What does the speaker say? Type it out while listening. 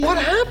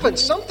happened?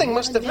 Something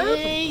must have happened.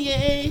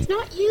 It's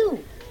not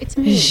you. It's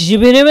me. You're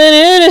giving me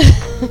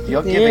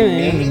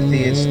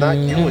the it's not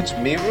you, it's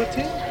me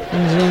routine?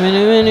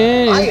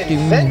 I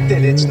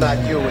invented it's not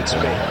you, it's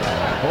me.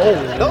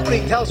 Oh, nobody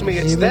tells me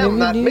it's them,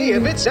 not me.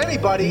 If it's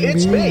anybody,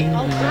 it's me.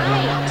 All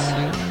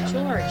right.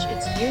 George,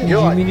 it's you.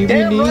 You're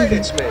damn right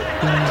it's me.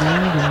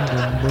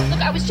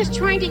 Look, I was just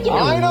trying to,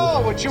 I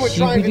know what you were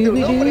trying to do.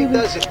 Nobody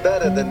does it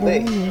better than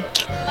me.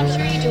 I'm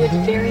sure you do it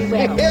very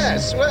well.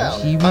 Yes,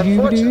 well,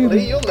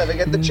 unfortunately, you'll never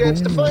get the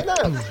chance to find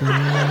out.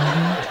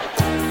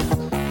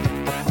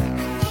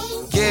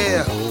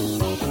 Yeah.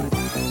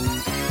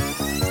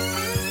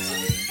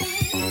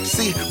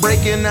 See,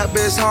 breaking up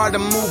is hard to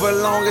move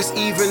along, it's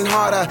even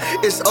harder.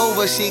 It's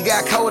over, she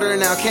got colder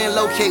now, can't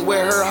locate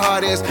where her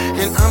heart is.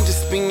 And I'm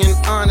just being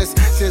honest,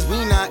 since we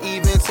not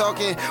even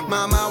talking,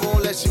 mama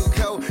won't let you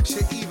go.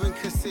 Should even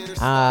consider.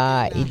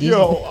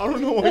 Yo, I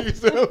don't know why you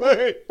said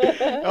like.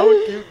 I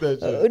would keep that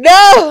shit.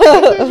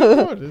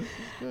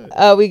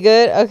 No. We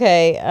good?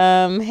 Okay.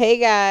 Hey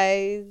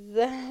guys,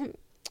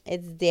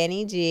 it's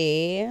Danny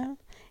G,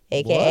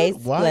 aka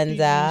What? Why do you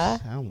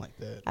Splenda. sound like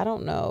that? I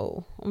don't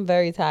know. I'm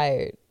very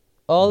tired.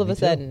 All of a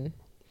sudden.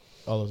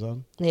 All of a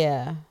sudden?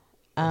 Yeah.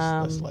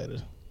 That's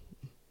lighter.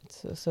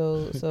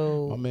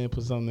 So My man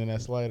put something in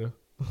that slider.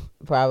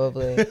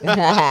 probably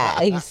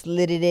he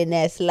slid it in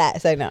that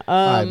slot. So no.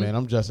 All right, man.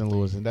 I'm Justin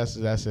Lewis, and that's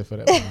it for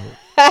that.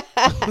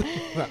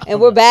 And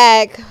we're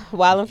back.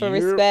 Wilding for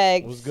Yep.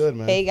 respect. What's good,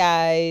 man? Hey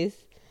guys.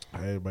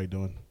 How everybody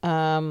doing?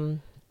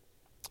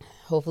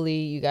 Hopefully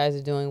you guys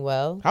are doing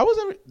well. How was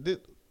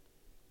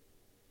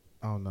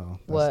oh no,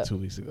 that's What? 2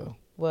 weeks ago.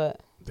 What?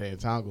 Damn,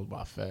 time goes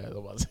by fast. I was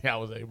about to say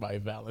how was everybody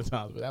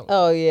Valentine's, but that was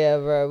Oh yeah,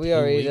 bro. We 2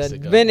 already weeks done,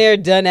 ago. been there,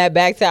 done that.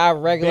 Back to our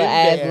regular been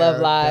ass there, love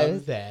done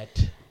lives. That.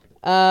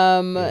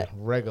 Yeah,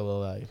 regular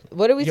life.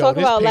 what did we talk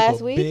this about paper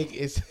last week? Big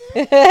is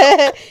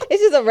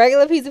It's just a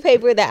regular piece of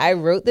paper that I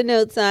wrote the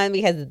notes on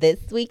because this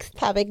week's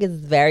topic is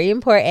very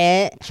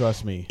important.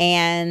 Trust me.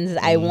 And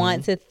I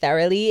want to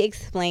thoroughly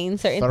explain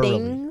certain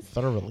things.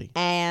 Thoroughly.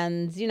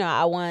 And,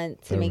 I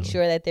want to make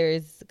sure that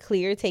there's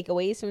clear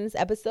takeaways from this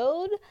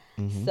episode.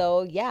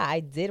 So, yeah,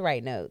 I did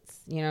write notes.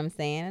 You know what I'm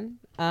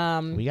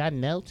saying? We got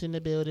notes in the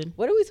building.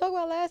 What did we talk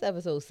about last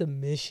episode?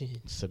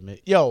 Submission.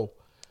 Yo,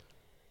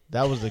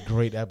 that was a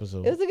great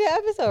episode. It was a good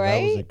episode,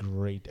 right? That was a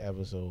great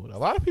episode. A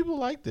lot of people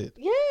liked it.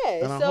 Yeah.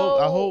 And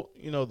I hope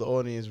the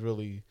audience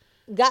really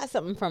got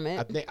something from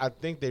it. I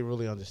think they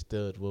really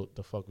understood what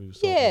the fuck we was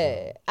talking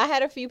Yeah. I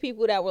had a few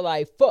people that were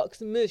like, fuck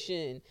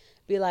submission.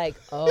 Be like,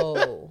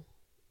 oh,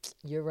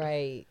 you're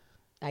right.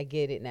 I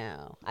get it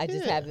now. I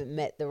just haven't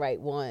met the right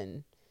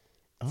one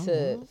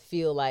to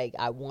feel like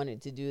I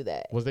wanted to do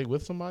that. Was they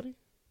with somebody?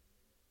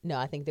 No,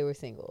 I think they were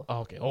single. Oh,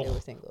 okay. They were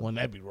single. Well,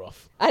 that'd be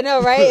rough. I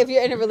know, right? If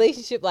you're in a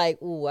relationship,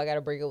 like, ooh, I got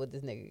to break up with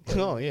this nigga.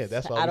 Oh, yeah.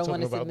 That's why I we're don't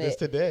talking wanna about this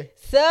today.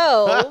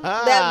 So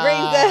that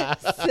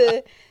brings us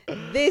to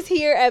this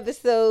here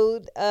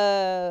episode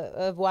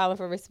of Wildin'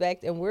 for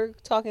Respect. And we're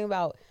talking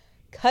about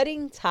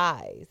cutting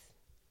ties.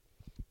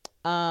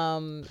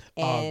 And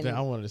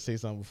I wanted to say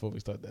something before we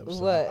start the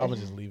episode. What? I'm going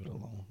to just leave it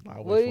alone.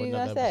 I'll What wait are for you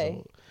another gonna say?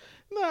 episode.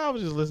 No, I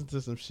was just listening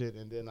to some shit,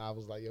 and then I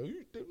was like, "Yo,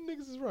 them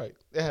niggas is right.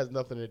 It has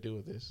nothing to do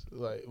with this.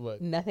 Like,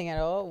 what? Nothing at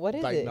all? What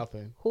is like it?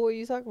 nothing. Who are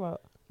you talking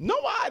about?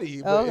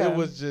 Nobody. But Okay. it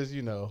was just,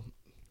 he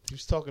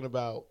was talking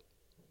about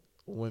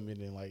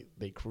women and like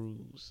they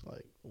cruise,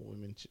 like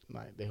women,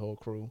 like they whole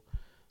crew,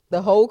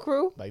 The whole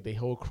crew? like they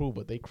whole crew,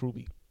 but they crew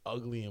be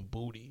ugly and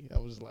booty. I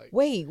was like,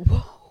 Wait,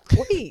 whoa,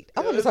 wait. I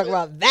want to talk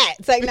about that.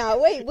 It's like, nah,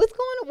 wait, what's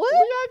going on? What? we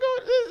gotta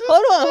go.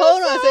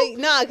 Hold on.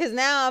 So, nah, because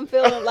now I'm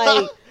feeling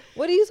like,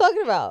 what are you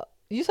talking about?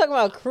 You talking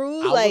about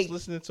crews? I Like,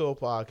 was listening to a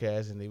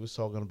podcast and they was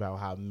talking about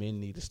how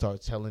men need to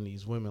start telling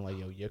these women like,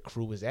 yo, your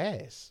crew is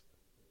ass.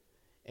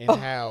 And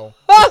how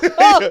hold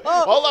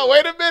on,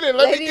 wait a minute.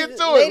 Let me get to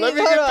it. Let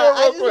me get to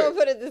I it just real want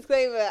quick. to put a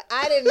disclaimer.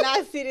 I did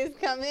not see this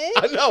come in.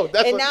 I know.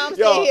 That's And what, now I'm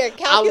yo, sitting here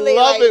calculating,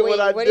 I love like, it wait, when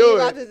I what do are you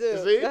it. about to do?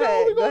 See, Go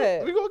ahead, go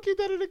ahead. we're gonna keep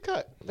that in the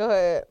cut. Go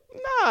ahead.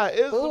 Nah,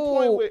 it's the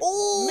point where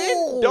Ooh.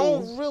 men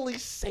don't really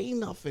say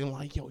nothing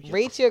like, yo,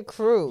 Rate your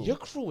crew. your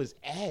crew is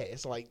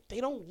ass. Like,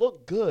 they don't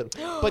look good,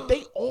 but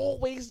they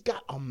always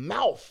got a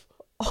mouth.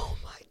 Oh,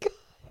 my God.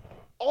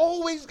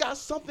 Always got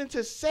something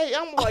to say.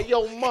 I'm like,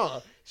 yo, ma,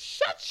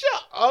 shut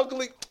your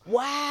ugly.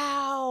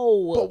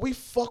 Wow. But we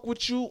fuck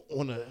with you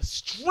on the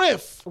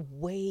strength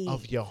Wait.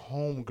 of your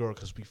homegirl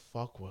because we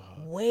fuck with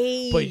her.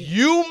 Wait. But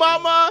you,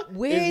 mama,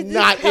 Where is is this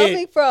not coming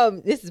it.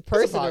 from? This is It's a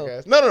personal.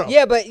 podcast. No.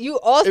 Yeah, but you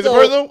also. Is it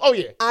personal? Oh,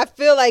 yeah. I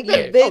feel like Yeah.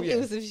 you've been Oh, yeah.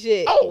 through some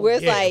shit Oh, where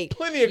it's yeah. like,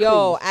 Plenty of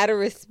yo, crews. out of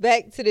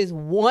respect to this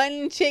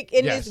one chick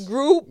in Yes. this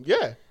group,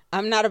 Yeah.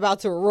 I'm not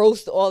about to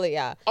roast all of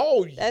y'all.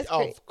 Oh, That's of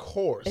crazy.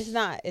 course.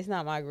 It's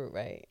not my group,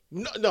 right?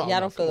 No. Y'all no,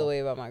 don't feel come the on. way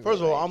about my group.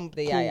 First of all, right? I'm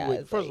The cool yayas, with.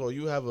 First like, of all,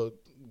 you have a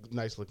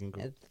nice looking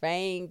group. it's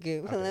Frank,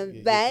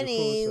 Okay,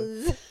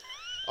 Bunnies. you're cool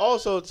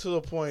Also, to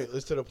the point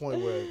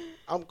where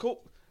I'm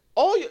cool.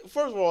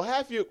 First of all,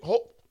 half your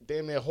whole,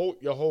 damn near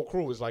your whole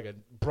crew is like a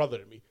brother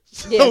to me.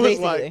 So Yeah, it's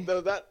basically. like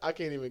no, that I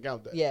can't even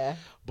count that. Yeah.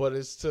 But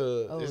it's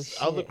to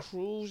shit. other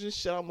crews and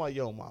shit. I'm like,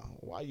 yo, ma,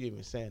 why you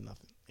even saying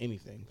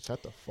anything?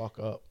 Shut the fuck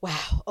up.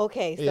 Wow.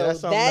 Okay. So Yeah, that's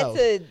something that's else.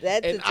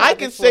 a And topic I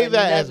can for say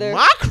that as another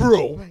my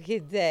crew.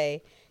 fucking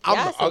day. I'm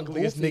Y'all the some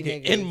ugliest goofy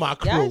nigga niggas. in my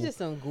crew. Y'all just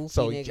some goofy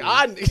So niggas.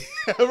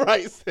 y'all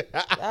right.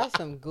 Y'all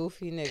some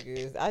goofy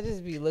niggas. I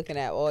just be looking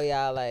at all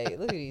y'all like,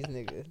 look at these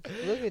niggas.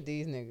 Look at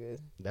these niggas.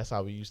 That's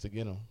how we used to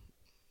get them.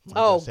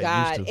 Oh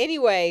God.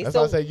 Anyway, That's so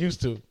how I say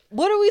used to.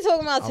 what are we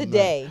talking about I'm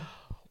today?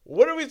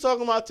 What are we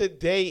talking about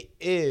today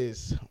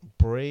is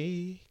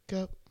break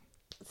up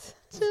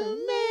to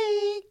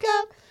make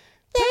up.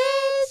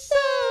 That's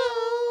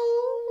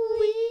all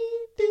we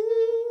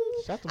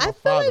do. Shout out to my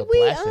father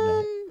blasting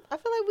that. I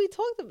feel like we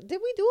talked. Did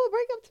we do a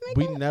breakup to make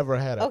We up? never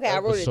had an Okay, I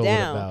wrote it episode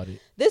down. about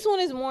it. This one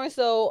is more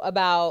so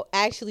about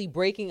actually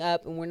breaking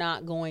up, and we're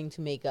not going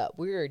to make up.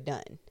 We are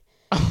done.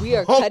 We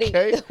are cutting.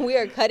 Okay. We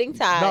are cutting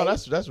ties. No,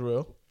 that's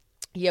real.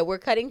 Yeah, we're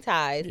cutting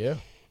ties. Yeah.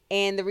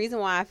 And the reason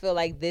why I feel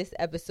like this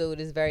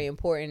episode is very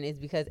important is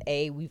because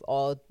we've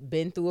all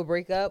been through a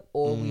breakup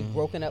or we've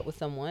broken up with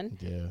someone.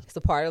 Yeah. It's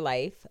a part of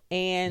life.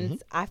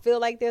 And I feel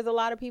like there's a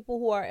lot of people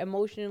who are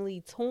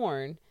emotionally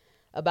torn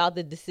about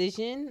the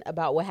decision,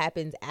 about what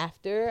happens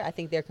after. I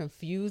think they're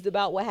confused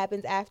about what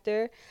happens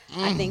after.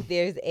 I think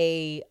there's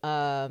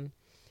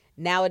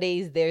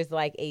nowadays there's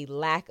like a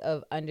lack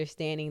of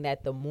understanding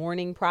that the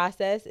mourning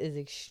process is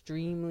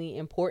extremely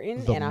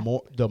important.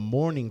 The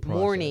mourning process.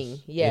 Mourning,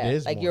 yeah. It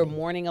is like you're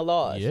mourning a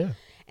loss. Yeah.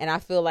 And I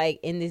feel like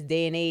in this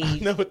day and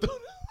age, No,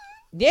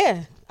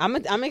 yeah,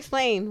 I'm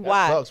explaining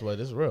why. sucks, but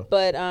it's real.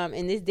 But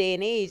in this day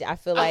and age, I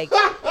feel like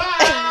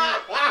why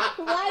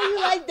are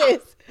you like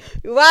this?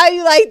 Why are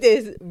you like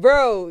this,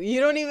 bro?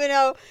 You don't even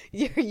know.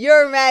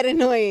 You're mad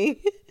annoying.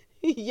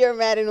 You're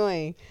mad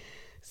annoying.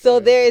 So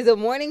there is a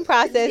mourning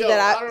process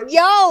why are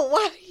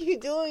you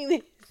doing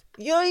this?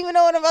 You don't even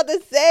know what I'm about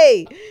to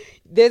say.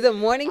 There's a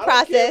mourning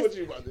process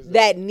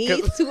that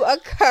needs to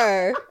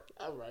occur.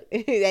 All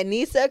right. That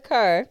needs to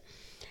occur,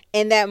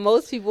 and that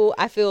most people,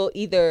 I feel,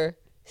 either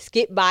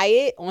skip by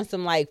it on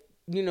some like,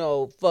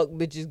 fuck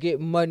bitches get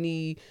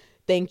money,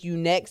 thank you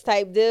next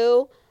type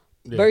deal,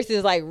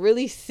 versus like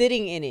really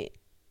sitting in it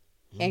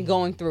and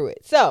going through it.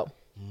 So,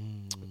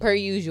 per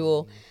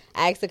usual,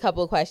 I asked a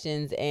couple of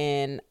questions,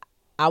 and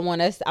I'm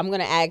gonna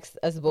ask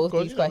us both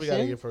these questions. We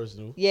gotta get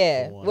personal.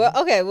 Yeah. Well,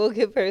 okay, we'll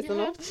get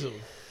personal.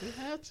 We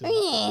have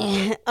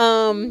to.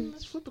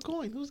 Let's flip a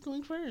coin. Who's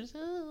going first?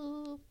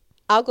 Oh.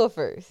 I'll go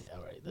first.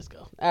 All right, let's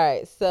go. All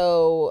right,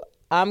 so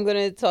I'm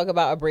gonna talk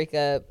about a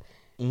breakup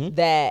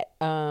that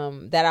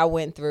I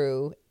went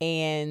through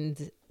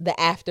and the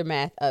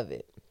aftermath of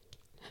it.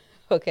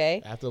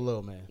 Okay. After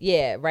Lil Man.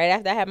 Yeah, right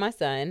after I had my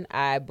son,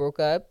 I broke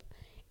up,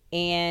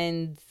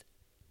 and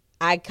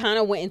I kind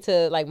of went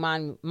into like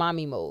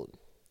mommy mode.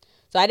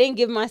 So I didn't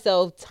give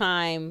myself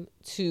time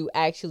to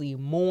actually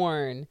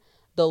mourn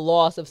the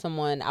loss of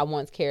someone I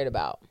once cared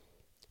about.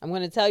 I'm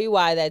going to tell you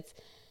why that's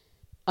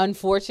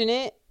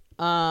unfortunate,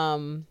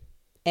 and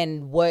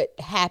what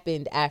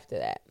happened after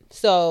that.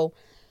 So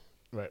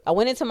I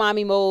went into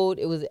mommy mode.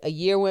 It was a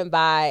year went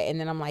by, and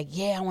then I'm like,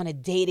 yeah, I want to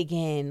date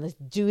again. Let's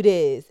do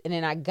this. And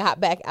then I got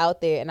back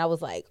out there, and I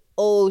was like,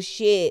 oh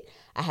shit,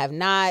 I have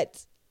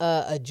not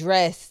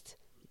addressed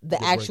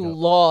the actual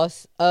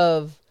loss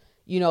of,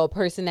 a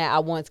person that I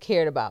once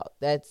cared about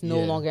that's no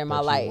longer in my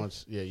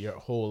life. Your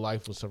whole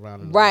life was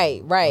surrounded.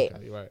 Right.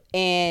 Okay, right.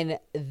 And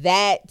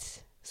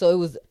so it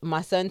was,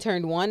 my son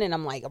turned 1, and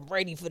I'm like, I'm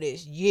ready for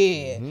this.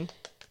 Yeah.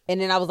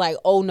 And then I was like,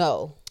 oh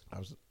no,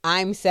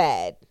 I'm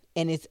sad.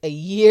 And it's a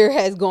year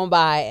has gone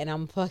by, and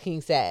I'm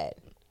fucking sad.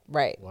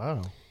 Right.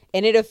 Wow.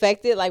 And it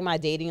affected like my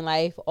dating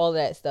life, all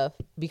that stuff,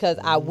 because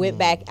I went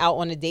back out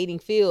on the dating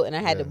field, and I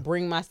had to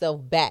bring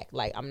myself back.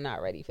 Like, I'm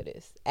not ready for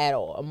this at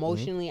all.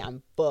 Emotionally,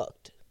 I'm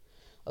fucked.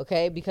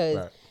 Okay.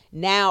 Because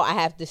now I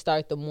have to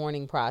start the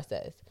mourning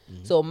process.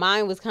 So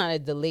mine was kind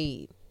of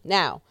delayed.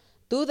 Now,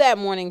 through that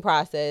mourning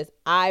process,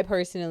 I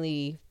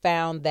personally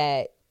found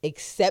that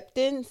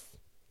acceptance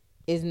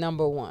is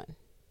number one.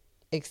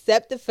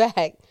 Accept the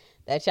fact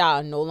that y'all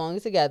are no longer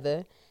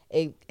together.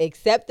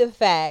 Accept the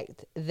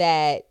fact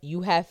that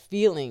you have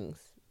feelings,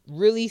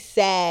 really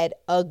sad,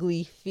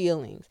 ugly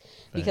feelings.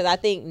 Because I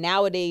think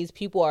nowadays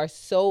people are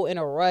so in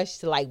a rush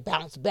to like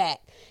bounce back.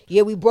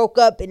 Yeah, we broke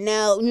up and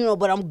now,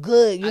 but I'm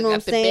good. You know what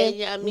I'm saying?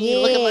 Yeah, I'm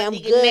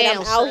good.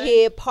 I'm out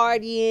here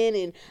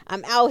partying and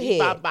I'm out here.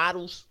 5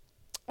 bottles.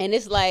 And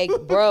it's like,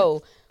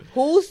 bro,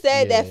 who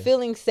said that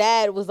feeling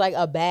sad was like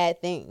a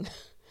bad thing?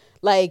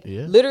 Like,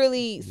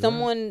 literally,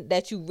 someone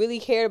that you really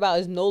cared about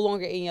is no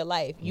longer in your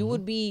life. You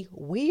would be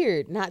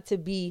weird not to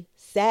be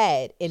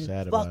sad and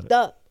fucked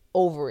up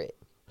over it.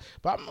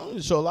 But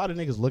so a lot of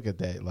niggas look at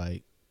that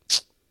like,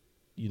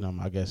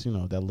 I guess,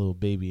 that little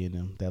baby in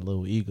them, that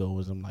little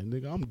egoism, like,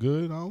 nigga, I'm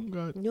good. I'm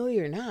good. No,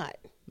 you're not.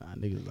 Nah,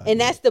 niggas like, and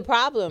that's the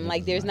problem.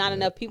 Like, there's not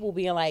enough people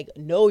being like,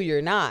 no,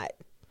 you're not.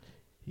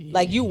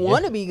 Like, you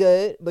want to be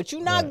good, but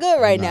you're not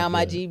good right now,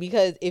 my G,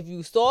 because if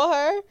you saw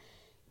her,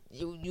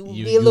 you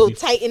be a little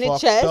tight in the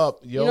chest.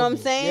 You know what I'm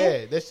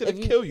saying? Yeah, that should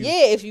kill you.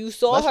 Yeah, if you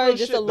saw That's her real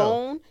just shit,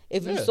 alone, though.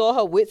 if you saw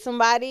her with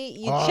somebody,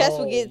 your chest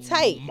would get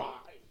tight. My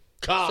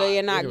God. So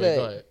you're not Anyway, good.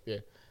 Go ahead. Yeah.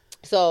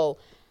 So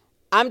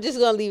I'm just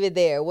gonna leave it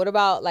there. What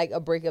about like a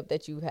breakup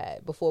that you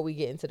had before we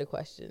get into the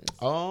questions?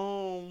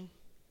 My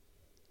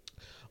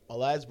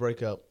last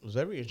breakup was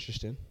very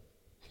interesting.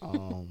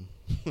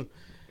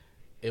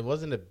 It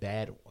wasn't a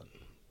bad one,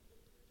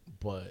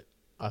 but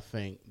I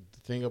think the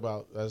thing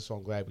about that's why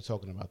I'm glad we're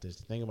talking about this.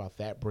 The thing about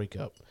that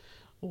breakup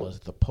was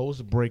the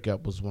post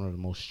breakup was one of the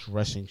most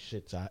stressing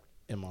shits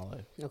in my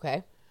life.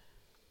 Okay.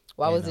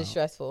 Why was it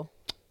stressful?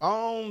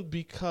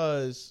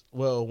 Because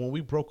when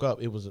we broke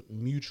up, it was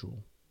mutual.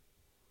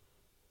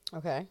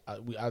 Okay.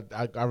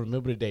 I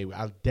remember the day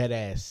I dead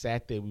ass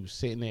sat there. We were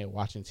sitting there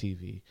watching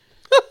TV.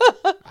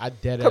 I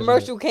dead ass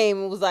commercial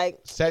came and was like,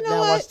 sat down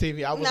watched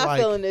TV. I was not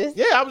like, feeling this.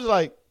 Yeah, I was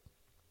like,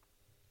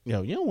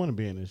 yo, you don't want to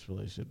be in this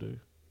relationship, dude.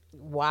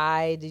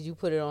 Why did you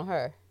put it on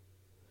her?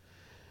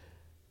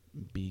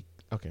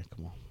 Okay,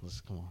 come on.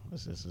 Let's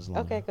long.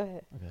 Okay, go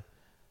ahead. Okay.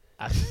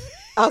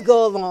 I'll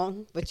go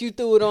along, but you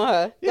threw it on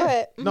her. Yeah, go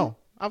ahead. No,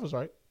 I was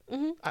right.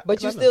 Mm-hmm.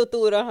 But you still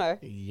threw it on her.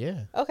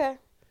 Yeah. Okay.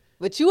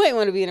 But you ain't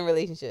want to be in a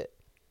relationship.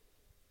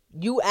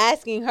 You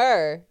asking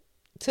her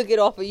took it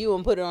off of you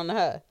and put it on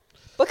her.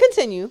 But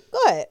continue. Go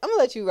ahead. I'm gonna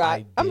let you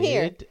rock. I'm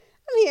here.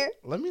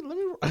 Let me.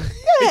 Go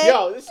ahead.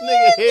 Yo, this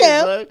nigga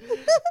here, bud.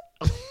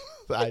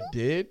 I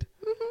did.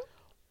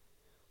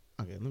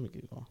 Mm-hmm. Okay, let me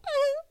get going.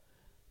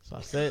 So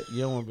I said,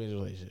 you don't want to be in a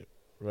relationship,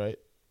 right?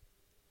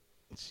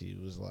 She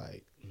was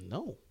like,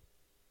 no.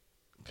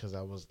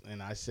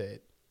 And I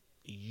said,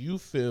 you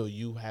feel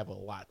you have a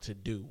lot to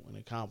do and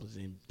accomplish,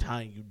 and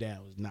tying you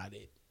down is not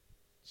it.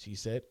 She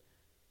said,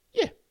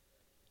 yeah.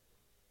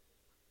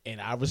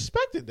 And I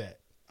respected that.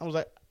 I was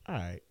like, all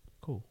right,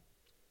 cool.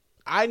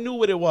 I knew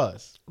what it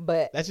was.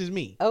 But that's just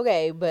me.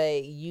 Okay,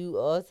 but you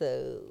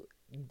also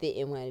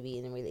didn't want to be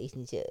in a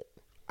relationship.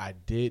 I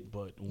did,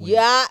 but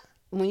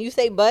when you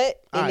say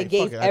but, it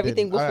negates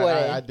everything before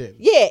that. I did.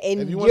 Yeah,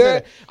 and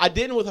I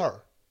didn't with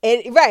her.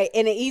 And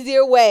an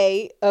easier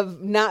way of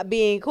not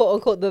being quote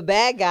unquote the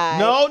bad guy.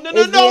 No. I'm not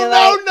doing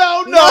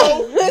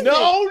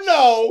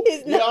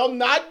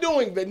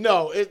that.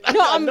 No,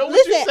 I'm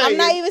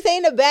not even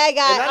saying the bad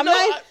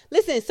guy.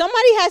 Listen,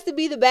 somebody has to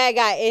be the bad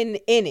guy in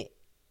it.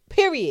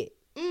 Period.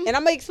 And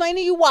I'm gonna explain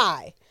to you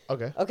why.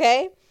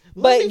 Okay.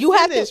 But you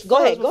have to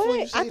go ahead.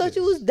 I thought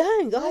you was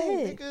done. Go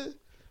ahead. Nigga.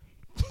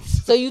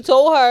 So you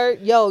told her,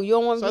 yo, you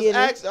don't want to be in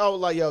it. I was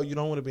like, yo, you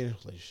don't want to be in a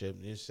relationship.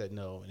 And she said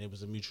no, and it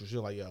was a mutual. She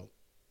was like, yo,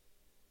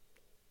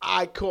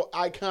 I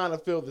kind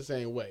of feel the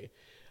same way.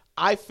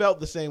 I felt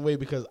the same way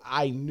because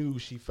I knew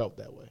she felt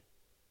that way.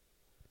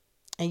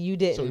 And you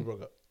didn't. So we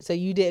broke up. So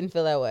you didn't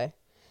feel that way.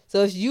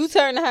 So if you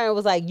turned to her and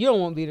was like, you don't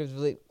want to be in this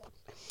relationship. No,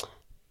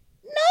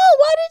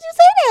 why did you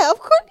say that? Of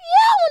course,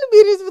 I want to be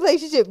in this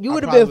relationship. You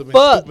would have been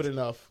fucked. Stupid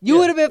enough. You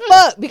would have been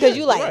fucked because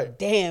you like,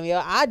 damn,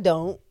 yo, I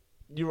don't.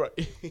 You're right.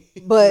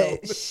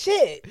 But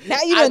shit, now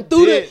you done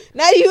threw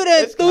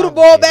the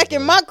ball back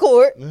in my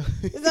court.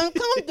 It's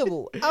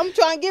uncomfortable. I'm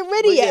trying to get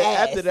rid of your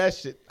ass. After that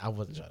shit, I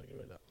wasn't trying to get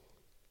rid of.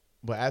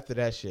 But after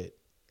that shit,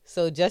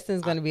 so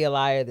Justin's gonna be a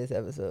liar this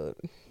episode.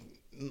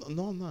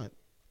 No, I'm not.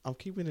 I'm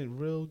keeping it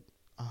real.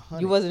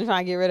 100. You wasn't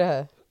trying to get rid of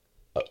her.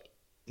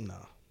 Nah,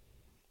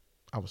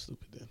 I was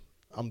stupid then.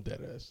 I'm dead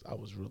ass. I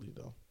was really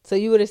dumb. So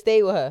you would have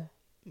stayed with her.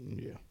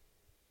 Yeah.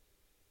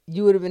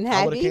 You would have been happy.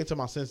 I would have came to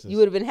my senses. You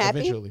would have been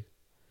happy eventually.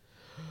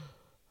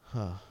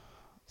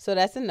 So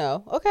that's a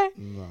no. Okay.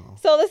 No.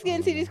 So let's get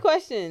into these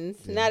questions.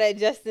 Yeah. Now that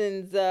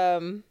Justin's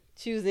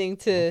choosing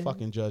to don't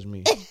fucking judge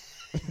me.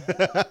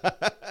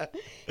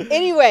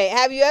 Anyway,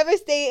 have you ever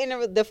stayed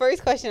in the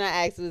first question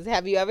I asked was,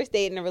 have you ever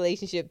stayed in a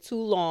relationship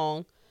too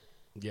long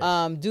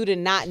due to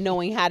not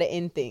knowing how to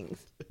end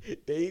things?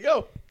 There you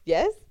go.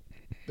 Yes?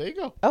 There you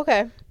go.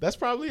 Okay. That's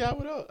probably how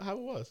it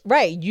was.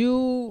 Right.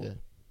 You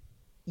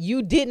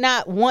did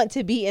not want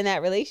to be in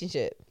that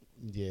relationship.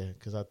 Yeah,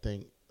 because I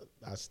think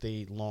I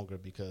stayed longer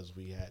because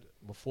we had,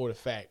 before the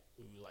fact,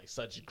 we were like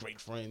such great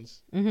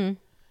friends. Mm-hmm.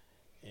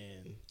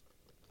 And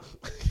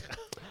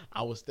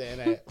I was staying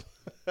at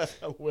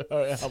with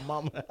her and her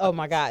mama. Oh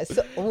my God.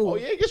 So, oh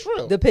yeah, it gets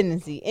real.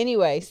 Dependency.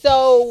 Anyway,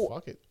 so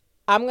fuck it.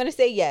 I'm going to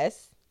say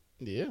yes.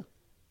 Yeah.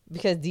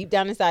 Because deep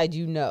down inside,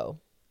 you know.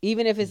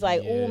 Even if it's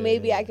like, oh,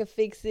 maybe I could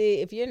fix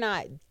it. If you're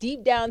not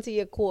deep down to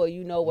your core,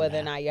 you know whether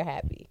or not you're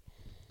happy.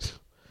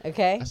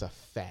 Okay? That's a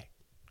fact.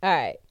 All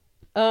right.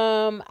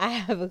 I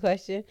have a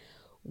question.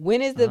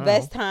 When is the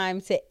best time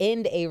to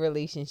end a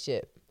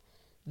relationship?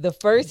 The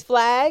first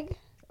flag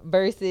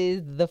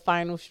versus the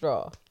final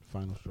straw?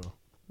 Final straw.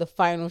 The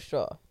final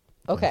straw.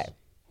 Okay. Yes.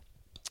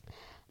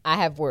 I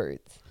have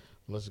words.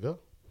 Let's go.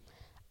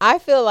 I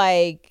feel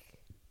like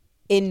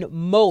in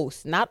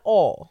most, not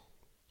all.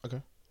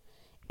 Okay.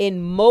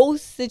 In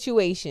most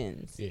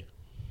situations,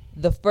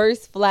 the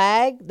first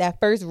flag, that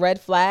first red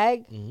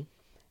flag,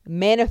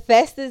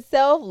 manifests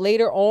itself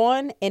later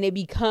on and it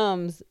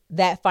becomes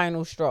that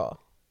final straw.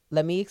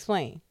 Let me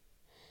explain.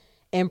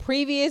 in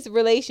previous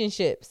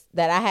relationships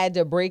that I had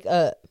to break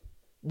up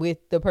with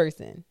the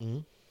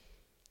person,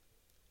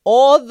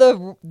 all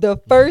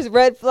the first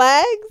red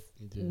flags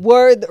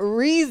were the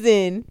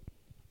reason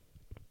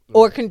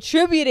or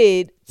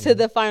contributed to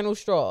the final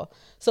straw.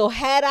 So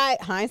had I,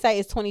 hindsight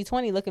is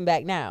 2020 looking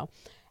back now,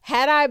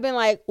 had I been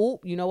like, ooh,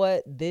 you know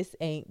what, this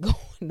ain't going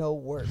no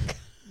work,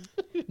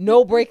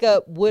 no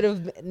breakup would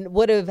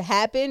have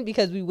happened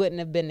because we wouldn't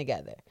have been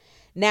together.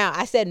 Now,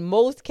 I said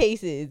most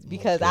cases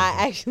because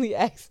I actually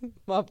asked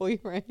my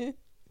boyfriend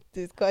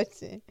this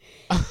question.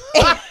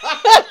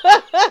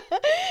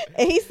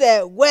 And he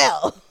said,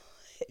 well,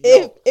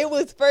 if it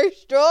was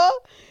first straw,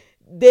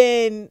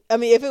 then, I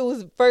mean, if it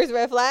was first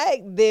red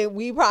flag, then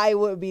we probably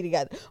wouldn't be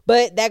together.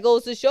 But that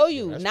goes to show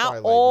you, not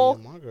all, like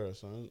me and my girl,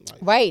 son. Like,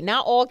 right,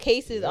 not all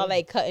cases are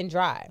like cut and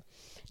dry.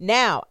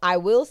 Now, I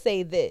will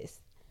say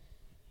this.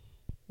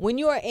 When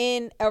you are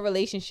in a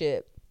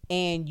relationship,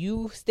 and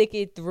you stick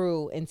it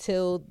through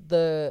until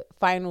the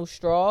final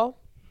straw,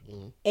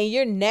 in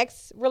your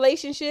next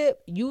relationship,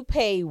 you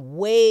pay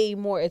way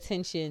more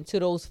attention to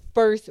those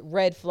first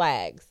red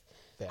flags.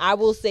 I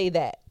will say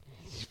that.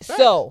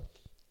 So,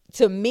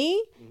 to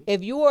me,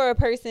 if you are a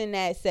person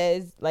that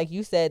says, like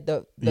you said,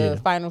 the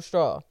final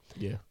straw,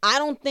 I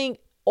don't think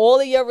all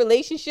of your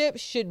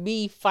relationships should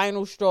be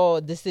final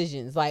straw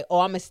decisions. Like, oh,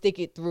 I'm going to stick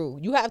it through.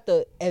 You have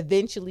to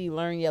eventually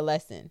learn your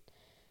lesson.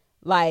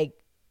 Like,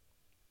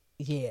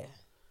 yeah.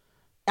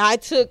 I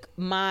took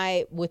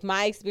with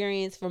my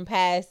experience from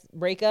past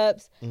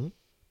breakups,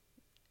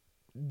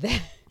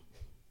 that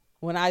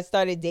when I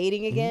started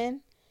dating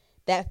again,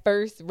 that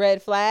first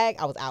red flag,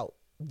 I was out.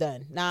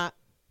 Done. Not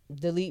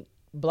delete,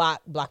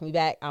 block me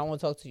back. I don't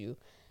want to talk to you.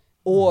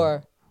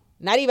 Or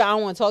not even I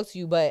don't want to talk to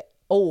you, but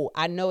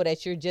I know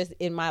that you're just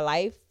in my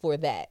life for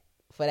that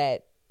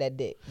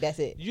dick. That's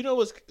it. You know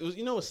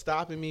what's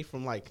stopping me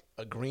from like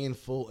agreeing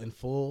in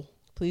full?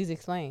 Please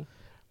explain.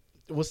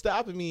 What's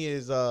stopping me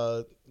is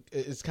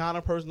it's kind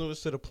of personal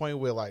to the point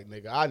where, like,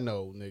 nigga, I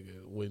know,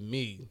 nigga, with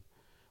me,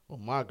 with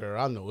my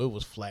girl, I know it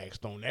was flags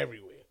thrown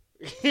everywhere.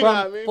 You know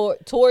what I mean?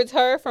 Towards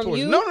her, towards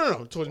you?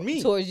 No, towards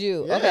me. Towards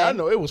you. Yeah, okay. I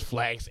know it was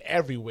flags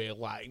everywhere.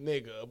 Like,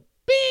 nigga,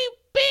 beep,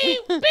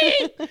 beep,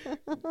 beep,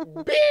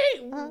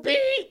 beep,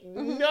 beep,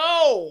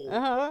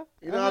 no.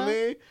 You know what I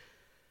mean?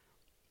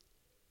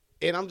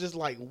 And I'm just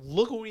like,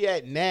 look where we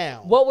at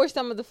now. What were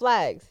some of the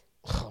flags?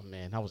 Oh,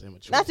 man, I was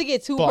immature. Not to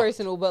get too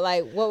personal, but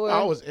like, what were...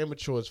 I was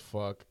immature as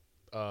fuck.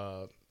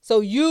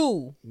 So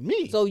you...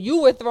 Me. So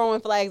you were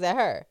throwing flags at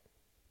her?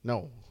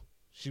 No.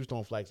 She was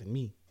throwing flags at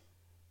me.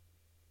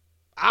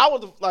 I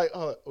was like,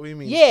 what do you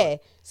mean? Yeah.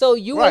 So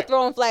you were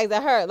throwing flags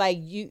at her. Like,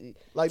 you...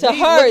 Like to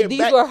her,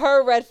 these were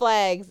her red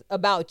flags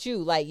about you.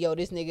 Like, yo,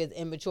 this nigga's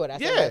immature.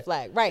 That's a red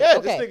flag. Right, yeah,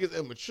 okay. This nigga's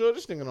immature.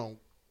 This nigga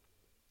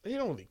he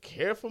don't really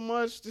care for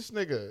much. This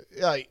nigga,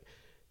 like...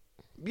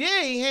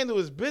 Yeah, he handled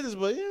his business,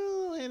 but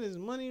handle his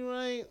money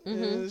right.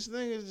 And this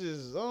nigga's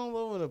just all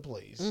over the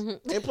place. And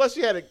plus,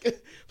 she had a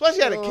kid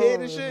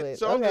and shit.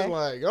 So I'm just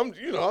like, I'm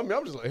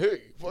just like,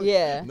 hey, fuck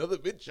another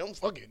bitch. I'm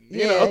fucking,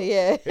 you know.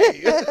 Yeah.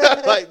 Hey.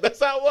 Like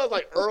that's how it was,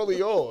 like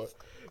early on.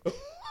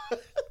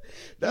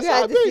 That's you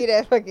had to see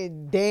that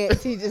fucking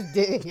dance he just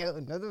did. Yo,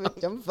 another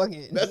bitch. I'm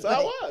fucking. That's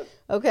how it was.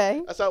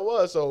 Okay. That's how it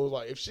was. So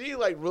like, if she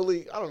like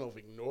really, I don't know if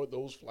ignored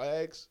those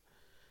flags.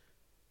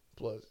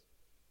 Plus.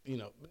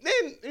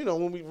 Then,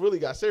 when we really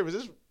got serious,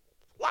 there's a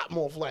lot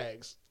more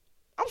flags.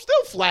 I'm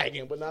still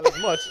flagging, but not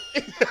as much.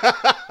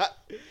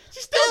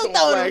 She's still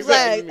throwing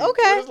flags. Okay.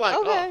 But it's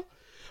like,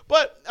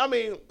 But, I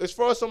mean, as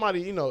far as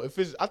somebody,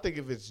 I think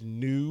if it's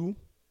new,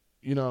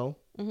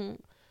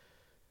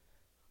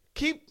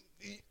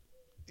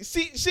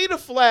 see the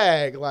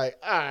flag, like,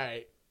 all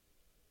right.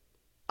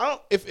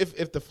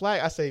 If the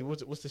flag, I say,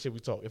 what's the shit we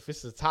talk? If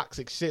it's the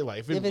toxic shit, like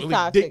if it's really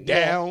toxic, dick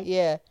down,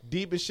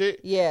 deep and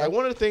shit, like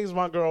one of the things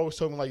my girl always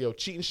told me, like, yo,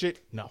 cheating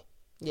shit, no,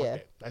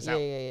 that's out.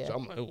 So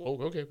I'm like, oh,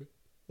 okay,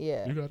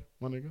 yeah, you got it,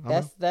 my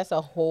nigga. That's a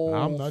whole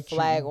flag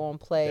cheating. On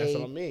play. That's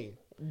what I mean.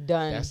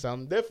 Done. That's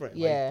something different.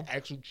 Yeah, like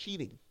actual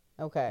cheating.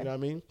 Okay, you know what I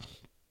mean?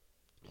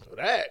 So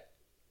that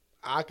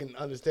I can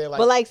understand. Like,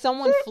 but like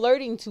someone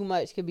flirting too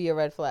much could be a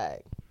red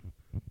flag.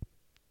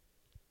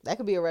 That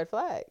could be a red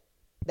flag.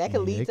 That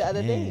could lead to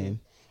other things.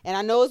 And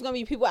I know it's going to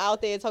be people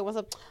out there talking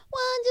about,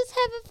 well, I'm just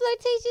having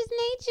flirtatious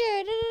nature.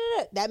 Da,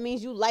 da, da. That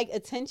means you like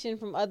attention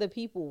from other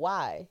people.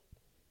 Why?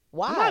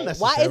 Not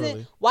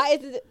necessarily. Why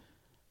isn't it?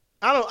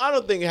 I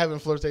don't think having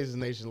flirtatious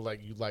nature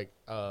like you like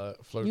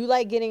flirt. You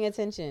like getting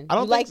attention. I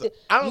don't think so.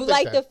 You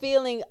like the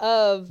feeling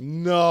of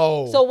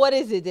no. So what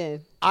is it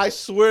then? I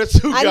swear to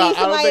God, I need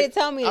somebody to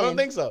tell me. I don't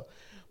think so.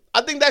 I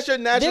think that's your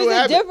natural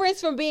habit. There's a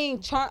difference from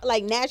being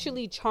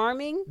naturally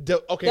charming. There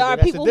are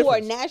that's people who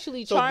are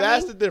naturally charming. So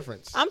that's the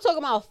difference. I'm talking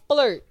about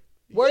flirt.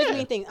 Words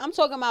mean things. I'm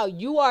talking about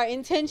you are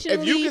intentionally.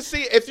 If you can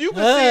see a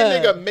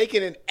nigga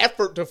making an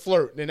effort to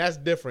flirt, then that's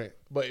different.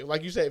 But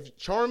like you said, if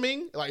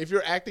charming, like if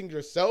you're acting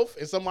yourself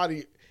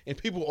and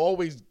people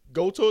always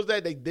go towards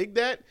that, they dig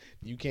that,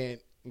 you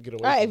can't get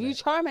away. Right? From if you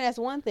charming, that's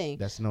one thing.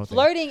 That's no thing.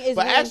 Flirting is.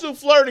 But actual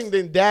flirting,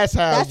 then that's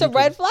how. That's a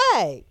red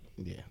flag.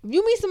 Yeah.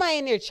 You meet somebody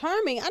and they're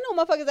charming. I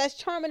know motherfuckers that's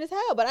charming as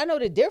hell, but I know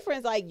the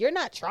difference. Like, you're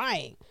not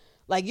trying.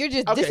 Like, you're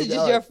just, this is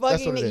just your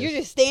fucking, you're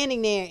just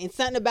standing there and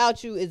something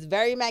about you is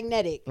very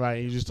magnetic.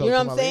 Right. You just talking, you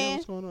know what I'm saying?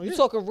 What's going on? You're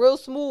talking real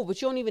smooth,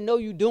 but you don't even know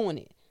you're doing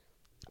it.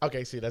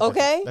 Okay, see, that's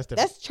okay.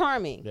 That's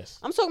charming. Yes.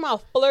 I'm talking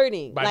about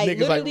flirting, like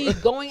literally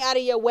going out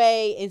of your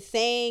way and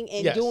saying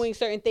and doing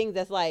certain things.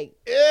 That's like,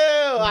 ew,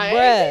 I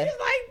hate things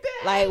like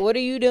that. Like, what are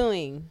you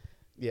doing?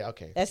 Yeah,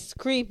 okay. That's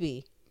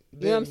creepy.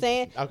 You know what I'm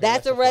saying? Okay,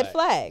 that's a red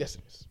flag. Yes,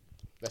 it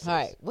is. All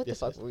right, what the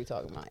fuck were we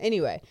talking about?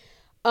 Anyway,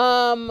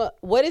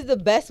 what is the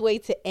best way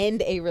to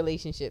end a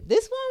relationship?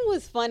 This one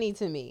was funny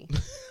to me.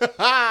 This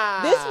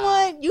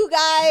one, you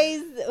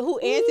guys who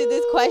answered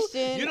this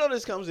question, you know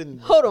this comes in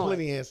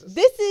plenty answers.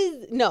 This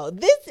is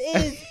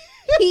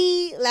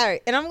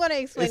hilarious, and I'm gonna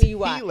explain to you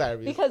why.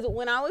 Hilarious. Because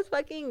when I was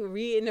fucking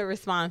reading the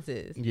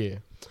responses, yeah,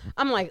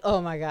 I'm like,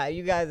 oh my god,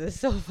 you guys are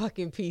so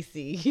fucking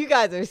PC. You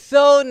guys are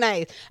so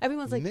nice.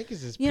 Everyone's like,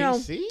 niggas is you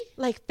PC? know,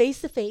 like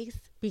face to face.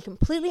 Be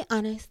completely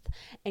honest,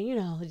 and you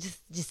know,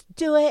 just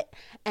do it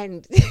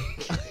and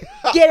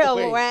get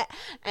over it.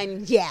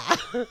 And yeah,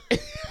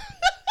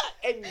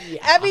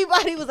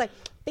 everybody was like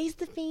face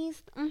to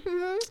face.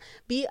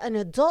 Be an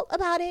adult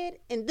about it,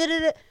 and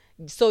da-da-da.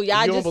 So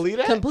y'all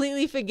just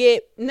completely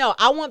forget. No,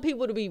 I want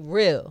people to be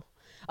real.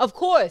 Of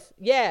course,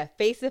 yeah,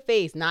 face to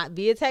face, not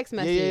via text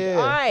message. Yeah.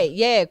 All right,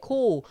 yeah,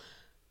 cool.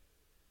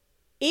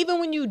 Even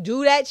when you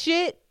do that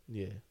shit,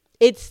 yeah.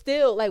 It's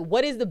still like,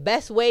 what is the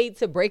best way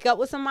to break up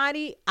with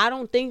somebody? I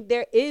don't think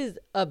there is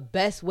a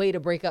best way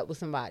to break up with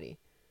somebody.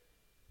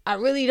 I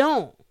really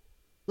don't.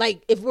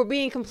 Like, if we're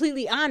being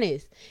completely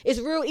honest, it's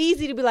real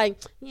easy to be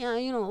like, yeah,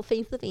 you know,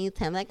 face to face,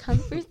 have that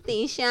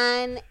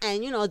conversation,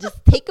 and you know,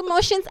 just take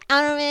emotions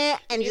out of it,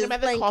 and just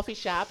at the coffee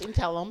shop and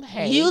tell them,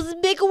 hey, use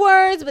big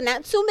words, but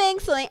not too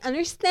big, so they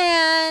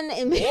understand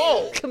and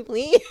be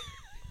complete.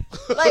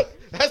 Like,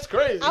 that's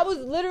crazy. I was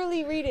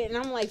literally reading, and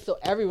I'm like, so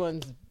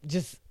everyone's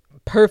just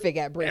perfect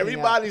at breaking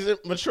Everybody's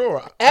up.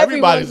 Mature.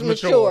 Everybody's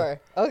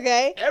mature.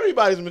 Okay.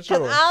 Everybody's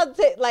mature. I'll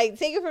take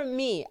it from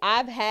me.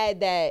 I've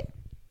had that.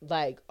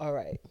 Like, all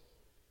right,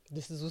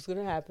 this is what's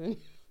gonna happen.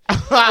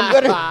 I'm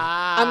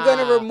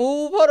gonna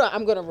remove. Hold on.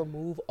 I'm gonna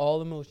remove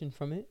all emotion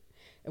from it,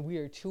 and we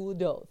are two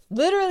adults.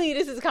 Literally,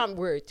 this is common.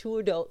 We're two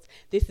adults.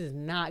 This is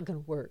not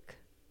gonna work.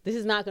 This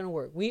is not gonna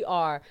work. We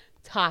are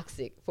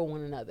toxic for one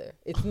another.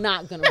 It's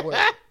not gonna work.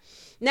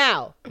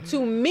 Now,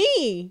 for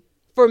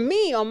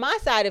me, on my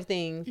side of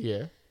things,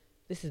 yeah,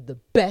 this is the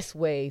best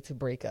way to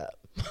break up.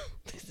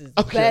 This is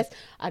the best.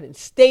 I didn't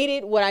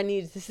stated what I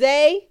needed to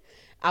say.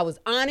 I was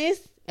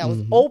honest. I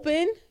was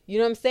open. You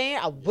know what I'm saying?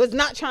 I was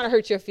not trying to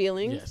hurt your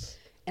feelings. Yes.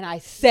 And I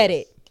said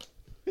it.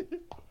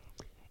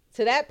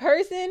 To that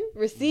person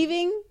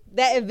receiving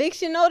that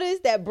eviction notice,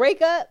 that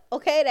breakup,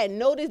 okay, that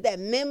notice, that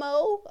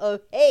memo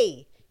of,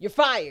 hey, you're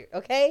fired,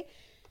 okay?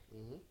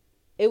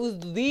 It was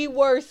the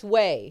worst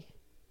way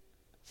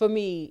for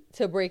me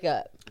to break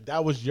up.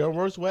 That was your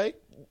worst way?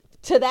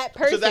 To that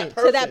person,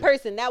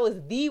 that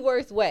was the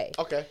worst way.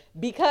 Okay.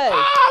 Because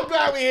I'm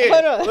glad we're here.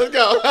 Hold on. Let's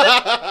go.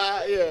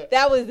 Yeah.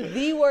 That was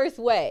the worst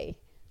way.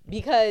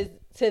 Because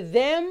to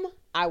them,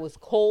 I was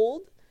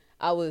cold.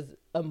 I was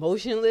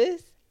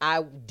emotionless.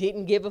 I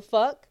didn't give a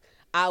fuck.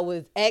 I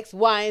was X,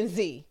 Y, and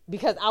Z.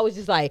 Because I was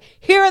just like,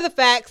 here are the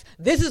facts.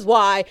 This is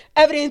why.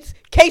 Evidence,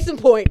 case in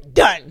point,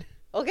 done.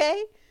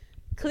 Okay?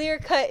 Clear,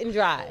 cut, and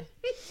dry.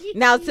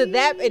 Now to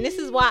that, and this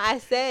is why I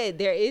said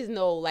there is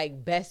no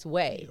like best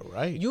way. You're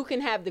right. You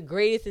can have the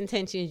greatest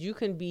intentions, you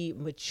can be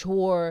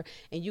mature,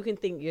 and you can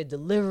think your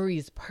delivery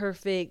is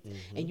perfect,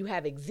 and you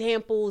have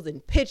examples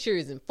and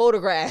pictures and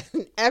photographs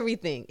and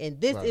everything, and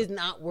this is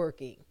not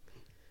working.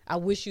 I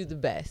wish you the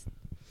best.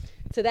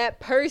 To that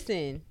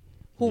person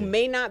who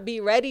may not be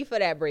ready for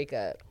that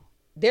breakup,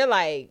 they're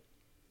like,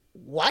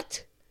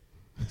 what?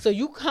 So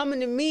you coming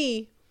to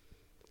me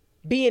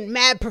being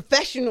mad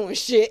professional and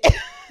shit.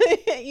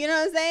 You know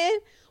what I'm saying?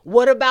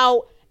 What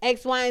about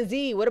X, Y, and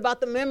Z? What about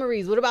the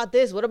memories? What about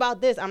this? What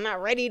about this? I'm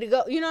not ready to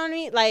go. You know what I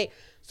mean? Like,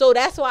 so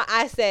that's why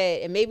I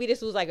said, and maybe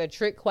this was like a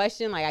trick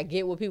question. Like, I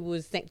get what people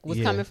was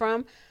coming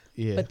from.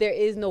 Yeah. But there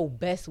is no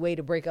best way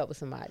to break up with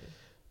somebody.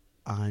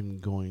 I'm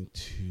going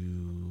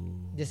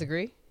to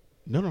disagree.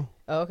 No.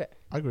 Oh, okay.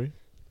 I agree.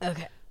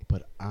 Okay.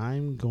 But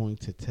I'm going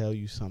to tell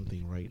you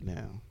something right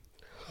now.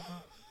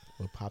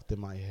 What popped in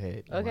my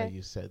head when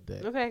you said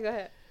that. Okay, go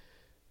ahead.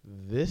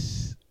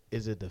 This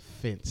is a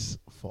defense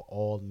for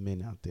all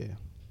men out there.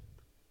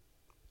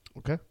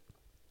 Okay?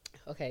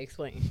 Okay,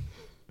 explain.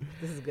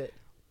 This is good.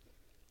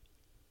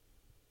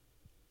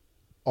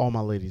 All my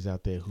ladies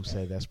out there who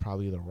said that's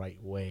probably the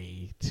right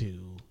way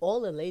to...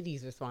 All the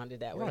ladies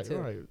responded that way,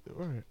 too.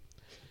 Right.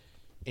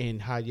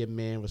 And how your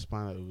man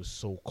responded, it was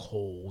so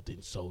cold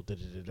and so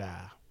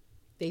da-da-da-da.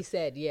 They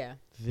said, yeah.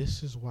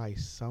 This is why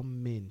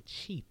some men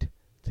cheat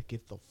to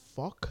get the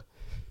fuck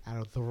out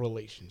of the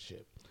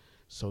relationship.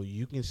 So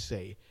you can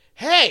say,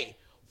 hey,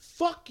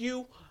 fuck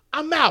you,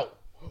 I'm out.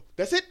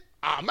 That's it,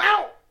 I'm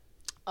out.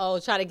 Oh,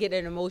 try to get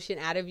an emotion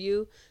out of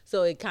you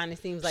so it kind of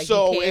seems like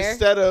so you care?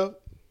 Instead of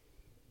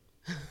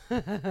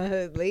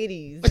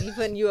Ladies, he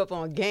putting you up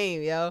on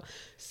game, yo.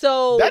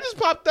 So that just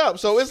popped up.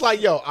 So it's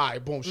like, yo, all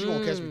right, boom, she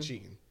gonna catch me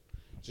cheating,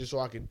 just so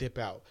I can dip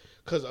out.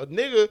 Cause a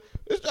nigga,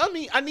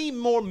 I need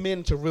more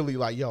men to really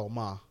like, yo,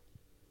 ma,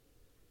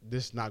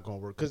 this not gonna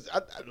work. Cause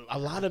a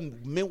lot of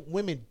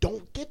women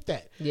don't get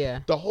that. Yeah.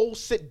 The whole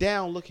sit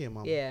down, look here,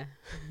 mama. Yeah.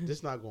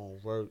 This not gonna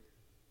work.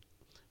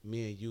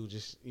 Me and you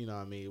just, you know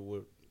what I mean,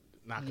 we're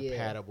not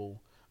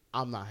compatible.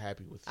 I'm not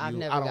happy with you. I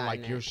don't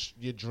like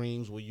your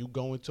dreams where you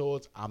going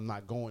towards. I'm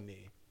not going there.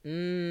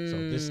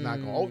 So this is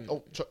not going.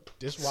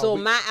 This is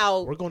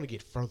why we're going to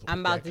get further.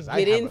 I'm about to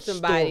get in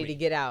somebody to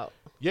get out.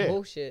 Yeah.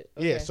 Bullshit.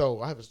 Okay. Yeah.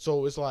 So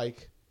so it's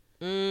like,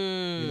 you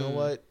know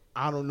what?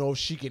 I don't know if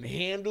she can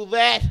handle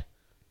that.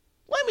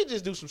 Let me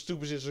just do some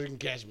stupid shit so she can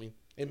catch me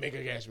and make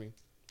her catch me.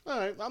 All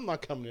right. I'm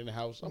not coming in the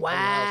house. I'm coming in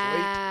the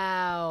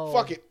house late.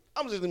 Fuck it.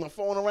 I'm just leaving my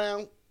phone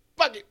around.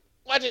 Fuck it.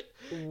 Watch it.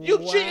 You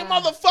cheating,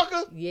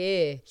 motherfucker.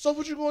 Yeah. So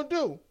what you gonna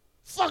do?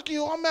 Fuck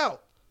you. I'm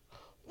out.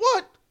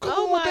 What?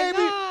 Come on, baby.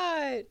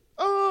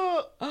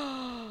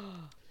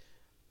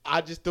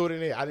 I just threw it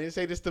in there. I didn't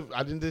say this to.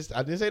 I didn't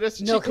say this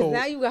to. No, because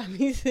now you got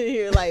me sitting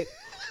here like,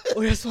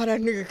 oh, that's why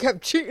that nigga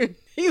kept cheating.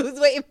 He was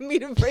waiting for me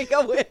to break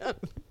up with him.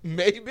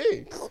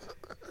 Maybe.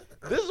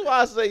 This is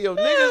why I say, yo,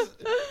 niggas,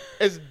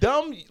 as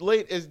dumb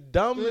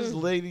as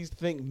ladies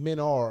think men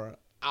are,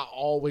 I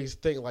always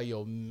think like,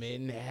 yo,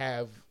 men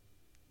have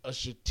a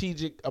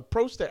strategic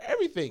approach to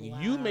everything. Wow.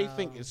 You may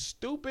think it's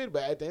stupid,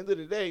 but at the end of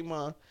the day,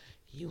 man,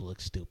 you look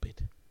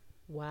stupid.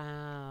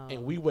 Wow.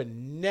 And we would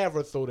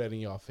never throw that in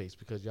y'all face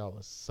because y'all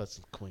are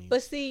such queens.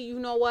 But see, you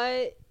know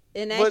what?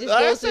 And that just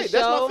goes to show.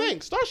 That's my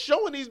thing. Start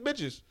showing these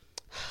bitches.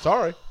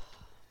 Sorry.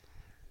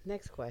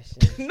 Next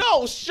question.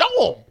 No, show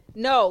them.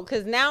 No,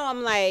 because now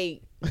I'm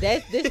like,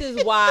 this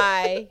is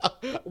why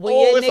when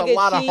your nigga it's a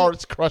lot cheat, of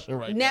hearts crushing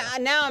right now.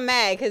 Now I'm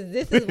mad because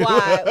this is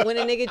why when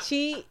a nigga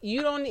cheat,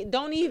 you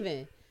don't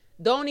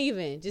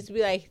even just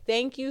be like,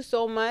 thank you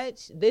so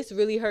much. This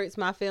really hurts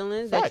my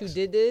feelings that you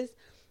did this.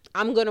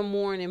 I'm gonna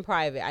mourn in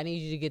private. I need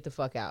you to get the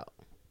fuck out.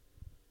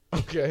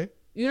 Okay.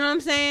 You know what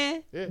I'm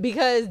saying? Yeah.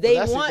 Because they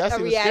want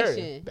a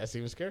reaction. Scarier. That's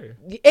even scarier.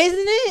 Isn't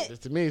it? It's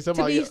to me,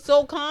 somebody, to be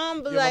so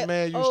calm, but like,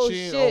 man, you oh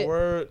cheating, shit. Oh,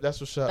 word. That's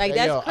what's up. Like,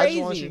 that's crazy. I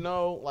just want you to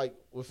know, like,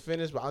 we're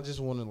finished, but I just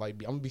want to, like,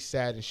 I'm going to be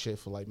sad and shit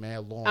for, like,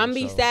 mad long. I'm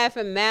going to be sad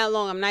for mad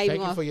long. I'm not even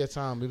Thank you for your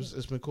time.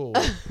 It's been cool.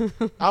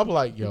 I'll be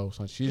like, yo,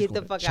 son, she's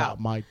going to chop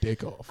my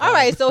dick off. All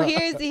right, so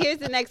here's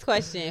the next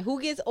question.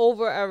 Who gets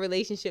over a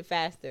relationship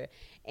faster?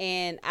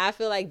 And I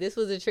feel like this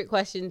was a trick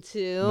question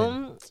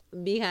too,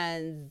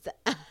 because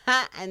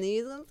I knew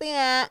you was gonna say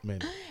that,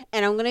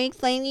 and I'm gonna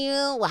explain to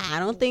you why I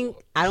don't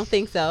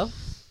think so.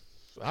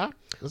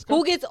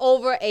 Who gets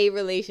over a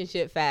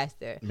relationship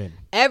faster? Men.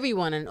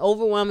 Everyone, an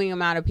overwhelming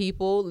amount of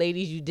people,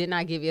 ladies, you did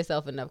not give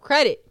yourself enough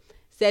credit,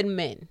 said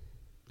men.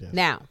 Yes.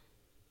 Now,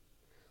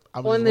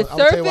 on the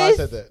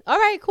surface, all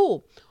right,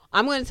 cool.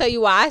 I'm gonna tell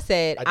you why I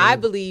said I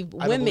believe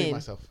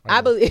women.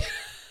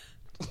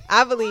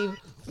 I believe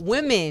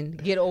women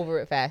get over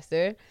it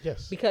faster.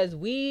 Yes. Because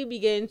we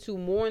begin to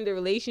mourn the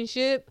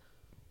relationship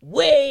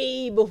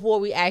way before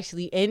we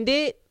actually end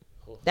it.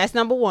 That's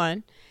number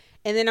one.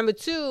 And then number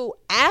two,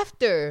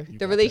 after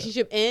the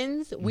relationship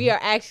ends, we are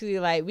actually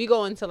like, we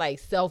go into like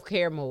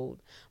self-care mode.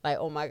 Like,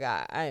 oh my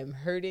God, I am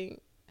hurting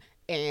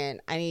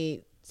and I need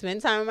to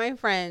spend time with my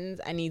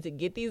friends. I need to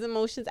get these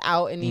emotions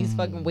out and these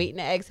fucking waiting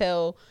to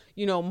exhale,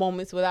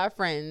 moments with our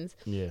friends.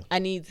 Yeah. I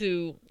need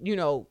to,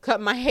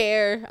 cut my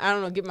hair. I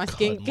don't know, get my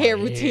skincare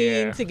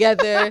routine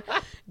together,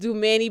 do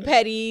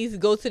mani-pedis,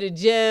 go to the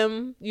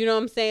gym. You know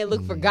what I'm saying?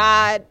 Look for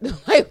God.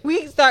 Like,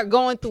 we start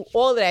going through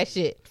all of that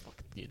shit.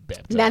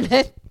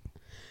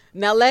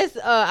 Now let's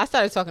I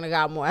started talking to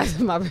God more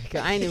after my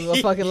breakup. I ain't even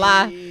gonna fucking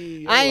lie. I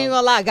ain't even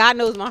gonna lie. God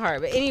knows my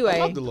heart. But anyway. I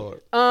love the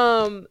Lord.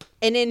 And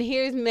then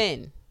here's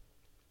men.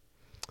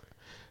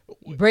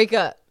 Break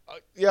up.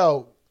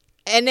 Yo.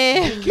 And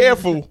then be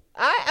careful.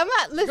 I'm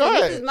not listening.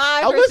 This is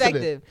my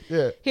perspective.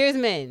 Yeah. Here's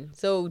men.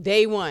 So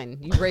day one,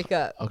 you break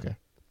up. Okay.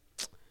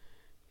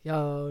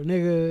 Yo,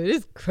 nigga,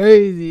 this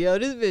crazy. Yo,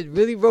 this bitch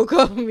really broke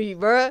up with me,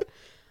 bruh.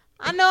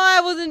 I know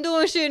I wasn't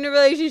doing shit in the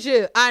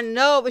relationship. I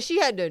know, but she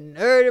had the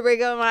nerve to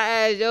break up my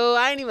ass, yo.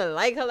 I ain't even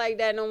like her like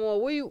that no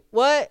more.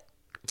 What?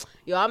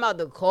 Yo, I'm about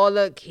to call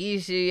her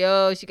Keisha,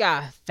 yo. She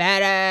got a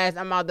fat ass.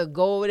 I'm about to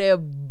go over there,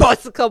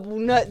 bust a couple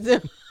nuts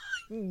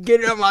and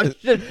get it on my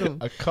system.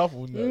 A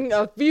couple nuts.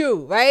 A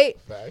few, right?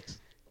 Facts.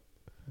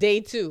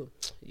 Day two.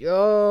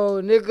 Yo,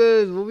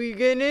 niggas, what we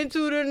getting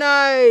into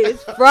tonight?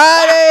 It's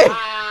Friday.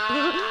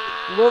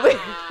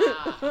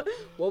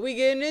 What we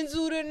getting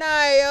into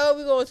tonight, yo?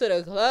 We going to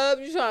the club.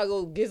 You trying to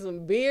go get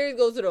some beers,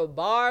 go to the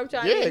bar. I'm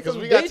trying to get some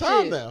bitches. Yeah, because we got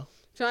time now.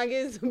 Trying to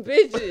get some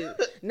bitches.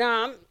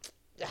 Nah,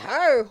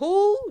 her,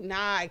 who?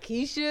 Nah,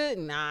 Keisha.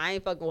 Nah, I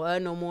ain't fucking with her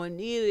no more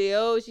neither,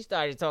 yo. She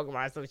started talking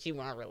about something. She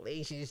want a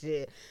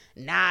relationship.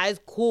 Nah, it's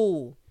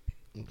cool.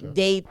 Okay.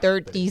 Day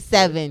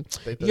 37.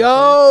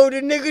 Yo, the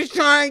niggas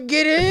trying to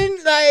get in.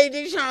 Like,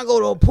 they trying to go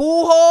to a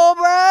pool hall,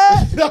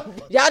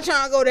 bruh. Y'all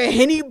trying to go to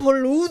Henny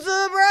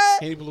Palooza, bruh.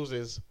 Henny Palooza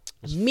is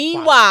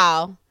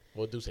meanwhile,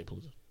 Well, do say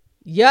Palooza.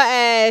 Your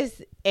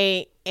ass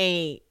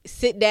ain't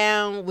sit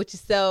down with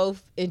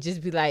yourself and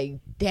just be like,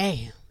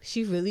 damn,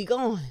 she really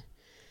gone.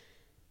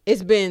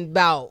 It's been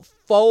about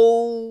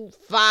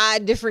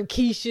 4-5 different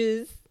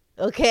Keishas,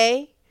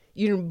 okay?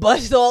 You done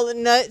bust all the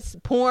nuts,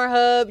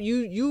 Pornhub.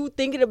 You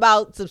thinking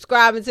about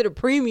subscribing to the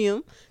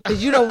premium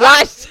because you done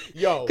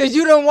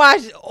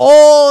watched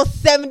all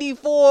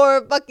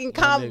 74 fucking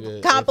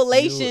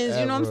compilations.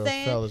 You know what I'm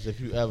saying? Fellas, if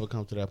you ever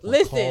come to that point,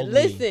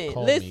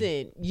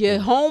 listen. Your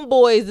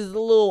homeboys is a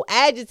little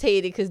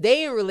agitated because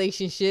they in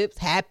relationships,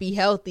 happy,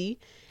 healthy.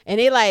 And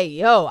they like,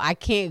 yo, I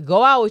can't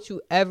go out with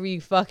you every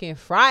fucking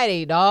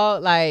Friday,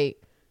 dog. Like,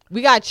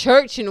 we got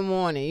church in the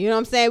morning. You know what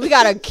I'm saying? We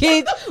got a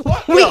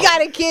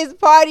kids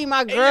party,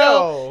 my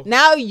girl.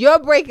 Now your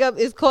breakup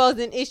is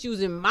causing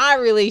issues in my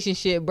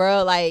relationship,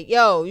 bro. Like,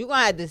 yo, you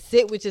gonna have to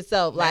sit with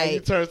yourself. Now like, you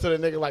turn to the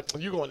nigga like,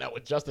 you going out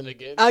with Justin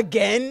again?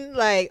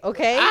 Like,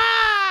 okay.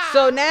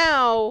 So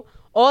now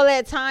all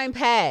that time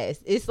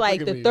passed. It's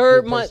like the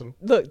third month.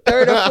 Look,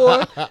 third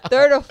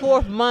or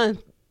fourth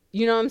month.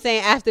 You know what I'm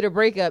saying? After the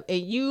breakup,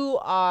 and you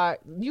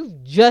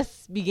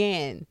just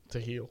began to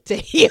heal,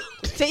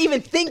 to even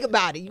think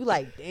about it. You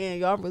like, damn,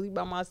 y'all really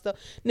by myself.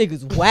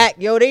 Niggas whack,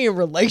 yo. They in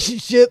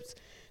relationships.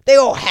 They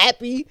all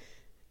happy,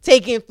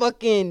 taking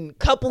fucking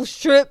couple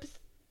trips.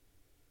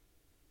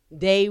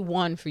 Day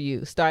 1 for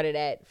you started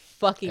at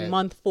fucking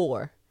month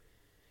 4.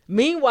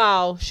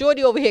 Meanwhile,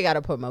 Shorty over here got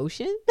a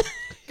promotion.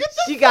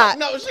 She got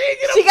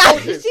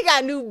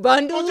new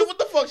bundles. What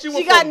the fuck?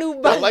 She got new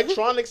bundles.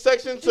 Electronic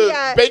section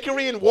to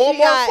bakery and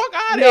Walmart. Fuck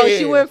out of here. No,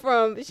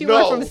 she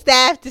went from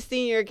staff to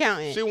senior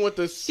accountant. She went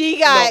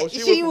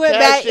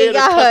back and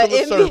got her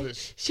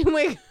MBA. She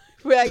went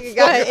back and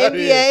got her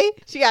MBA.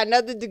 She got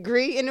another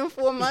degree in them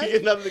 4 months. She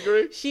another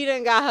degree. She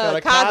done got her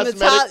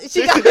cosmetology.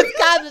 She got her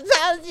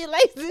cosmetology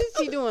license.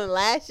 She doing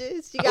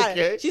lashes.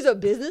 She's a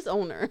business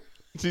owner.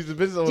 She's a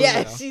business owner.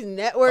 Yeah, now. She's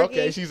networking.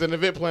 Okay, she's an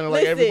event planner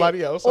like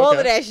everybody else. All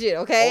of that shit,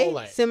 okay?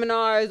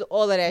 Seminars,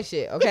 all of that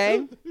shit,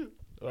 okay?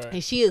 Right.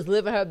 And she is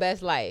living her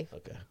best life.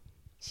 Okay.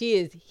 She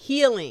is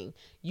healing.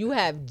 You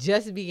have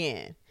just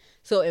began.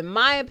 So in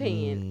my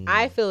opinion,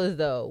 I feel as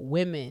though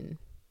women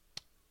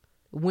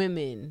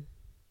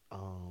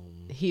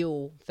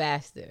heal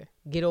faster,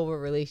 get over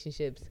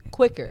relationships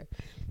quicker,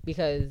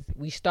 because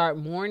we start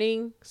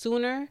mourning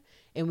sooner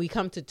and we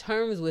come to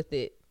terms with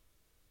it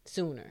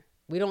sooner.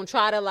 We don't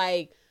try to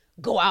like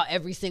go out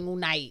every single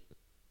night.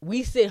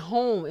 We sit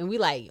home and we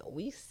like, yo,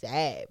 we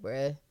sad,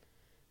 bruh.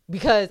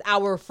 Because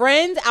our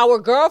friends, our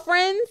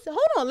girlfriends, hold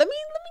on, let me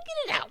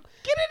get it out.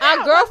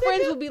 Our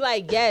girlfriends will be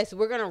like, yes,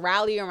 we're going to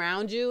rally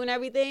around you and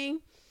everything.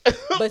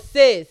 But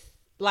sis,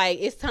 like,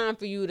 it's time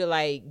for you to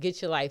like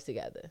get your life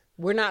together.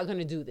 We're not going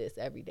to do this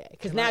every day.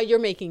 Because now you're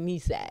making me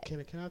sad.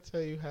 Can I tell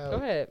you how? Go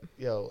ahead.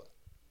 Yo,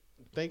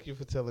 thank you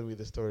for telling me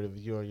the story of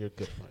you and your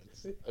good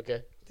friends.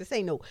 Okay. This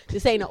ain't no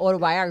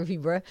autobiography,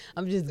 bruh.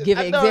 I'm just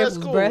giving examples,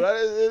 that's cool.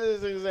 Bruh. It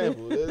is an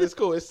example. It's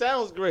cool. It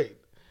sounds great.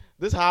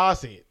 This is how I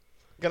see it.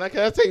 Can I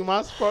take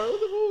my part?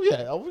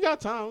 Yeah, we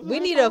got time.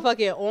 We need a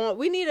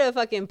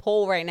fucking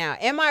poll right now.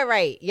 Am I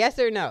right? Yes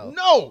or no?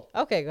 No.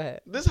 Okay, go ahead.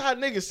 This is how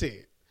niggas see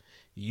it.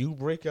 You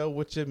break up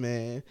with your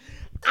man.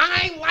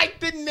 I ain't like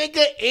the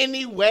nigga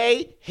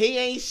anyway. He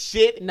ain't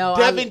shit. No,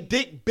 Devin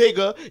Dick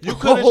bigger. You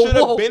could have should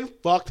have been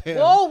fucked him.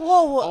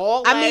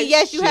 Whoa. I mean,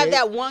 yes, you have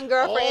that one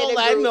girlfriend.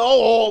 I know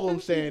all of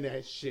them saying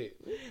that shit.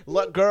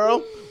 Look,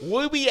 girl,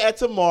 we'll be at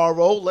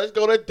tomorrow. Let's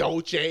go to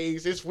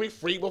Dolce's. It's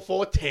free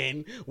before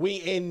 10. We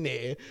in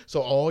there.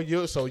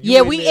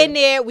 We in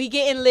there. We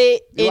getting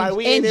lit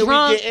and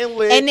drunk.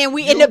 And then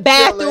we in the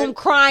bathroom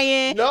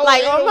crying. No,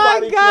 like, oh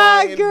my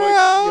God,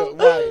 girl.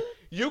 Right.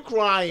 You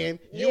crying.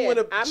 You in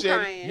a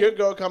chick. Your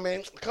girl come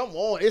in. Come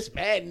on. It's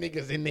bad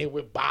niggas in there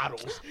with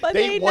bottles. But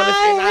they want us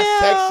in our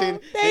section.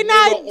 They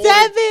not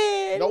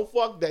Devin. No,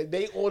 fuck that.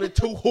 They ordered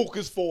 2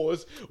 hookahs for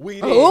us.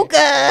 We there.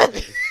 Hookah.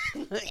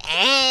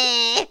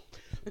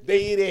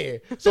 They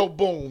there. So,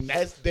 boom.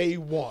 That's day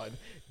 1.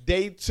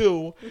 Day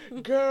 2,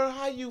 girl,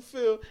 how you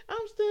feel?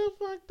 I'm still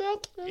fucked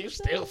up. You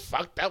still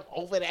fucked up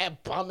over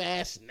that bum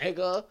ass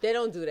nigga? They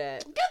don't do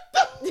that.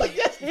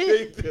 Yes,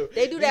 they do.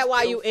 They do that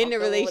while you in the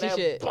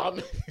relationship.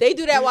 They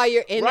do that while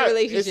you're in the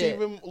relationship. It's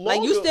even longer.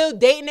 Like, you still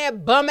dating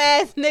that bum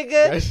ass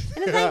nigga? And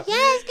it's like,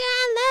 yes, girl,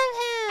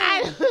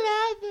 I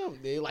love him.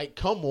 They like,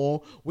 come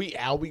on, we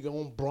out. We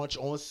going brunch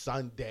on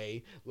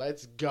Sunday.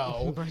 Let's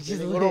go. Then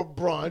they go to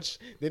brunch.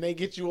 Then they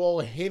get you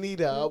all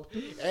hennied up.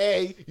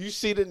 Hey, you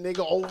see the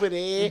nigga over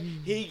there?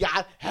 He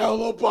got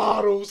hella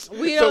bottles.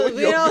 We don't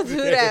do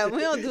that. We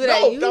don't do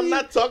that. No, I'm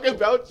not talking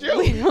about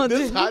you.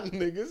 This hot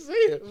nigga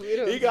said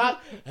he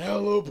got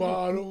hella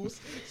bottles.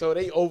 So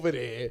they over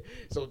there.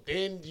 So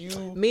then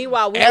you.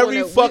 Meanwhile, we go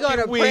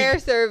to prayer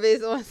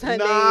service on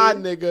Sunday. Nah,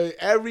 nigga.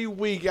 Every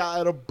week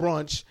out at a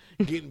brunch,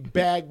 getting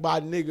bagged by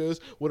niggas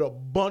with a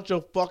bunch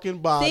of fucking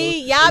bottles.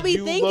 See, y'all and be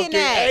you thinking looking,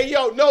 that. Hey,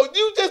 yo, no,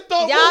 you just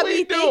don't. Y'all what be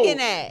we do. thinking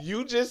that.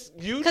 You just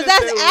because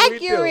that's said what we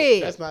do.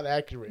 accurate. That's not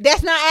accurate.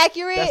 That's not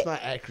accurate. That's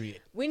not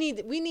accurate. We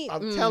need.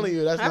 I'm telling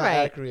you, that's All not right.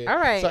 accurate. All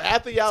right. So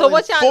after y'all, So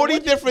what 40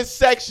 different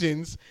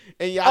sections,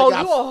 and y'all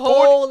got you a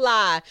whole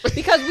lie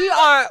because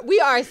we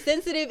are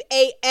sensitive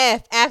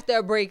AF after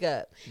a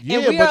breakup, Yeah,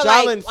 and we but are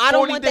y'all like, in I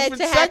don't 40 want that to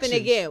different happen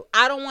sections. again.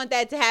 I don't want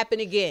that to happen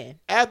again.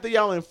 After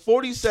y'all in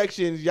 40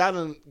 sections, y'all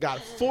done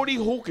got 40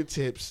 hookah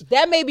tips.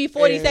 That may be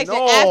 40 And sections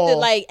all- after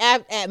like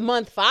at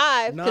month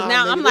 5 because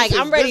now nigga, I'm like this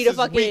I'm is- ready this to is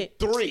fucking. week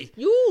 3.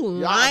 You Y'all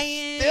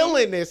lying? still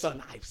in this,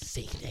 and I've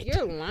seen it.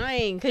 You're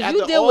lying because After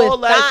you deal all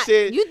with that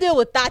shit- you deal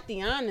with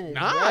Tatiana.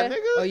 Nah, bruh. Or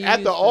nigga. you After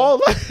used to. all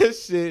that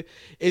shit,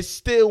 it's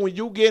still when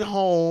you get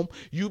home,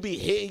 you be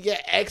hitting your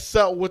ex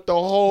up with the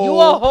whole. You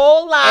a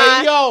whole lie.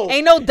 Hey, yo.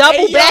 Ain't no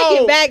double Hey, back yo,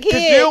 and back 'cause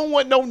here. You don't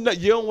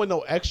want no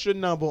extra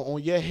number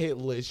on your hit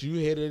list. You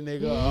hit a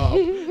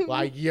nigga up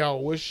like, yo,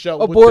 what's up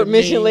with Abort the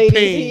mission mean ladies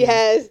ping? he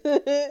has.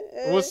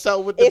 What's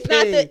up with the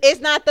ping?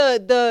 It's not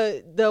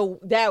the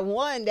that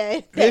one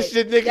that This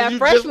shit nigga that you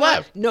fresh just one.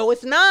 left. No,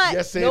 it's not.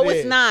 Yes, it no, is.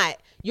 it's not.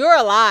 You're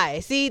a lie.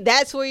 See,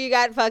 that's where you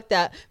got fucked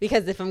up.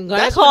 Because if I'm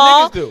gonna That's what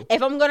call, niggas do.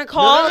 if I'm gonna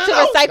call No. to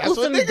That's recycle what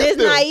some niggas do.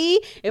 Disney,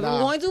 if I'm Nah.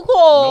 going to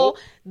call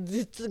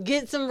to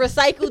get some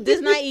recycled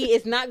Disney,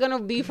 it's not gonna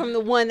be from the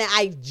one that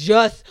I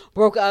just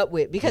broke up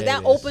with. Because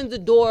Yeah, that it is. opens the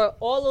door.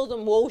 All those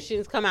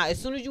emotions come out as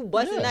soon as you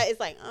bust a Yeah. nut. It's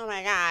like, oh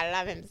my god, I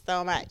love him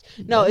so much.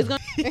 No, it's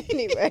gonna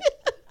anyway.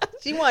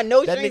 She want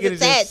no That strings nigga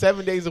is attached. just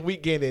 7 days a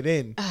week getting it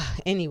in,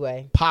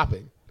 Anyway,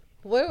 popping.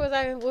 where was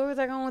I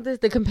going with this?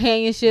 The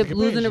companionship,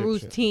 losing the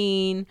companionship shit.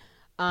 routine,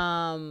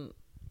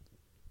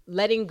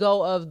 letting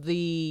go of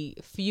the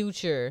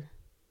future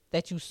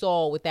that you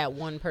saw with that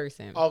one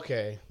person.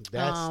 Okay,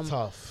 that's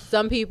tough.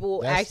 Some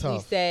people That's actually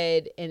tough.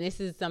 said, and this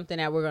is something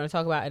that we're going to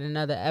talk about in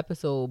another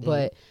episode, Mm-hmm.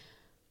 but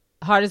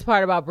hardest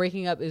part about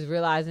breaking up is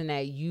realizing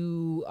that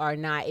you are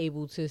not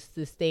able to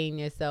sustain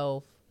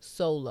yourself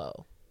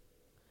solo.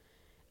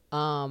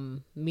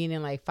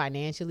 Meaning like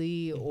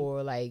financially Mm-hmm.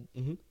 or like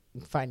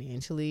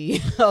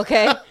financially.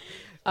 Okay.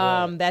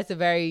 That's a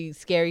very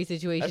scary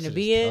situation That to shit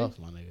be is in. tough,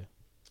 my nigga.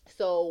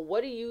 So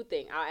what do you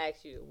think? I'll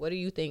ask you, what do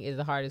you think is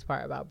the hardest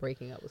part about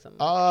breaking up with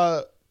someone?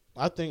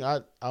 I think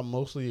I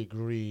mostly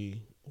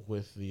agree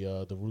with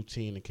the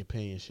routine and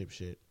companionship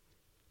shit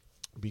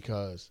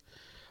because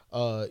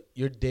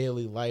your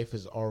daily life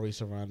is always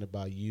surrounded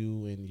by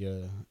you and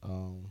your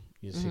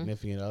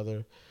significant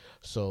other.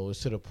 So it's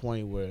to the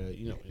point where,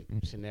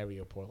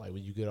 scenario part, like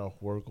when you get off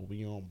work or when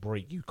you're on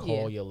break, you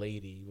call your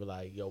lady, you're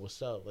like, yo,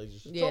 what's up? Like,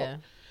 just talk.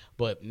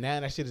 But now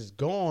that shit is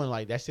gone,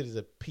 like that shit is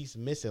a piece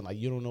missing. Like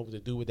you don't know what to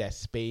do with that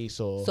space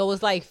or So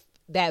it's like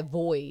that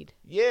void.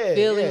 yeah,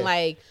 Feeling yeah.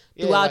 like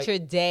Yeah, throughout like- your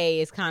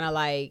day, it's kind of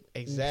like,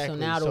 Exactly. so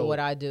now So- what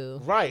I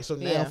do. Right. So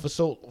now Yeah.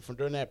 for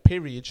during that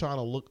period, you're trying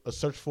to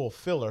search for a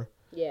filler.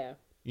 Yeah.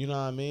 You know what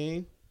I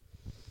mean?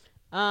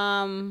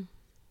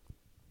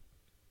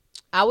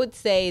 I would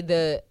say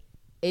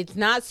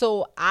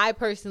I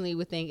personally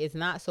would think it's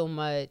not so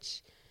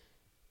much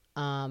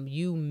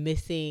you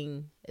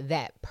missing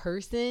that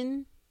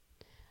person.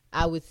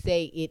 I would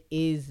say it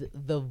is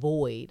the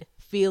void.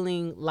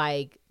 Feeling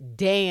like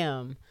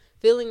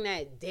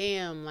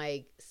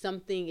like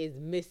something is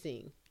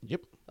missing.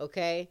 Yep.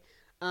 Okay?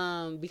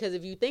 Because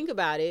if you think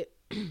about it,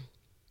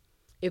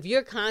 if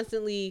you're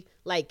constantly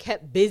like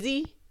kept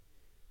busy,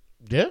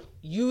 Yeah.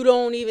 you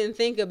don't even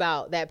think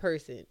about that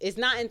person. It's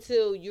not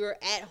until you're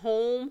at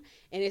home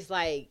and it's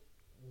like,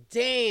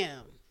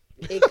 damn,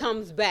 it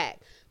comes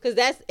back. Because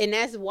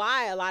that's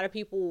why a lot of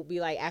people will be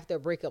like, after a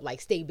breakup,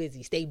 like, stay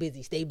busy.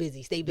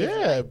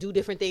 Yeah. Like, do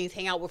different things,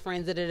 hang out with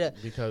friends,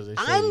 Because they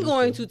say I'm you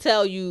going to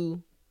tell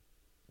you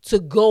to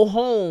go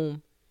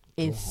home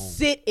and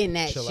sit in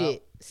that Chill shit.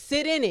 out.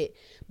 Sit in it.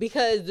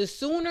 Because the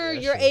sooner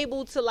you're true.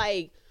 able to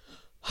like,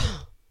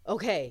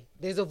 okay,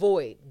 there's a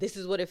void. This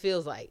is what it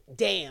feels like.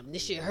 Damn,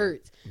 this shit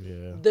hurts.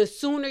 Yeah. The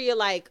sooner you're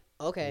like,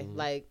 okay,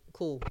 like,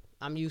 cool.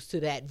 I'm used to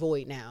that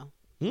void now.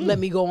 Let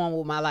me go on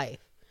with my life.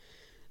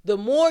 The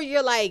more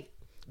you're like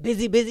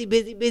busy,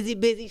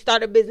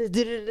 start a business,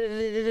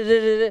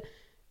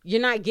 you're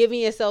not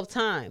giving yourself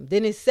time.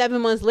 Then it's 7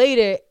 months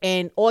later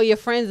and all your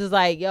friends is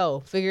like,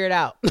 yo, figure it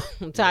out.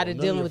 I'm tired of none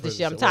of dealing your with this friends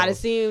shit. I'm say, tired well, of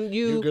seeing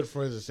Your you. good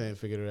friends are saying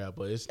figure it out,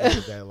 but it's not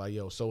that like,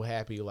 yo, so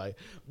happy. Like,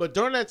 but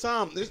during that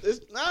time,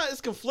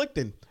 it's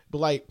conflicting. But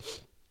like,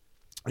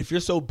 if you're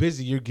so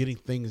busy, you're getting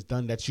things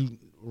done that you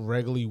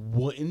regularly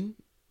wouldn't.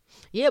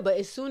 Yeah, but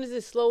as soon as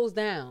it slows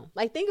down,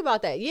 like, think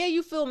about that. Yeah,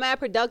 you feel mad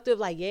productive,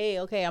 like,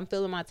 yeah, okay, I'm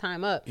filling my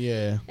time up.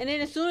 Yeah. And then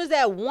as soon as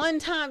that one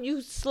time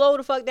you slow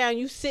the fuck down,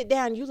 you sit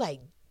down, you like,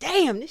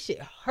 damn, this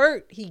shit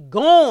hurt. He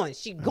gone.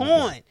 She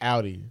gone.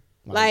 Outie.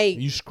 Like,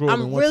 you scrolling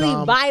I'm one really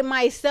time. by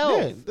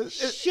myself. Yeah,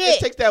 Shit. it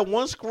takes that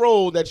one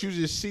scroll that you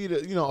just see a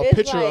It's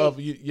picture like- of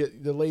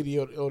the lady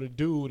or the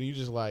dude, and you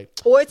just like,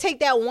 Or take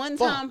that one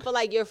Fuck. time for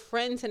like your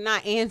friend to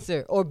not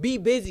answer or be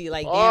busy.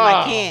 Like, damn,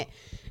 Ah. I can't.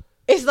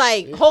 It's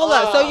like, hold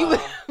up. So you,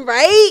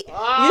 right?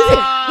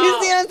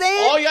 You see what I'm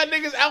saying? All y'all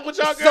niggas out with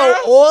y'all girl?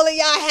 So all of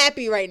y'all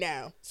happy right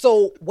now.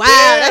 So, wow,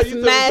 Yeah, that's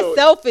mad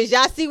selfish.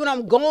 Y'all see what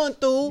I'm going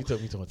through. You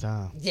took me to my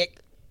time. Yeah.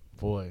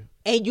 Boy.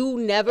 And you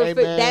never Hey,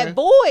 feel man. that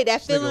void, that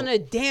This feeling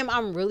nigga- of, damn,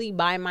 I'm really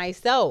by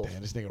myself.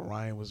 Damn, this nigga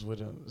Ryan was with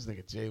him. This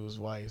nigga Jay was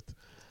wife.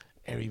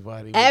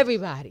 Everybody.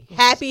 Everybody.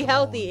 Happy, going?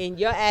 healthy, and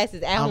your ass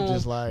is at I'm home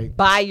just like,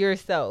 by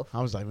yourself.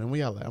 I was like, man,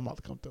 where y'all at? I'm about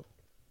to come through.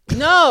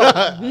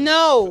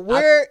 No,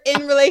 we're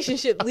in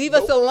relationship. Leave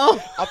us alone.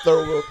 I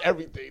third world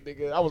everything,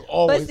 nigga. I was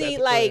always But see, at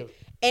the like, crib.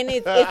 and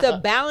it's a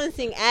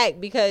balancing act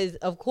because,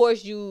 of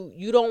course,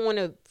 you don't want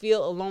to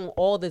feel alone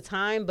all the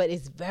time, but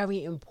it's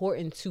very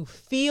important to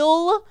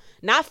feel,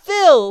 not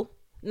feel,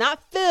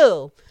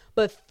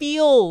 but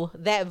feel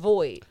that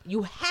void.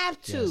 You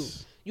have to.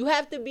 Yes. You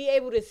have to be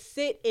able to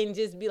sit and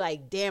just be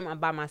like, damn, I'm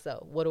by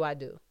myself. What do I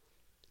do?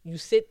 You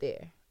sit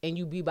there and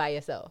you be by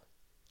yourself.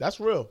 That's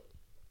real.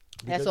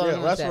 That's Because, all yeah, I'm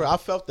gonna that's say. real. I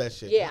felt that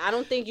shit. Yeah, I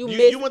don't think you You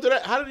missed. went through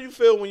that. How did you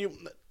feel when you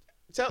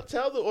tell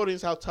the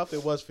audience how tough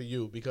it was for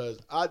you? Because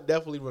I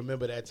definitely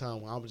remember that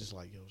time when I was just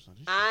like, yo, son,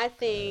 this I shit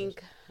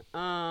think,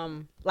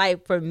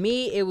 like for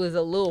me, it was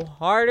a little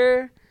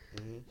harder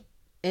Mm-hmm.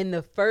 in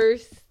the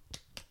first.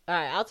 All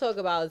right, I'll talk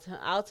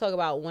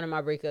about one of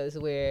my breakups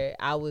where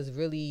I was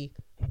really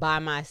by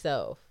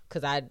myself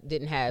because I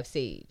didn't have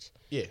Sage.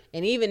 Yeah.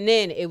 And even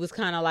then, it was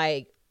kind of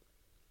like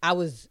I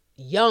was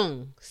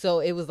young, so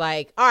it was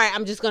like, all right,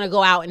 I'm just gonna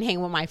go out and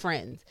hang with my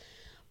friends.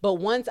 But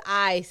once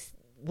I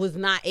was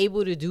not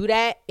able to do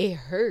that, it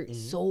hurt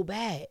so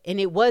bad. And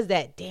it was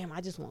that, damn,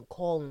 I just want to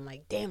call and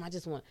like, damn, I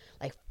just want,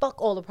 like,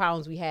 fuck all the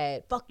problems we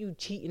had, fuck you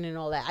cheating and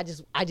all that. I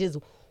just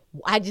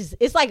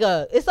it's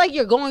like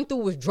you're going through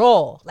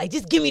withdrawal. Like,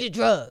 just give me the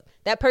drug.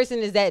 That person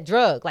is that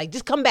drug. Like,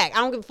 just come back. I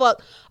don't give a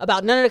fuck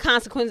about none of the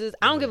consequences.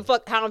 I don't give a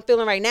fuck how I'm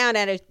feeling right now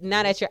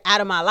that you're out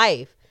of my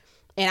life.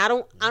 And I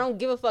don't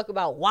give a fuck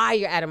about why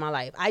you're out of my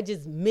life. I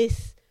just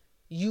miss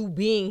you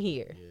being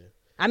here. Yeah.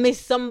 I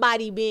miss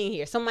somebody being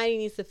here. Somebody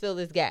needs to fill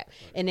this gap.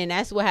 And then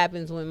that's what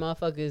happens when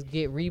motherfuckers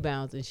get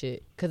rebounds and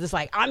shit. Because it's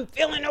like, I'm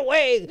feeling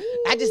away.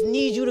 I just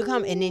need you to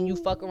come. And then you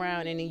fuck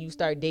around and then you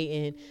start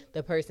dating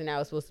the person that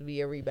was supposed to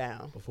be a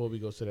rebound. Before we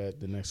go to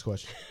the next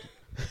question.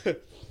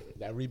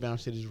 That rebound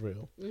shit is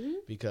real.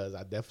 Because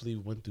I definitely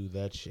went through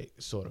that shit,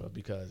 sort of.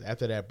 Because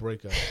after that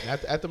breakup,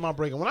 after my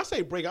breakup, when I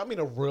say breakup, I mean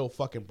a real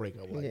fucking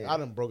breakup. Like, I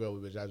done broke up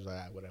with a bitch. I was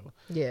like, whatever.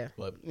 Yeah.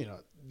 But, you know,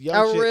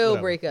 A real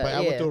breakup, But I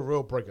went yeah. through a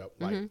real breakup.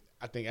 Like,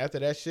 I think after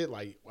that shit,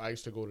 like, I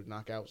used to go to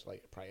knockouts,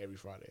 like, probably every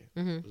Friday.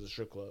 It was a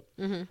strip club.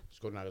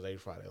 Just go to knockouts every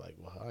Friday. Like,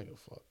 well, I don't give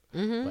a fuck.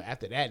 But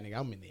after that, nigga,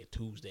 I'm in there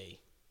Tuesday,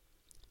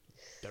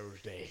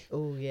 Thursday.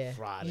 Oh, yeah.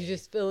 Friday. You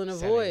just filling a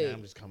Saturday, void.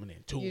 I'm just coming in.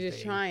 Tuesday,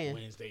 just trying.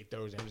 Wednesday,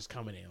 Thursday, I'm just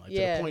coming in. Like,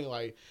 Yeah. to the point,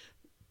 like,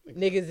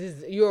 Niggas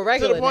is, you a to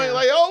regular the point, now.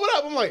 like, oh, what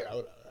up? I'm like,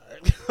 oh,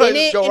 And just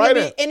then, go right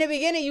in. in the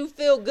beginning, you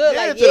feel good.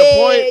 Yeah, like, to the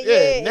point,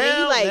 yeah. And Now-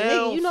 you like, now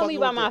nigga, you know me fucking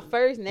by with my the-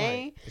 first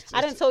name. Right. It's-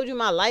 I done told you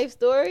my life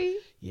story.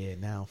 Yeah,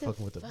 now I'm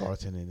fucking with the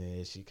bartender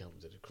there. She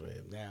comes to the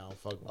crib. Now I'm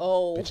fucking with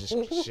Oh.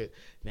 bitches shit.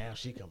 Now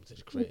she comes to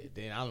the crib.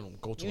 Then I don't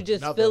go to You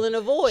just another filling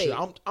a void. shit.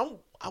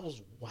 I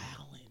was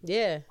wilding.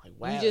 Yeah. Like You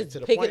wilding just to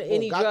the picking point,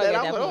 any got drug that,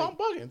 at I that was like, point.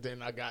 oh, I'm bugging.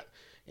 Then I got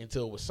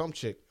into it with some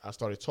chick I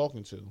started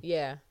talking to.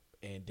 Yeah.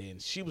 And then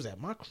she was at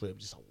my crib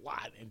just a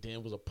lot. And then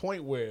it was a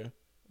point where,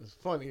 it's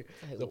funny,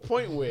 the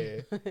point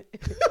where,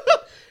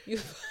 You,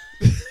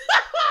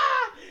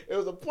 it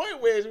was a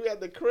point where we at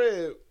the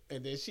crib,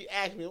 and then she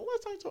asked me,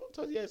 "What time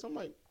told you?" I'm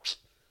like,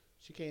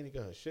 "She can't even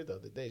get her shit the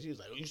other day." She was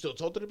like, "You still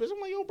talk to the bitch?"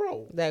 I'm like, "Yo,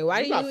 bro, like,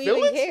 why do got you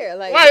feelings?" even care?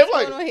 Like, Right,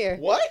 what's I'm going on here?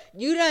 What?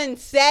 You done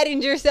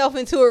saddened yourself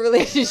into a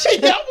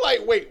relationship. Yeah, I'm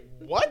like, wait,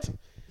 what?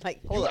 Like,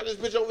 You hold got up. this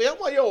bitch over here? I'm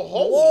like, yo,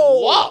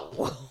 hold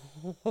up.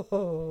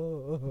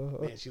 Whoa.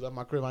 Man, she left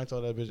my crib. I ain't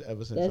told that bitch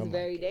ever since. That's I'm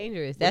very like,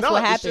 dangerous. But That's no,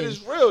 what this shit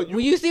happens. is real.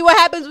 When you see what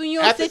happens when you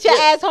don't After- sit your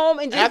yeah. ass home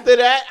and just After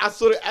that,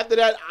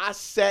 I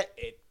sat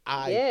it.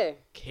 I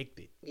kicked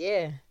it.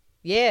 yeah.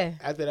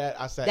 After that,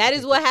 I sat. That and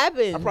is what kicked it.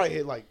 happens. I probably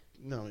hit like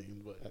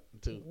but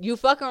two. You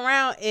fucking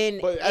around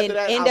and But after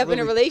that, end I up in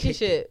a really kicked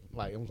relationship. it.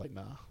 Like I was like,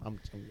 nah, I'm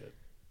good.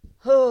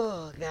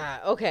 Oh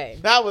God. Okay.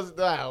 That was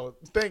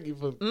thank you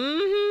for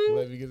Mm-hmm.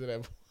 letting me get to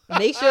that.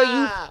 Make sure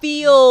you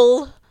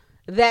feel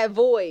that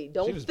void. She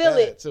Don't was feel bad,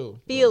 it. too.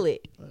 Feel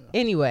it. Yeah.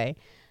 Anyway.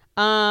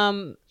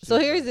 So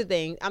here's the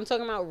thing. I'm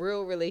talking about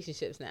real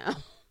relationships now.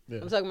 Yeah.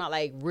 I'm talking about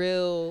like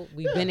real.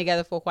 We've been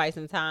together for quite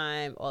some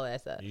time. All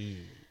that stuff.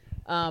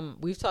 Yeah.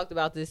 We've talked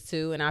about this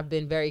too, and I've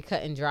been very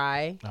cut and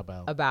dry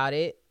About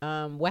it.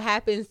 What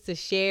happens to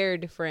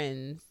shared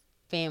friends,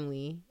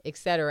 family,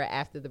 etc.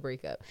 after the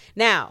breakup?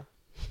 Now,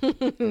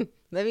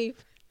 let me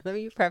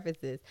preface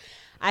this.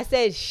 I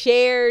said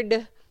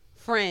shared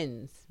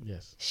friends.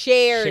 Yes.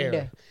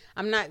 Shared.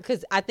 I'm not,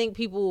 because I think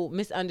people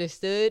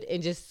misunderstood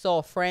and just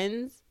saw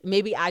friends.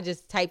 Maybe I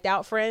just typed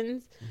out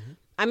friends. Mm-hmm.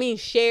 I mean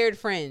shared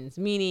friends,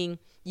 meaning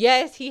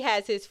yes, he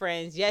has his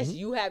friends. Yes,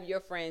 you have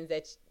your friends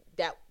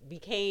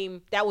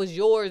that was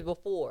yours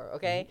before.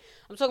 Okay,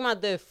 I'm talking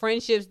about the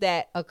friendships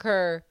that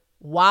occur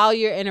while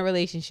you're in a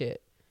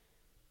relationship.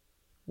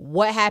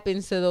 what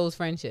happens to those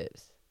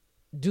friendships?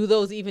 Do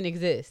those even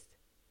exist?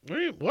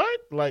 Wait, what?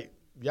 Like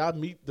y'all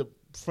meet the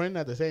friend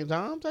at the same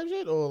time type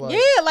shit, or like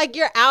Yeah, like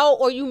you're out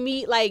or you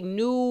meet like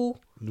new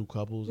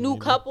couples,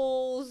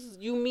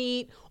 you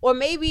meet, or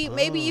maybe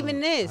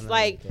even this,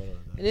 like,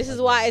 and this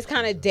is why it's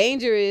kind of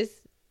dangerous.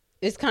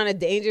 It's kind of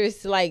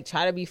dangerous to like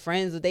try to be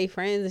friends with their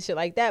friends and shit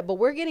like that. But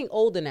we're getting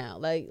older now.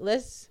 Like,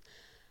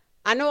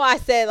 I know I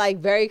said like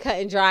very cut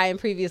and dry in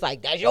previous,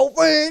 like, that's your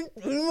friend,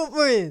 we're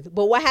friends.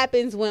 But what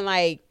happens when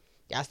like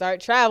y'all start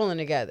traveling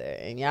together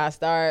and y'all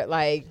start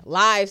like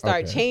lives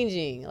start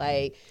changing,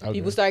 like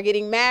people start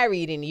getting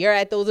married and you're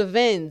at those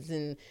events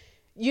and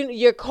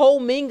you're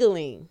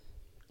co-mingling.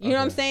 You know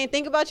what I'm saying?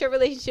 Think about your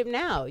relationship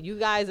now. You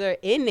guys are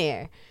in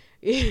there.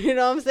 You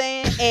know what I'm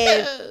saying?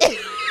 And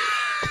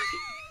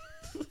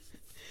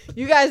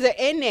you guys are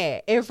in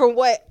there. And from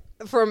what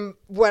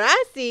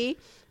I see,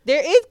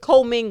 there is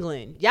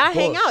co-mingling. Y'all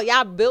hang out.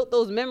 Y'all built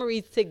those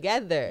memories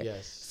together.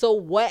 Yes. So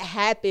what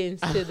happens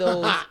to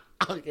those?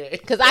 Okay.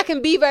 Because I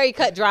can be very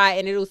cut dry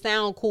and it'll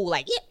sound cool.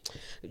 Like,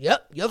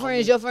 yep, your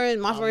friends,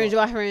 my friends,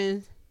 your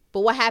friends. But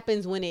what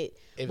happens when you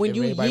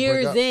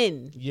years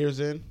in?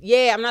 Years in?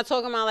 Yeah, I'm not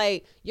talking about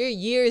like you're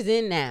years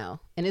in now.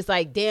 And it's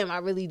like, damn, I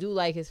really do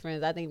like his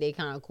friends. I think they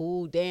kind of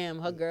cool. Damn,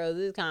 her girls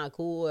is kind of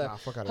cool. Or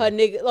her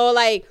nigga. Or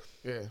like,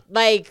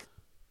 like,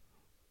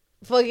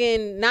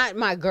 fucking, not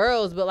my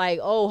girls, but like,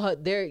 oh,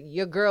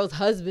 your girls'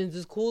 husbands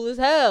is cool as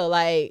hell.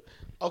 Like.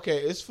 Okay,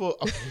 it's for.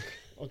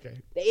 Okay.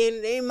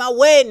 They in my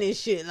wedding and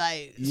shit.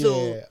 Like, yeah.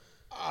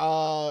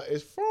 So.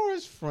 As far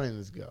as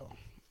friends go.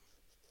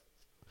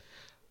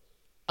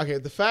 Okay,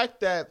 the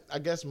fact that I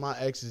guess my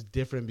ex is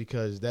different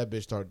because that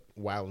bitch started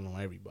wilding on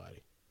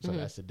everybody. So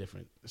that's a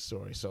different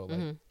story. So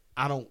like,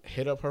 I don't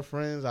hit up her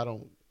friends. I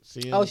don't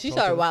see them. Oh, she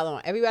started wilding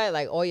on everybody,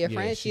 like all your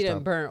friends. She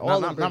didn't burn all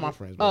the bridges. Not my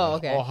friends. But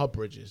okay. All her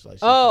bridges. Like,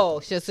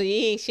 so she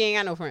ain't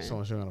got no friends.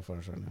 So she ain't got no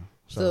friends right now.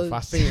 So if I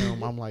see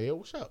them, I'm like, yo,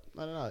 what's up?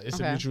 No. It's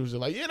a mutual.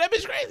 Like, yeah, that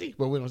bitch crazy,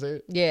 but we don't say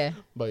it. Yeah.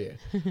 But yeah.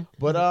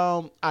 But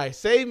all right.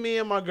 Say me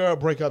and my girl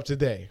break up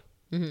today.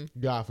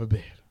 God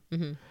forbid,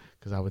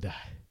 because I would die.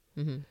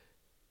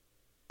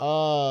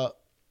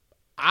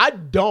 I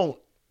don't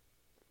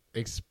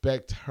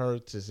expect her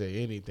to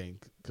say anything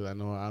because I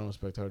know I don't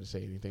expect her to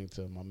say anything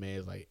to my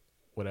man's like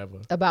whatever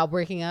about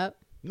breaking up.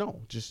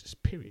 No,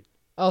 just period.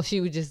 Oh, she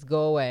would just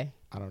go away.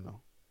 I don't know.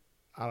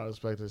 I don't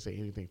expect her to say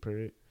anything.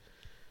 Period.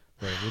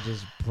 But we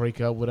just break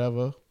up,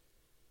 whatever.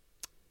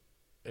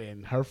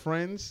 And her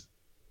friends,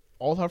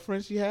 all her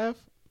friends she have,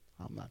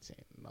 I'm not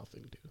saying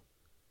nothing to.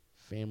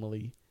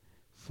 Family,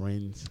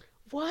 friends.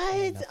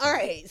 What? All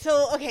right.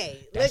 So okay,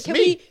 can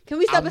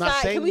we step I'm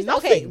aside? Can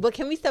we but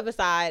can we step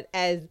aside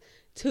as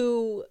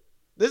to?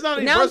 This is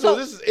not even personal.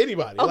 This is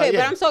anybody. Okay, like,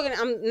 but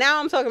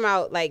I'm talking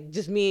about like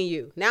just me and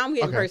you. Now I'm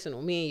getting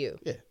personal. Me and you.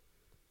 Yeah.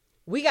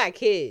 We got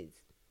kids.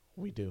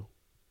 We do.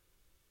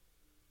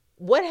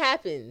 What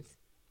happens?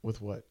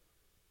 With what?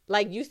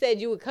 Like you said,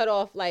 you would cut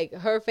off like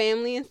her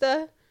family and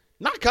stuff.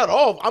 Not cut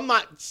off. I'm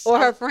not. Or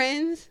her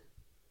friends.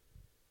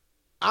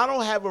 I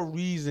don't have a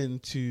reason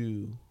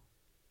to.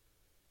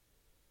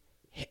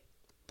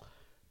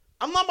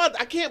 I'm not about.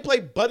 I can't play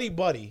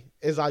buddy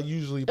as I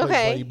usually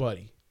play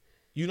buddy.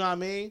 You know what I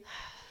mean?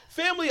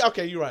 Family.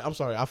 Okay, you're right. I'm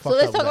sorry. I fucked up. So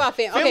let's talk about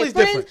family. Okay, friends.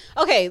 Different.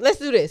 Okay, let's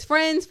do this.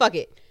 Friends. Fuck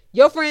it.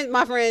 Your friends,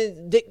 my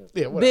friends.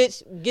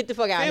 Bitch, get the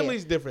fuck out of here.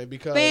 Family's different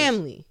because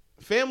family.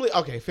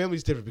 Okay,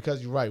 family's different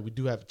because you're right. We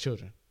do have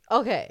children.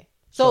 Okay.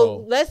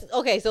 So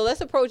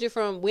let's approach it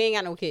from we ain't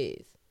got no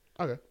kids.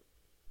 Okay.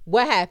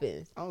 What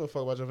happens? I don't give a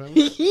fuck about your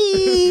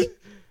family.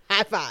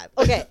 High five.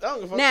 Okay.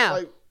 Now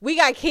like, we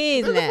got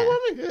kids now.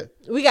 Yeah.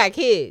 We got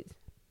kids.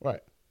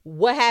 Right.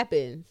 What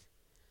happens?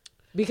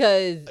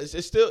 Because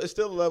it's still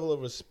a level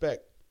of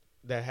respect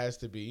that has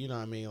to be. You know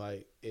what I mean?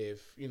 Like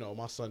if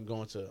my son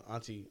going to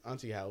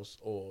auntie house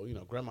or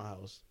grandma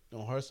house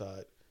on her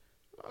side,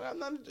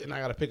 and I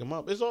gotta pick him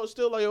up. It's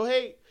still like, oh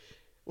hey,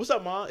 what's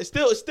up, ma? It's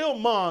still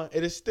ma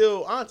and it's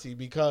still auntie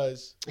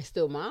because it's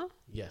still ma.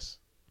 Yes.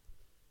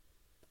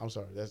 I'm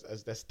sorry.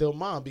 That's still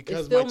mom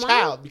because my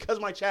child. Because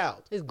my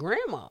child. It's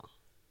grandma.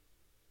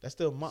 That's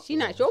still mom. She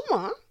not your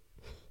mom.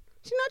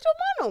 She not your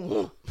mom no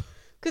more.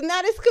 Cause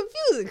now that's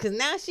confusing. Cause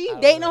now she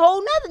dating a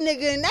whole nother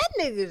nigga and that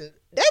nigga.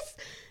 That's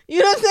you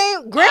know what I'm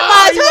saying.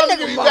 Grandma's her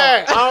nigga mom.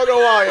 I don't know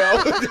why,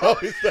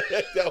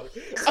 yo.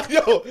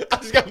 I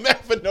just got mad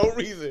for no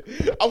reason.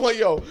 I'm like,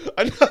 yo,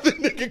 another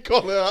nigga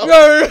calling out.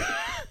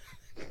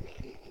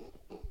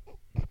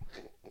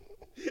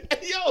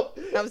 Yo,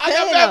 I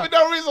got mad for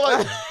no reason.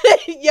 Like,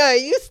 yo,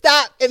 you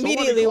stop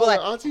immediately. We're like,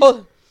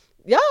 oh,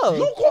 yo,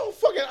 you call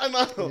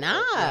fucking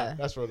nah.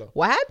 That's real though.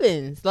 What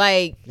happens?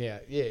 Like, yeah.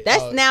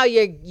 That's now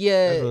your.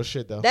 That's real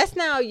shit though. That's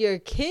now your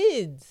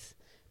kids'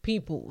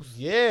 peoples.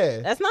 Yeah.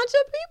 That's not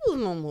your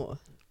peoples no more.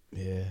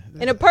 Yeah.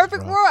 In a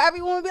perfect world,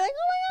 everyone would be like,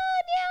 oh my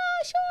god,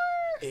 yeah,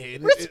 sure.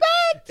 Yeah,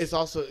 respect. It's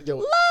also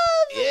love.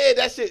 Yeah,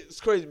 that shit is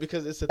crazy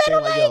because it's a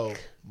thing like, yo,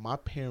 my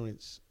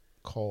parents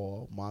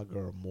call my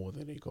girl more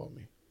than they call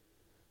me.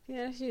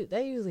 Yeah,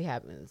 that usually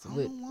happens I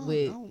with don't want-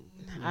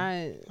 with.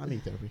 I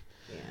need therapy.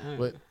 Yeah,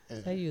 But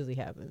that usually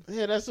happens.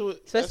 yeah, that's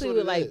what. Especially that's with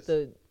what it like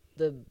is.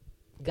 the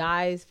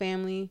guy's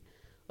family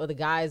or the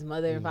guy's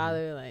mother Mm-hmm. and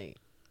father. Like,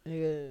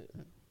 nigga.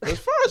 As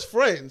far as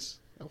friends,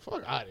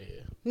 fuck out of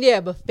here. Yeah,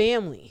 but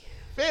family.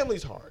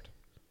 Family's hard.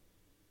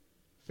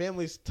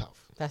 Family's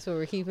tough. That's what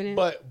we're keeping it.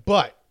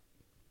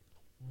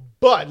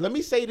 But let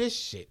me say this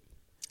shit.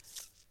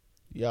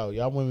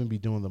 Y'all women be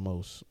doing the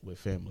most with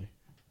family.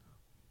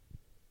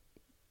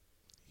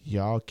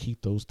 Y'all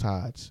keep those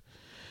ties.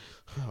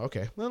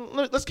 Okay,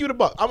 let's keep it a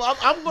buck.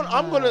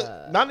 I'm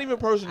gonna not even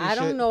personally. I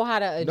don't know how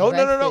to address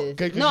No, this.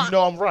 because you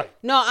know I'm right.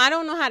 No, I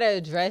don't know how to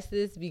address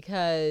this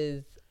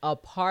because a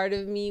part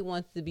of me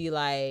wants to be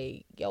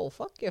like, yo,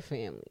 fuck your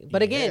family.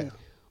 But again, Yeah.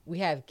 we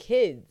have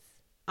kids.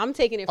 I'm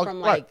taking it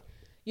from right. like,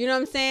 you know what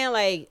I'm saying?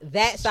 Like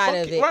that side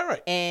Fuck of it. it.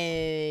 Right.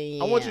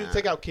 And I want you to yeah.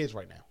 take out kids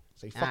right now.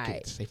 Say fuck Alright.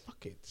 kids. Say fuck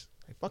kids.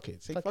 Say fuck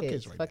kids. Say Fuck fuck kids.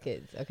 kids right Fuck now.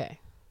 kids. Okay.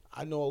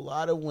 I know a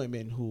lot of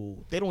women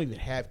who they don't even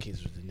have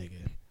kids with the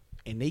nigga,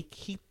 and they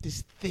keep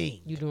this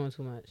thing You doing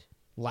too much.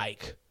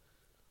 like,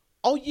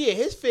 oh yeah,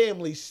 his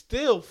family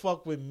still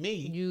fuck with me.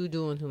 You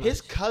doing too much.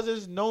 His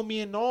cousins know me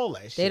and all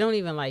that shit. They don't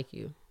even like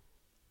you.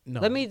 No.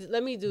 Let me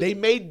do. They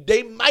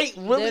might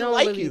really don't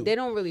like really, you. They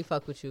don't really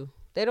fuck with you.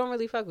 They don't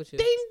really fuck with you.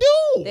 They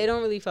do. They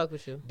don't really fuck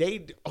with you. They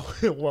do.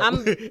 Well,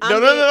 I'm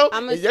no.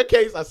 I'm In your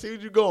case, I see where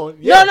you're going.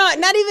 No, Yeah. no,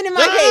 not even in my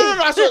No, case.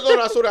 I swear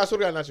to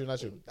God, not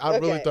you. I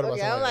really thought about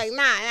okay. somebody I'm like, else.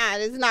 nah,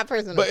 it's not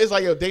personal. But it's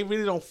like, yo, they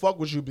really don't fuck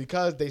with you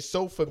because they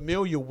so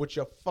familiar with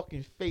your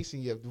fucking face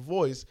and your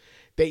voice.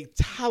 They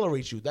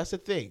tolerate you. That's the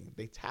thing.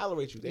 They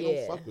tolerate you. They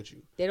don't fuck with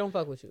you. They don't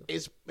fuck with you.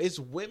 It's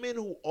women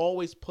who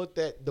always put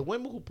that. The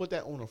women who put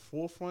that on the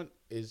forefront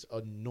is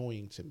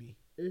annoying to me.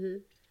 Mm-hmm.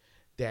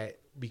 That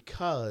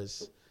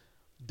because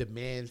the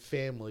man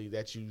family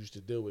that you used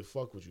to deal with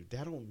fuck with you,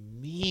 that don't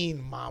mean,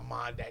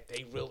 mama, that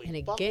they really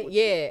And fuck again,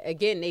 with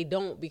again, they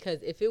don't, because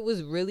if it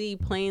was really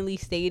plainly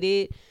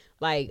stated,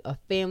 like a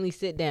family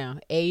sit down,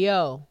 hey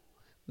yo,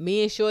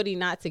 me and Shorty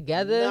not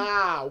together.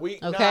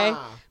 Okay.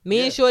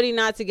 Me and Shorty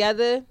not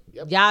together.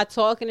 Yep. Y'all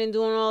talking and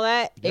doing all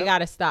that. It Yep.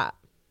 gotta stop.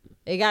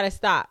 It gotta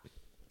stop.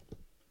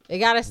 It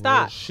gotta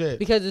stop. shit.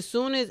 Because as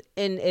soon as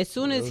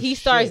Real he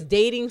starts shit.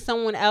 dating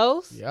someone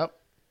else, Yep.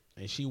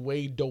 And she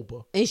way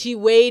doper. and she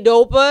way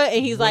doper,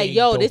 and he's like, Way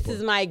yo, this doper.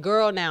 is my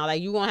girl now.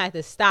 Like, you gonna have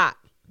to stop.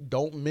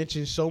 Don't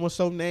mention so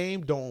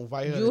name. Don't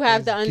invite her. You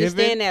have to Thanksgiving.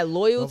 understand that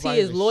loyalty Nobody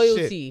is give a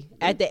loyalty. shit.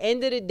 At the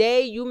end of the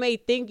day, you may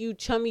think you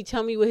chummy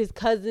with his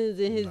cousins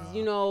and his,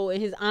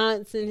 and his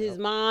aunts and his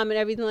mom and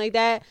everything like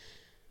that.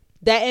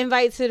 That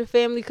invite to the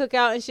family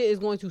cookout and shit is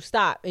going to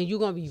stop, and you're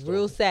going to be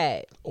real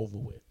sad. Over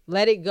with.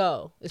 Let it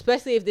go,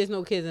 especially if there's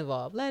no kids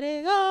involved. Let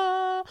it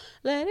go.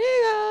 Let it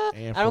go.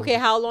 And I don't care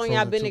how long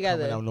y'all Frozen been 2 coming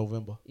together. out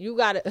November. You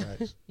gotta,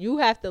 Facts. you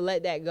have to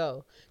let that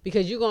go,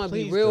 because you're gonna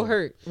be Please real don't.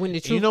 hurt when the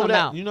You truth know come that.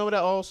 out. You know what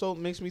that also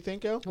makes me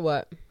think, yo?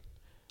 What?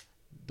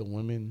 The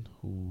women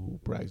who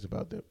brags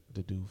about the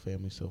dude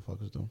family still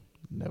fuckers them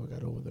never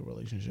got over the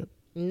relationship.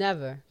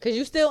 Never, cause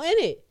you still in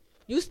it.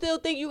 You still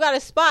think you got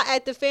a spot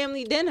at the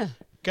family dinner.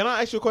 Can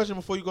I ask you a question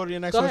before you go to your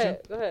next Go question?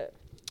 ahead. Go ahead.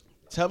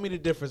 Tell me the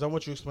difference. I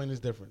want you to explain this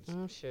difference.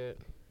 Oh shit.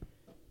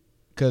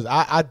 Because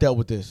I dealt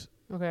with this.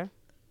 Okay.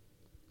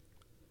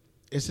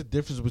 It's the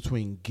difference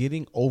between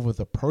getting over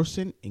the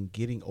person and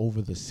getting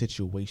over the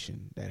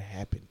situation that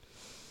happened.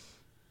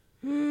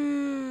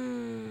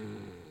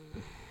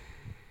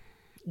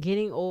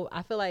 Getting over.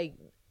 I feel like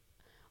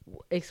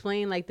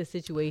explain like the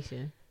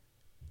situation.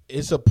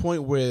 It's a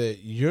point where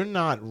you're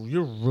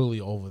really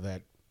over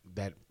that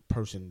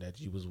person that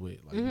you was with.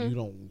 Like you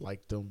don't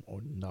like them or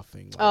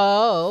nothing. Like,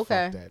 Oh,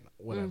 okay. fuck that,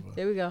 whatever.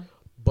 There we go.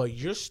 But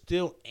you're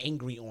still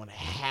angry on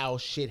how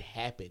shit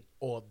happened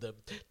or the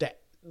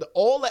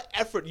all the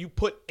effort you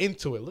put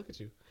into it. Look at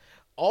you.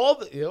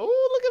 Look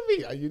at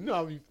me. You know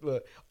how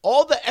look.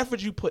 All the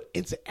effort you put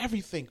into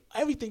everything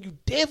you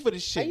did for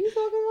this shit. Are you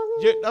talking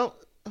about You're, no,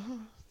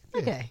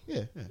 yeah, Okay.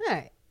 Yeah. All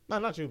right.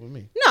 Not you, but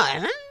me. No,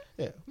 am I?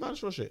 Yeah. Not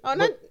sure shit. Oh, But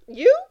not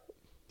you?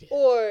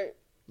 Or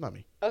not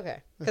me.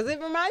 okay, because it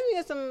reminds me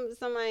of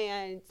somebody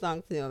I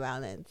talked to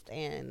about it,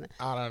 and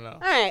I don't know. all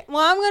right. Well,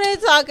 I'm gonna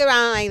talk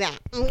around like that.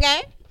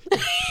 Okay.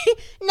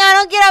 No,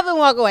 don't get up and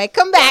walk away.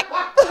 Come back,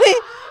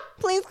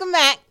 please come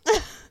back.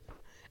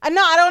 I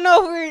don't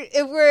know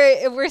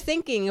if we're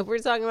syncing, if we're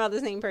talking about the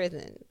same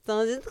person.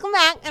 So just come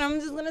back, and I'm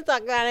just gonna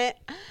talk about it.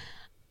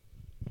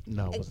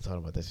 No, I wasn't talking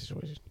about that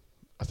situation.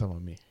 I was talking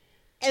about me.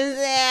 Is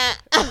that?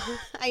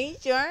 Are you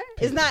sure?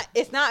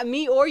 It's not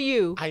me or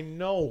you. I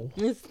know.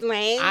 It's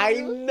like, I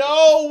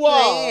know.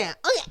 Yeah.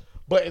 Okay.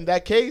 But in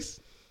that case,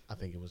 I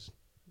think it was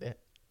that.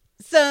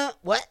 So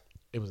what?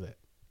 It was that.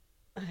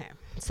 Okay.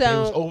 It was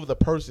So over the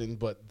person,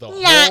 but the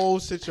Nah. whole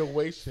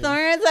situation.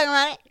 we're gonna talk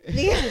about it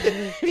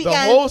The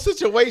because whole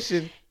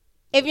situation,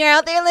 if you're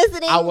out there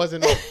listening, I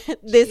wasn't.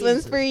 this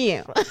one's for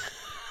you.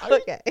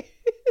 Okay.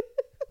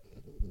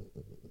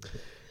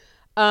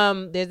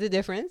 There's a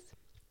difference.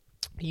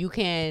 You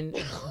can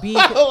be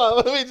Hold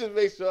on, let me just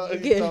make sure.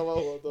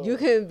 you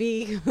can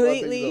be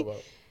completely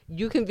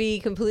you can be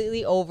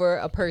completely over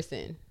a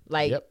person,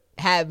 like Yep.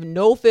 have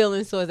no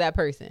feelings towards that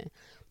person.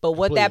 But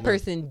what that Completely.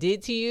 person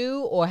did to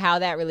you or how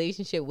that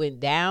relationship went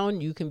down,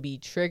 you can be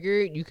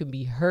triggered, you can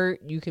be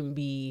hurt, you can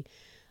be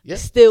Yeah.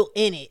 still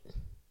in it.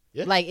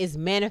 Yeah. Like it's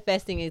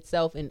manifesting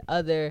itself in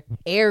other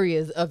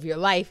areas of your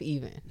life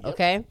even. Yep.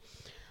 Okay?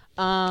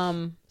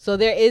 So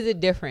there is a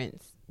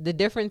difference. The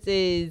difference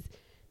is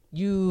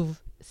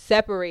you've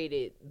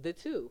separated the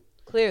two,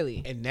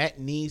 clearly. And that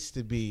needs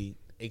to be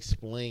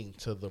explained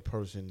to the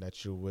person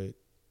that you're with,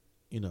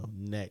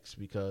 next,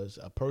 because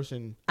a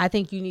person. I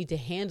think you need to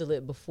handle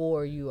it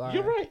before you are.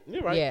 You're right.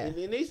 Yeah.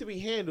 It needs to be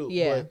handled.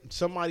 Yeah. But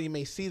somebody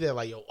may see that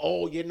like,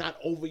 you're not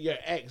over your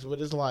ex,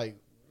 but it's like,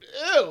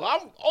 ew,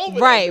 I'm over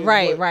that Right,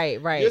 bitch, right,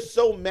 but right. You're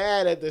so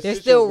mad at the There's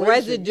situation. still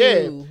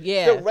residue.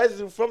 Yeah. Still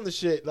residue from the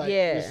shit. Like,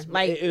 yeah.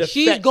 Like it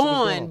she's affects what's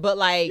going gone, on. but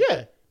like,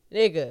 Yeah.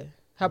 nigga,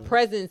 her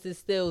presence is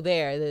still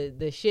there.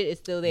 The shit is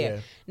still there.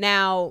 Yeah.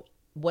 Now,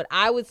 what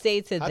I would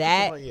say to How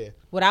that, does somebody-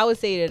 what I would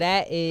say to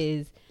that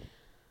is,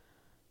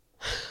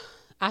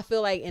 I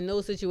feel like in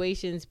those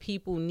situations,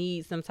 people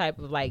need some type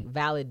of like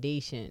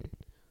validation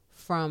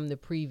from the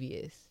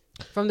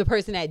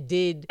person that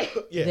did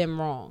Yeah. them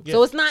wrong. Yeah.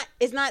 So it's not,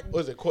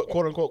 What is it, quote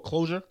unquote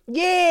closure?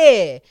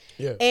 yeah.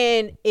 Yeah.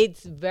 And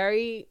it's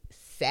very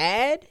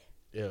sad,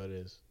 Yeah, it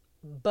is.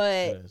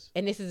 but, It is.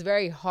 and this is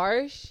very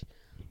harsh,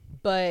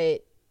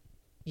 but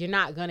you're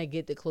not going to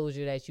get the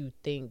closure that you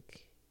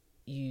think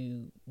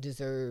you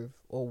deserve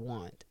or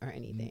want or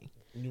anything.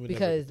 You would never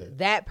Because get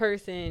that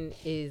person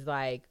is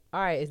like, all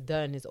right, it's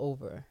done, it's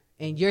over.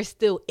 And you're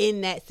still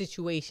in that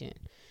situation.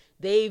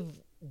 They've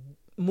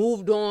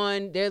moved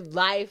on their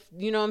life,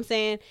 you know what I'm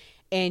saying?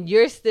 And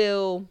you're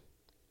still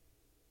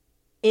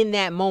in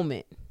that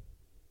moment.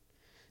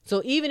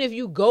 So even if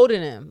you go to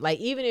them, like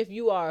even if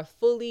you are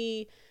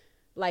fully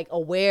like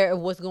aware of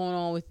what's going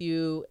on with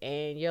you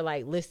and you're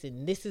like,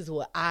 listen, this is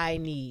what I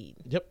need.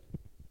 Yep.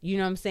 You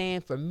know what I'm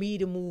saying? For me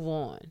to move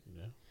on.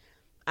 Yeah.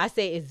 I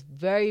say it's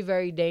very,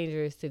 very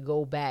dangerous to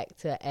go back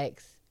to an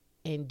ex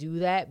and do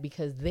that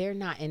because they're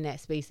not in that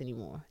space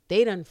anymore.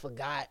 They done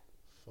forgot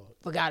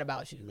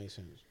about you. It makes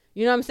sense.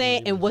 You know what I'm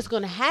saying? Yeah, And what's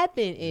going to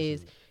happen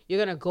is you're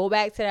going to go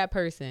back to that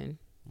person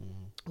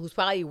who's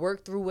probably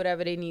worked through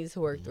whatever they need to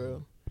work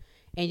through.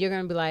 And you're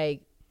going to be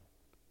like,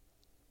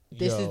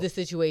 this is the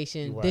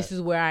situation. right. This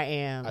is where I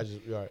am.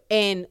 You're right.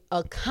 And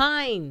a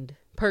kind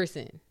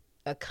person,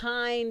 a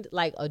kind,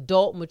 like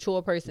adult,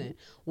 mature person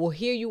will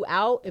hear you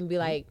out and be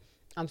like,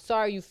 I'm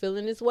sorry you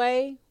feeling this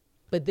way,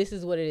 but this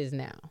is what it is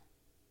now.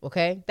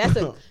 Okay?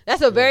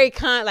 That's a very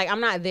kind, like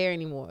I'm not there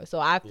anymore. So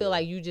I feel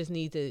like you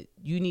need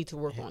to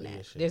work on Handle your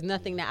that. shit. There's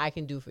nothing that I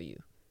can do for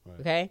you. Right.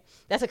 Okay?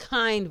 That's a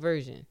kind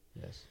version.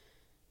 Yes.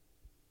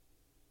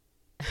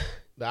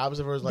 The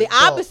opposite version is like, The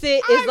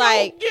opposite is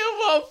like, don't give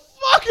a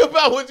fuck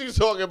about what you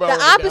talking about. the right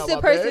now, opposite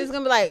my person man. is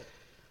gonna be like,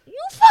 you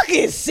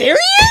fucking serious?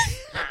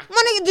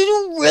 My nigga, did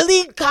you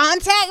really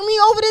contact me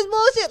over this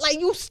bullshit? Like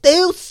you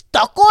still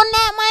stuck on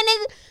that, my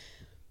nigga?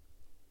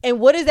 And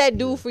what does that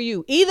do for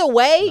you? Either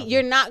way,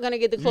 you're not gonna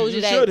get the closure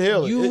You that should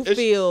heal it. you It's-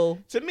 feel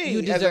To me, you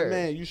as a deserve.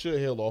 man, you should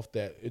heal off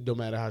that. It don't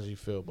matter how you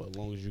feel, but as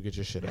long as you get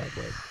your shit out,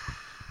 but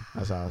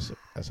that's how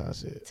I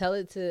see it. Tell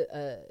it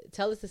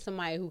to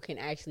somebody who can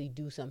actually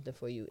do something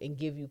for you and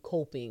give you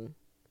coping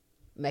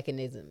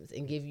mechanisms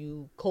and give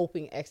you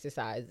coping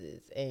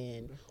exercises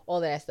and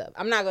all that stuff.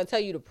 I'm not going to tell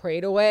you to pray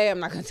it away. I'm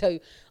not going to tell you.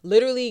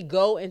 Literally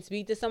go and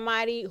speak to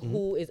somebody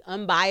who is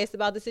unbiased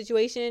about the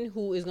situation,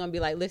 who is going to be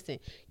like, listen,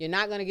 you're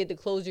not going to get the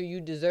closure you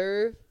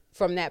deserve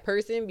from that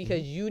person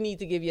because you need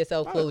to give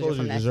yourself Not the closure closure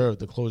from you that. deserve,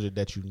 the closure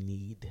that you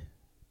need.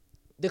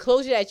 The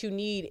closure that you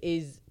need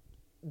is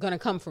going to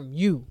come from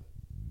you.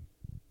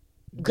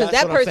 Because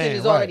That's that what I'm person saying,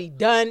 is right. already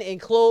done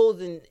and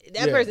closed and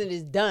that Yeah. person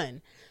is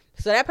done.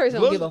 So that person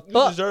don't give a You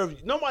fuck.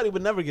 deserve. Nobody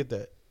would never get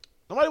that.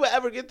 Nobody would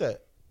ever get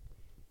that.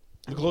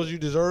 The closure you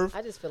deserve.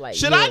 I just feel like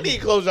Shit, yeah. I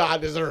need closure I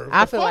deserve.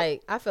 I The feel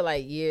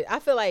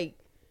fuck? like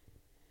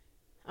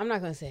I'm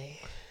not gonna say.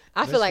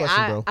 I Next feel like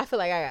question, bro. I feel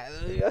like I got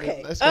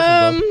okay. Next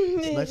question,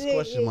 bro. Next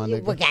question, my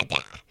nigga. We got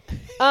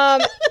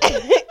that.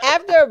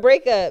 After a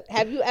breakup,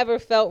 have you ever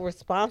felt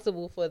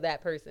responsible for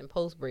that person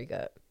post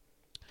breakup?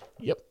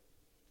 Yep.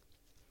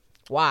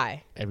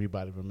 Why?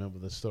 Everybody remember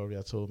the story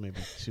I told maybe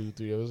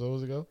 2-3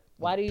 episodes ago?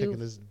 Why do you- picking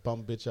this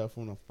bum bitch up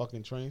from the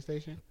fucking train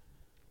station?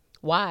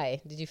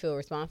 Why did you feel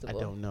responsible? I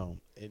don't know.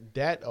 And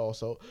that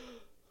also.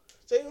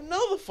 Say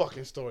another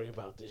fucking story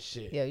about this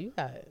shit. Yo, you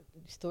got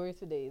stories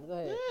for days. Go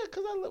ahead. Yeah,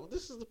 because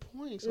this is the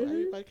point, so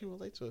everybody can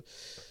relate to it.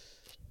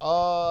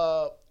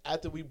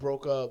 After we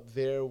broke up,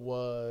 there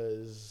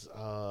was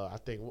I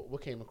think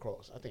what came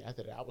across. I think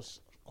after that I was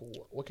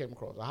cool. What came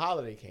across? A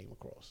holiday came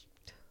across.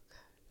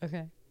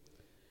 Okay.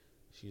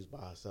 She was by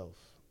herself.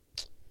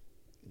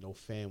 No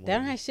family. That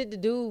don't have shit to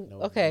do.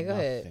 No, Okay, go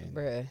nothing. ahead,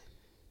 bruh.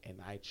 And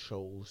I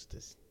chose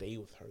to stay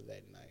with her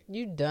that night.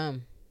 You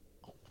dumb.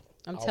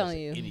 I'm I was telling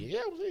an you. idiot. Yeah,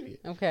 I was an idiot.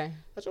 Okay.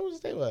 I chose to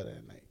stay with her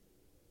that night.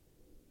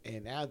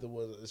 And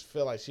afterwards, it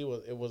felt like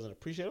it wasn't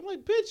appreciated. I'm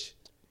like, bitch.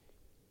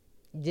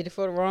 You did it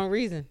for the wrong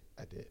reason.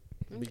 I did.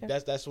 Okay.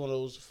 That's one of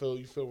those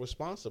you feel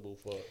responsible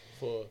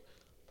for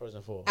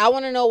person for. I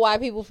want to know why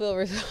people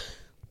feel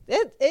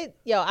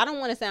yo, I don't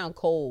want to sound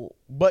cold.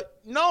 But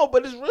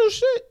it's real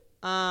shit.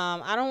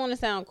 I don't want to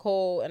sound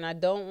cold, and I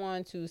don't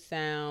want to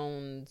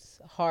sound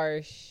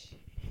harsh,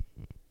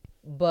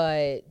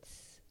 but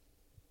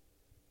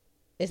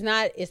it's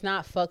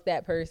not fuck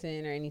that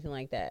person or anything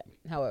like that.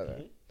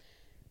 However,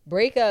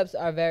 breakups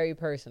are very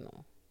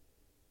personal.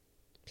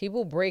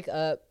 People break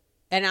up,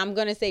 and I'm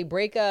gonna say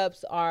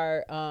breakups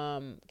are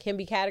can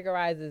be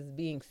categorized as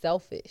being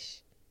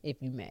selfish,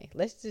 if you may.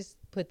 Let's just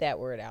put that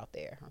word out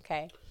there,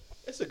 okay?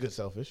 It's a good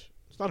selfish.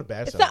 It's not a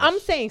bad selfish. I'm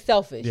saying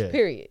selfish,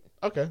 period.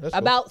 Okay, that's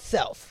about cool.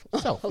 self.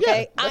 Self.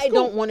 Okay, Yeah, I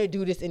don't want to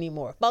do this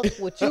anymore. Fuck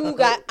what you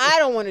got. I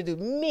don't want to do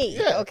me.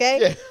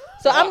 Okay,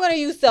 so I'm gonna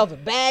use selfish.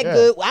 Bad,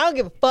 good. I don't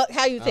give a fuck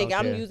how you take it.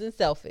 I'm using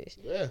selfish.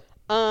 Yeah.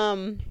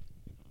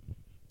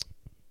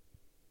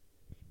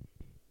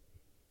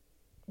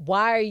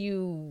 Why are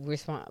you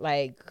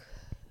like?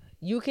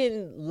 You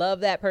can love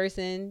that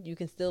person. You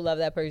can still love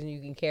that person. You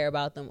can care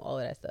about them. All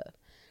of that stuff.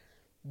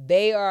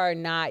 They are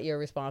not your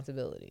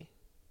responsibility.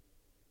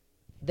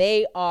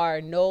 They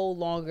are no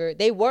longer,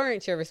 they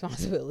weren't your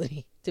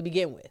responsibility to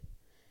begin with.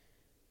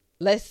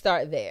 Let's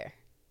start there.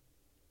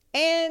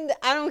 And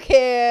I don't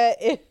care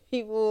if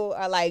people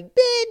are like,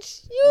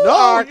 bitch,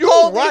 you're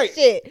cold right. As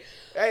shit.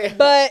 Hey,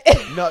 but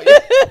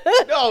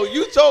no,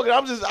 you talking.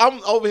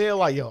 I'm over here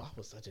like, yo, I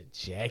was such a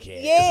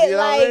jackass. Yeah, you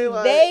know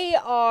like they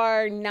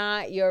are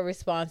not your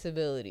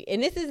responsibility.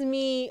 And this is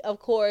me, of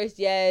course.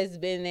 Yes,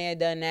 been there,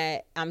 done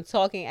that. I'm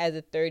talking as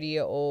a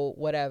 30-year-old,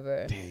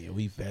 whatever. Damn,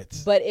 we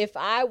vets. But if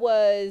I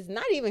was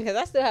not even, because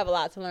I still have a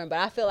lot to learn, but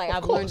I feel like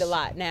I've learned a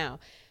lot now.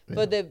 Yeah.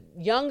 For the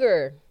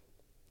younger,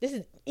 this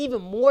is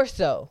even more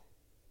so.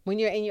 When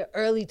you're in your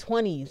early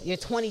 20s, you're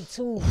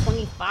 22,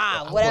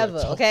 25, whatever,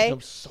 okay? I'm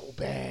so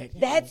bad.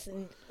 That's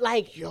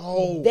like,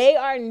 they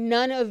are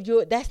none of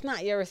your, that's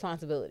not your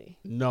responsibility.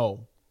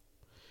 No.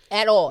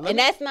 At all. And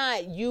that's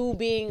not you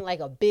being like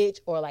a bitch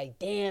or like,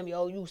 damn,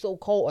 yo, you so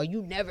cold or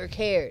you never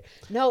cared.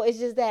 No, it's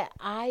just that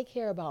I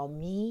care about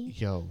me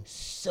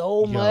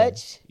so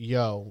much.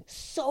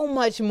 So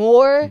much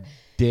more.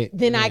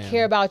 Then I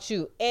care about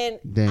you. And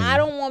I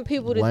don't want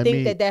people to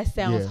think that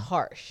sounds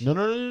harsh. No.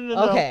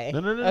 Okay. No.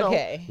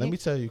 Okay. Let me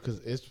tell you, because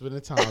it's been a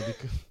time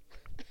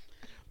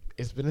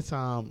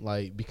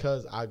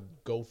because I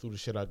go through the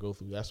shit I go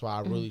through. That's why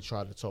I really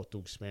try to talk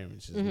through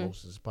experiences as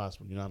most as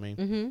possible. You know what I mean?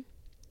 Mm-hmm.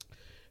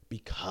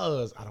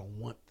 Because I don't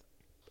want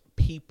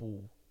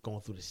people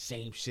going through the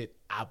same shit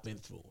I've been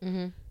through.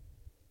 Mm-hmm.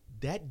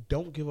 That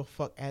don't give a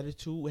fuck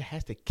attitude, it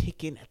has to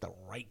kick in at the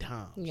right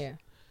time. Yeah.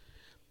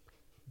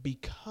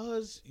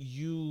 Because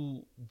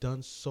you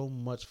done so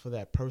much for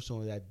that person,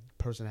 or that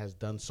person has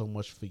done so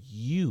much for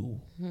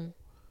you. Mm-hmm.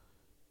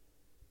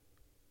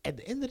 At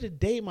the end of the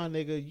day, my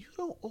nigga, you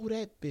don't owe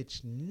that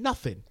bitch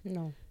nothing.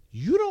 No.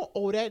 You don't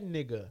owe that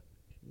nigga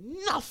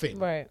nothing.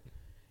 Right.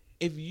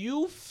 If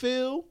you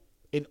feel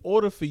in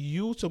order for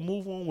you to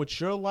move on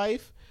with your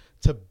life,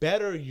 to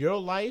better your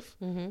life,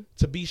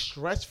 to be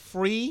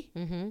stress-free,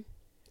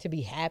 to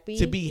be happy,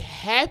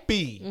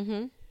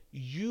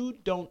 you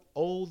don't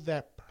owe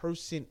that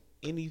person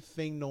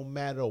anything, no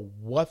matter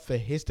what the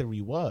history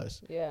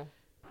was. Yeah.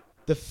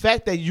 The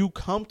fact that you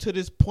come to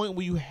this point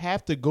where you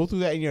have to go through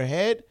that in your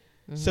head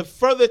to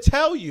further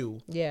tell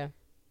you,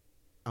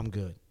 I'm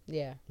good.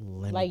 Yeah.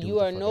 Like you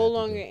are no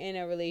longer in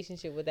a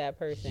relationship with that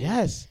person.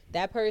 Yes.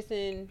 That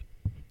person.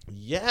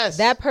 Yes.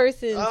 That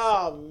person's.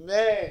 Oh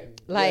man.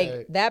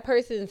 Like that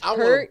person's hurt. I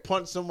want to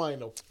punch somebody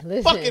in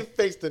the fucking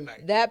face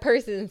tonight. That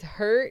person's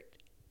hurt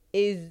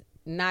is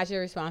not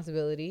your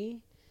responsibility.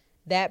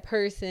 That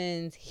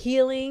person's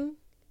healing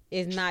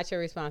is not your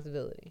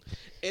responsibility.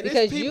 And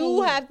because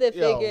you have to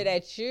figure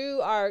that you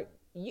are.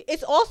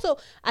 It's also,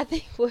 I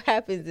think what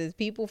happens is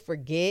people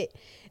forget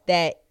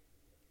that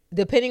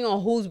depending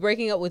on who's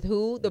breaking up with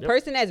who, the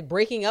person that's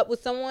breaking up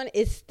with someone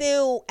is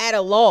still at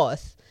a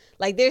loss.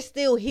 Like there's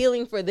still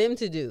healing for them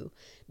to do.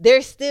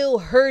 They're still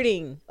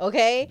hurting.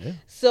 Okay. Yeah.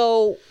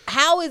 So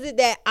how is it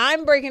that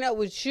I'm breaking up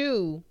with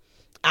you?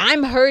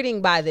 I'm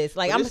hurting by this.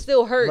 Like I'm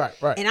still hurt.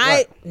 Right,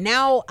 and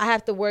now I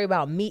have to worry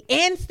about me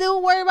and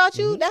still worry about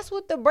you. Mm-hmm. That's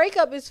what the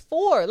breakup is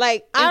for.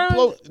 Like I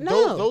don't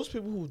know. Those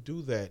people who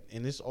do that,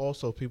 and it's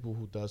also people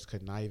who does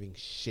conniving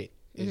shit.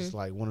 It's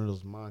like one of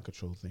those mind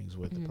control things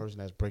where the person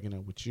that's breaking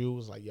up with you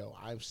is like, yo,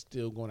 I'm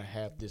still going to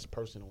have this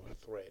person on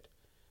a thread.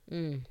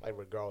 Like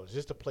regardless,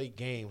 just to play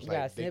games. You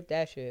gotta snip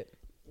that shit.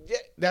 Yeah,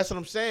 that's what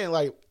I'm saying.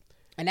 Like,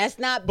 and that's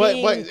not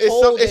being but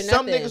it's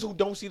some niggas who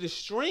don't see the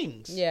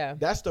strings. Yeah,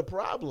 that's the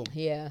problem.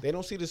 Yeah, they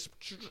don't see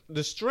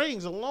the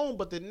strings alone,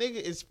 but the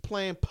nigga is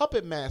playing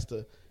puppet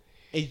master,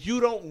 and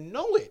you don't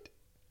know it.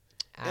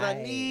 And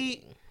I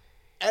need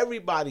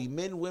everybody,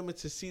 men, women,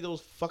 to see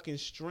those fucking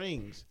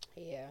strings.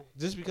 Yeah.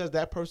 Just because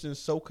that person is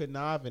so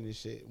conniving and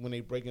shit when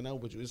they breaking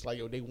up with you, it's like,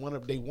 yo, they want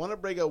to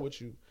break up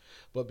with you,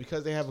 but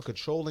because they have a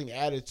controlling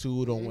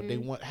attitude on what they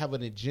want, have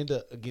an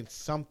agenda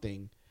against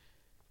something,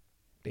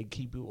 they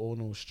keep you on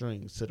those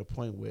strings to the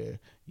point where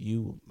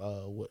you,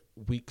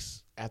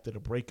 weeks after the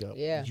breakup,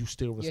 you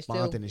still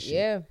responding to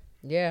shit.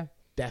 Yeah.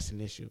 That's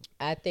an issue.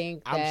 I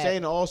think I'm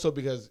saying it also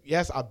because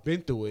yes, I've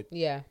been through it.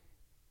 Yeah.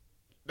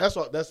 That's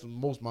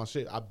most of my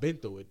shit. I've been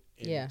through it.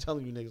 And Yeah.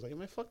 telling you niggas like,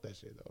 man, fuck that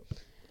shit though.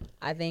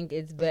 I think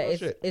it's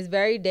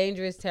very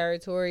dangerous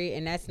territory,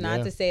 and that's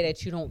not to say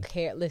that you don't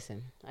care.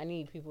 Listen, I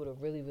need people to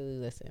really, really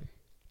listen.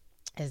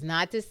 It's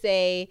not to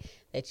say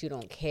that you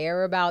don't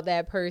care about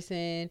that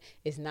person.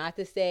 It's not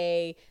to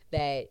say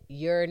that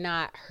you're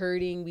not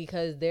hurting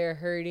because they're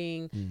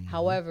hurting. Mm-hmm.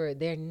 However,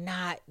 they're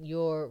not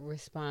your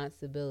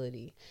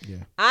responsibility. Yeah.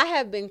 I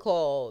have been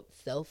called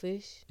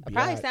selfish. I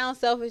probably sound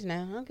selfish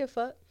now. I don't give a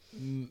fuck.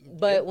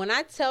 But when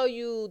I tell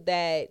you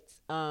that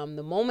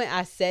the moment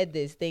I said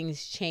this,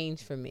 things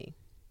changed for me.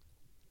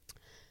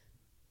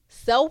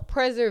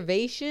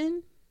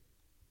 Self-preservation,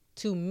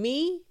 to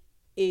me,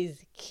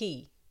 is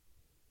key.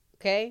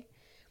 Okay?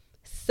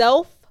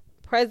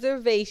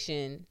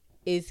 Self-preservation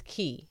is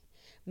key.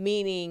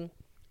 Meaning,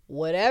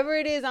 whatever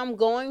it is I'm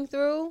going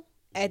through,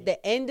 at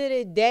the end of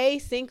the day,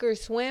 sink or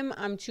swim,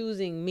 I'm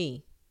choosing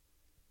me.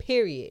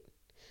 Period.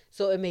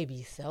 So it may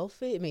be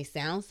selfish. It may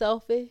sound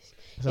selfish.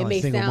 It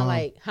may sound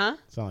like, Sound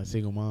like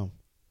single mom.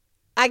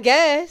 I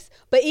guess,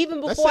 but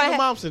even before I had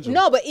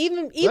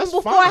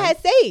before I had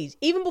Sage,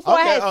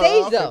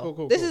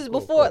 cool, this is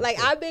before.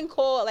 Like I've been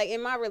called, like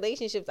in my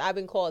relationships, I've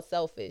been called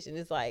selfish, and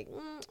it's like,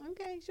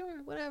 okay,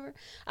 sure, whatever.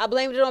 I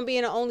blamed it on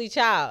being an only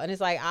child, and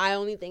it's like I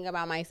only think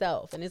about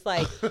myself, and it's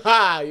like,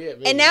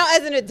 and now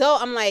as an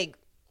adult, I'm like,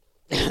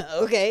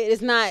 okay,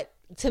 it's not.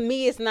 To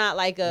me, it's not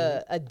like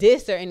a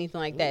diss or anything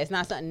like that. It's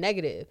not something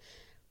negative.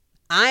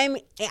 I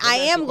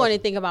am going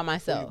to think about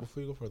myself.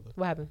 Before you go further,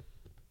 what happened?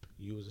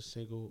 You was a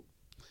single.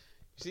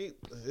 See,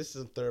 this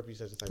is a therapy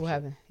session type. What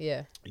happened?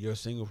 Yeah. You're a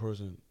single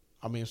person.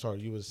 I mean, sorry,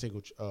 you was a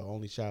single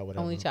only child.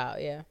 Whatever. Only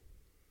child, yeah.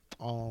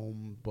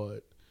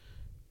 But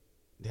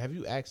have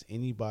you asked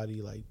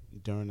anybody like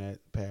during that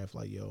path,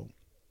 like, yo?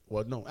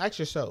 Well, no, ask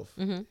yourself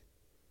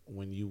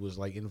when you was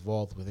like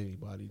involved with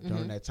anybody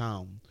during that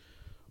time.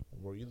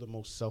 Were you the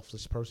most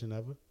selfless person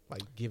ever?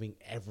 Like giving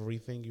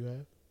everything you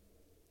have?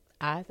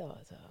 I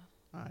thought so.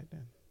 All right,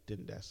 then.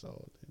 Didn't that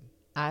solve then?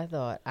 I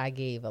thought I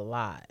gave a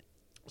lot.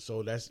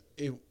 So that's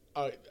it.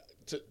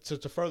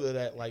 To further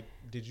that, like,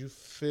 did you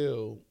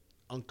feel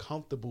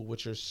uncomfortable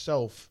with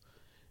yourself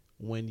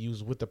when you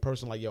was with the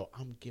person? Like, yo,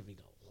 I'm giving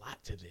a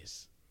lot to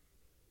this.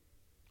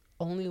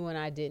 Only when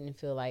I didn't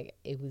feel like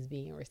it was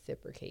being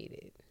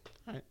reciprocated.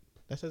 All right,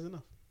 that says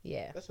enough.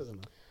 Yeah, that says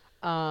enough.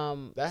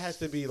 That has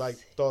to be like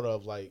thought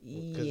of, like,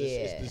 because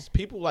it's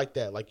people like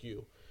that, like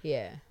you.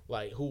 Yeah.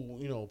 Like who,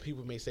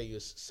 people may say you're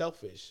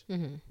selfish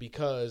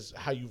because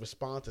how you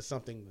respond to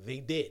something they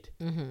did.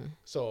 Mm-hmm.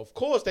 So of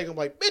course they can be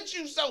like, bitch,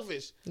 you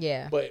selfish.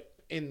 Yeah. But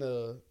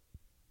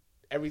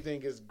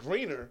everything is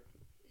greener.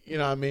 You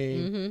know what I mean?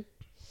 Mm-hmm.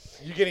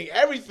 You're getting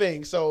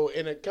everything. So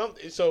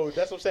so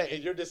that's what I'm saying.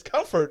 In your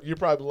discomfort, you're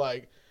probably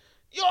like,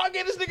 yo, I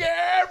get this nigga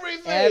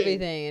everything.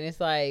 Everything. And it's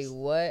like,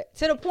 what?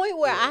 To the point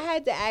where I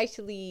had to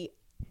actually,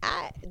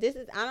 I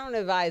don't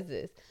advise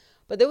this.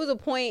 But there was a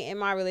point in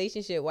my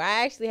relationship where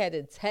I actually had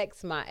to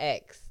text my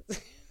ex.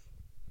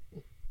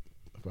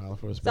 So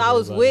I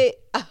was with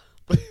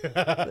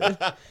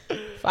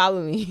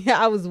follow me.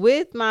 I was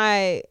with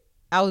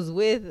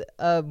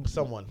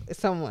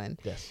someone.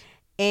 Yes.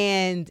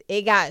 And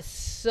it got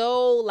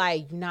so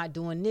like, you're not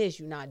doing this,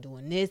 and you're not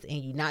doing this, and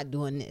you're not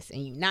doing this,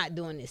 and you're not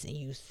doing this, and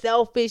you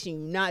selfish,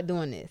 and you're not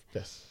doing this.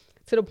 Yes.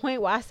 To the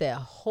point where I said,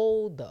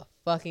 hold the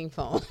fucking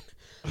phone.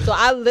 So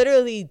I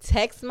literally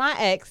text my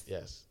ex.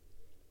 Yes.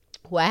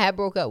 Who I had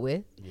broke up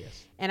with.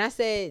 Yes. And I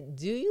said,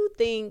 do you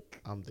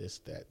think I'm this,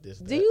 that.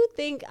 Do you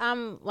think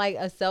I'm like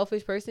a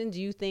selfish person? Do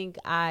you think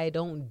I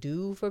don't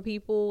do for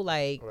people?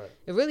 Like,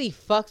 It really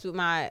fucks with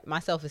my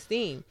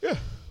self-esteem. Yeah.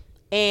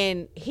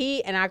 And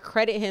I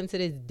credit him to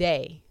this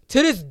day.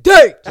 To this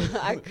day!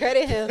 I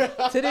credit him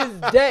to this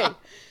day.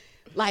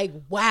 Like,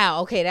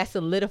 wow, okay, that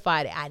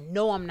solidified it. I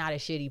know I'm not a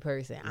shitty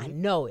person. Mm-hmm. I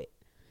know it.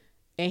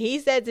 And he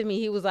said to me,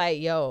 he was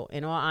like, yo,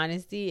 in all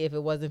honesty, if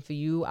it wasn't for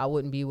you, I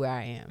wouldn't be where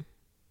I am.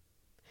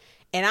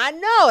 And I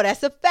know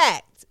that's a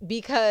fact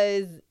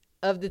because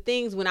of the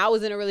things when I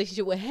was in a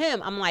relationship with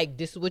him, I'm like,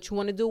 this is what you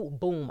want to do?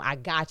 Boom, I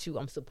got you.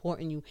 I'm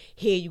supporting you.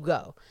 Here you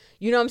go.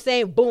 You know what I'm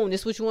saying? Boom,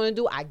 this is what you want to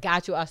do? I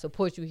got you. I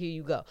support you. Here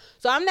you go.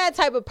 So I'm that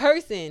type of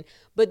person.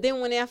 But then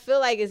when I feel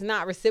like it's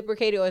not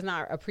reciprocated or it's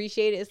not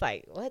appreciated, it's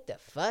like, what the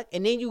fuck?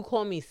 And then you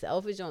call me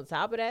selfish on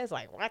top of that? It's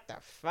like, what the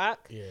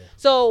fuck? Yeah.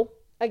 So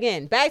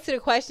again, back to the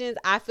questions.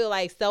 I feel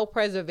like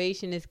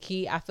self-preservation is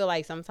key. I feel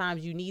like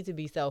sometimes you need to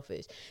be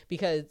selfish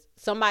because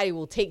somebody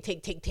will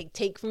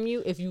take from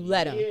you if you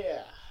let them.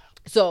 Yeah.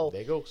 So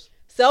there goes.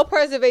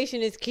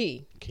 Self-preservation is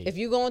key. If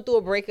you're going through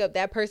a breakup,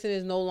 that person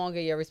is no longer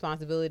your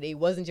responsibility. It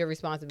wasn't your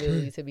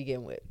responsibility to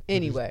begin with.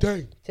 Anyway,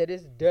 to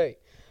this day.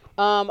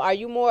 Are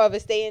you more of a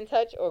stay in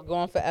touch or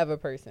going forever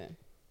person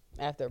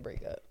after a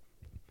breakup?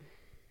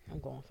 I'm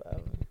going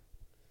forever.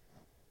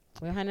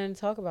 We don't have nothing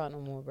to talk about no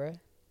more, bruh.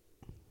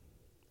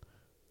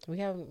 We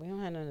don't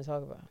have nothing to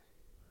talk about.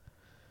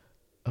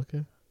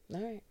 Okay.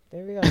 All right,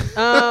 there we go.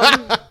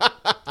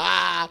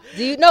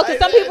 Do you know? Because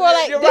some people are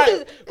like, You're this right.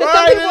 is because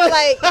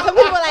some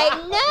people are like,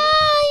 no, you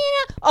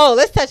know. Oh,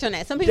 let's touch on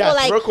that. Some people are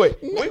like, real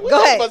quick. no, We go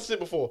talked ahead. about this shit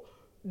before.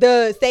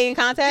 The stay in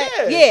contact.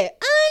 Yeah. Yeah.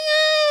 Oh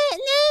yeah,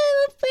 no,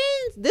 we're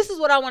friends. This is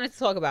what I wanted to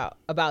talk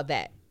about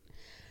that.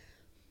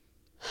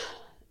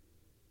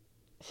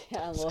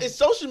 Is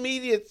social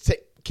media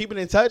keeping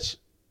in touch?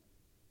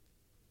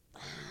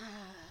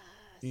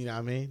 You know what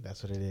I mean?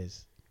 That's what it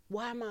is.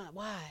 Why?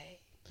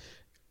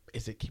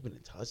 Is it keeping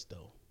in touch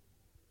though?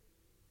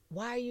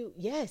 Why are you?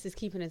 Yes, it's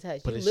keeping in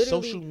touch. But You it's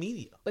literally- social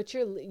media. But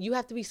you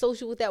have to be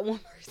social with that one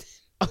person.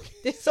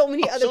 There's so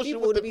many other social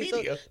people with to the be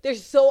media.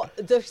 there's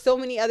so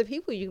many other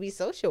people you can be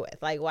social with.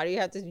 Like, why do you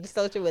have to be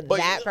social with But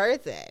that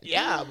person?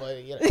 Yeah,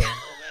 but you know,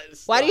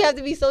 Why do you have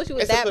to be social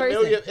with that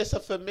person? It's a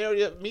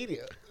familiar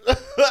media.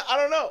 I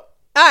don't know.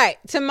 All right,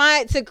 to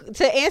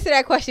answer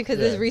that question, because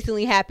this Yeah.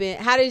 recently happened.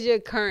 How does your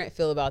current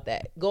feel about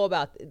that? Go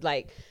about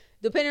like,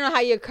 depending on how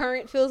your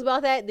current feels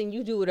about that, then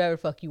you do whatever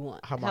the fuck you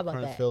want. How my about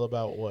current that? feel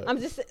about what? I'm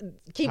just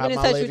keeping How in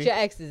my touch lady? with your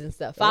exes and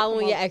stuff, Come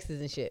following on. your exes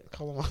and shit.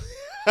 Come on.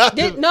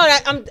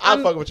 I'm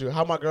I'm fucking with you.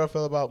 How my girl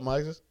feel about my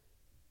exes?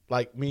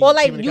 Like me or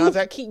like keeping in you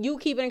contact? you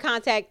keeping in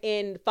contact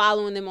and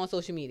following them on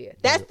social media.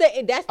 That's the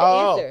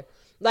Oh. answer.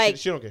 Like,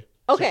 she don't care.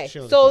 okay, She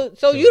don't so care.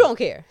 so She you don't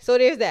care. So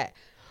there's that.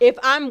 If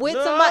I'm with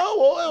No, somebody,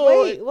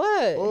 wait.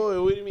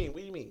 what? What do you mean?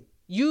 What do you mean?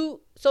 You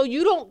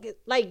don't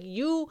like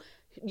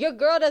your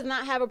girl does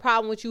not have a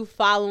problem with you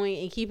following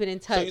and keeping in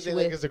touch So you think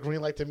with like it's a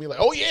green light to me? Like,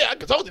 oh yeah, I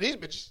can talk to these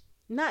bitches.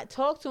 not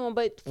talk to them,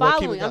 but Well, keep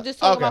following. in I'm touch. just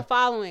talking Okay. about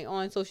following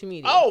on social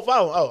media. Oh,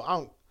 follow. Oh, I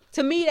don't.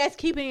 To me, that's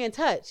keeping in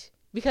touch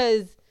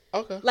because,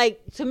 Okay.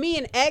 like, to me,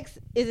 an ex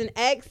is an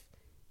ex.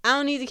 I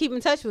don't need to keep in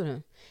touch with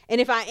him. And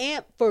if I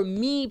am, for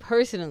me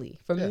personally,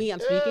 I'm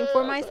speaking for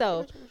okay.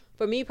 myself.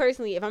 For me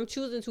personally, if I'm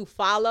choosing to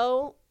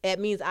follow, that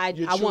means I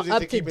You're want choosing up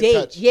to to keep in date.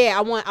 touch. Yeah,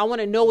 I want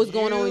to know what's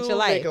going on with your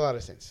life. Make a lot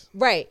of sense.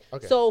 Right.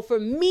 Okay. So for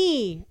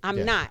me, I'm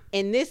Yeah. not.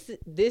 And this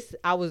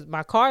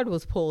my card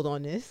was pulled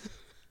on this.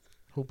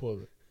 Who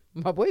pulled it?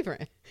 My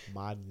boyfriend.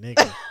 My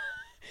nigga.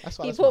 That's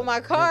why He that's put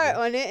my card nigga.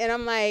 on it, and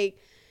I'm like,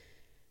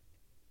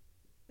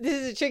 this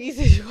is a tricky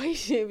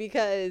situation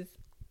because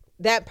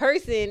that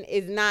person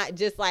is not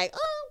just like,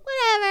 oh,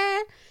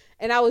 whatever.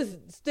 And I was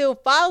still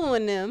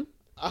following them.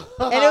 And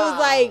it was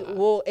like,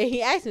 well, and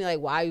he asked me, like,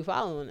 why are you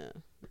following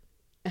them?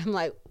 I'm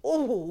like,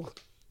 ooh,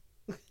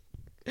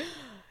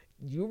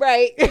 you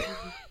right.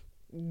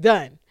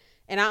 Done.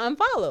 And I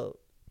unfollowed.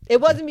 It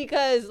wasn't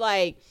because,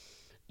 like,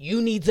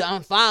 you need to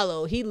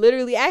unfollow. He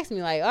literally asked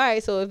me, like, all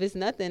right, so if it's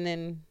nothing,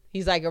 then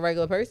he's like a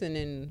regular person,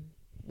 then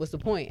what's the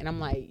point? And I'm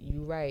like,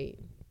 you right.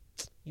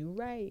 You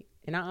right.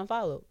 And I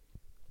unfollowed.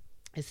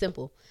 It's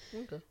simple.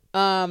 Okay.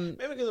 Maybe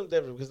Maybe because I'm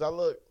different.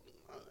 Because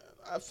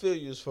I feel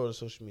you as far as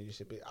social media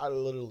shit, but I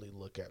literally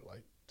look at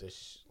like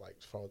this, like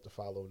the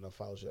follow and the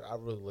follow shit. I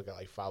really look at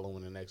like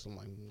following the next. I'm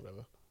like,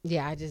 whatever.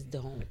 Yeah, I just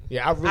don't.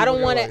 Yeah, I really I don't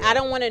look want at to. it like I that.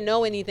 don't want to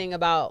know anything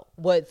about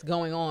what's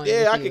going on. Yeah,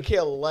 with I you. could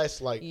care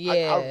less. Like,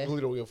 Yeah. I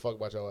really don't give a fuck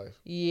about your life.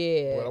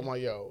 Yeah. But I'm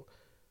like, yo,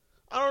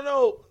 I don't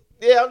know.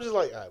 Yeah, I'm just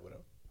like, all right,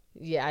 whatever.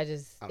 Yeah, I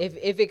just I don't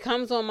if it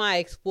comes on my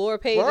explore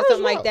page Right or as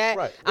something well, like that,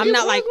 right. I'm Yeah,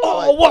 not right like, as well,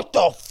 oh, like- what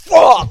the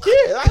fuck? Yeah,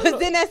 I don't Because know.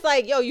 then that's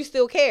like, yo, you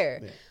still care.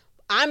 Yeah.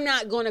 I'm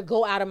not gonna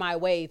go out of my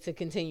way to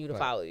continue to Right.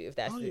 follow you if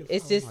that's Oh, it. you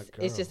It's follow just my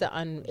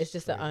it's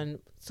just girl.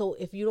 so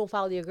if you don't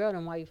follow your girl,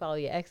 then why you follow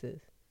your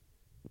exes?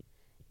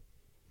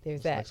 There's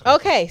What's that. the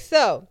next Okay,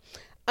 so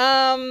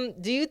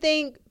do you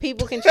think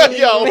people can truly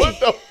Yo, remain- what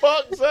the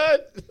fuck, son?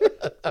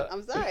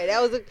 I'm sorry,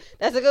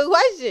 that's a good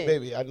question.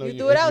 Baby, I know You you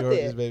threw it if out you heard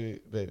there. this,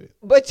 baby.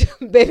 But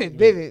baby.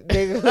 Baby.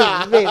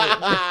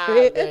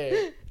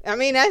 I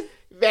mean that's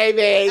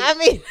Baby. I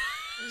mean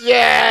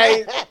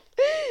Yay.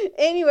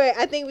 anyway,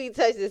 I think we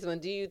touched this one.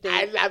 Do you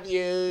I think love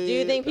you. do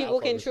you think people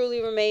Nah, can fuck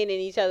truly remain in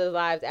each other's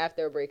lives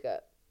after a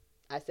breakup?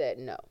 I said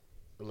no. it.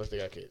 Unless they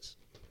got kids.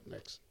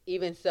 Next.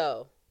 Even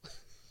so.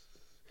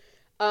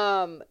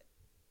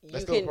 That's You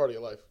still a can part of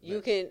your life. you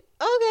Next. can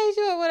okay,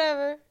 sure,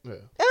 whatever. Yeah.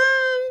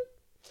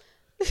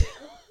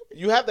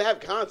 You have to have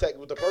contact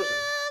with the person.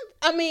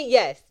 I mean,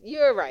 yes,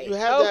 you're right. You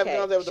have to have Okay,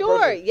 contact with the sure,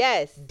 person.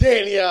 yes.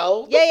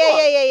 Danielle. Yeah.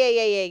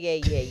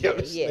 Yo,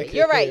 this Yeah. nigga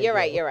You're right. here, You're bro.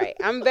 right. You're right.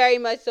 I'm very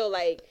much so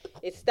like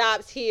it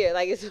stops here.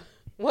 Like it's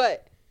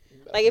what?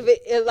 Like if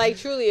it like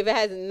truly if it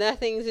has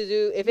nothing to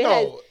do if it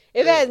has No,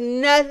 if yeah. it has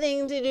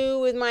nothing to do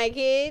with my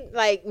kid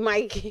like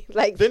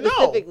Then no.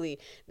 specifically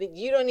then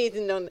you don't need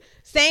to know.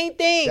 Same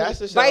thing. That's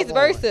the shit Vice I'm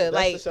on right- versa. That's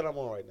Like the shit I'm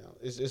on right now.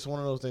 It's one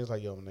of those things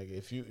like, yo, nigga,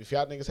 if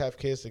y'all niggas have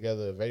kids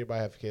together, if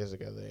everybody have kids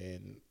together,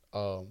 and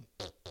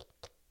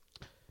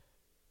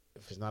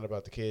if it's not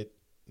about the kid,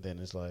 then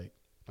it's like,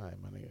 all right,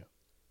 my nigga.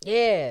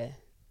 yeah.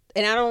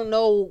 And I don't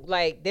know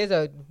like there's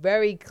a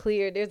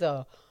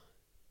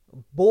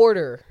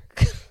border.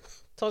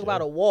 Talk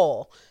about a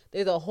wall.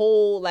 There's a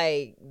whole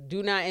like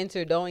do not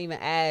enter, don't even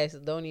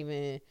ask, don't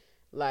even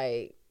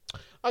like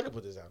I could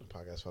put this out in the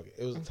podcast. Fuck it.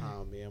 It was a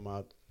time me and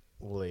my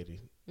old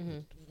lady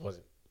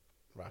wasn't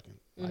rocking.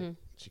 Like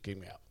she kicked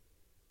me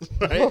out.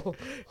 Right?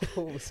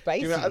 Oh,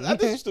 spicy. You know, I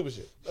did some stupid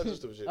shit.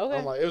 Okay.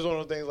 I'm like, it was one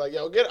of those things like,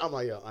 yo, get it. I'm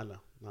like, yo, I know.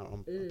 No,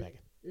 I'm packing.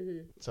 Mm-hmm.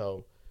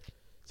 So,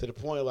 to the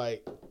point,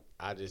 like,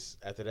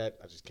 after that,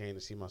 I just came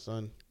to see my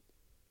son.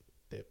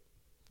 Dip.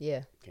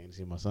 Yeah. Came to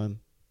see my son.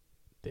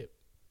 Dip.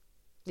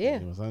 Yeah.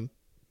 Came to see my son.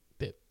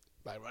 Dip.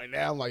 Like, right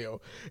now, I'm like,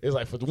 yo, it's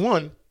like, for the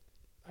one,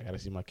 I got to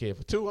see my kid.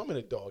 For two, I'm in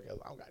a dog.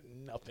 I don't got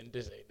nothing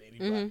to say to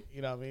anybody. Mm-hmm.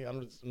 You know what I mean?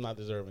 I'm not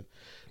deserving.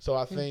 So,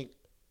 I think.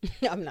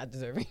 I'm not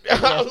deserving.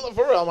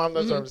 For real, I'm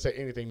not deserving to say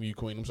anything to you,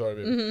 Queen. I'm sorry,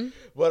 baby. Mm-hmm.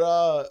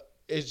 But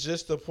it's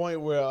just the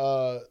point where,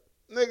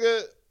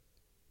 nigga,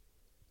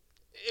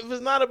 if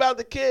it's not about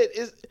the kid,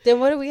 Then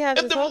what do we have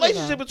to if the talk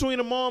relationship about? between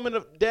the mom and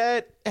the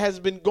dad has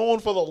been going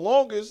for the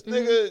longest,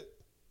 nigga,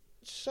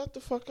 shut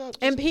the fuck up.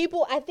 And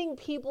I think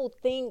people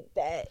think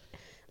that,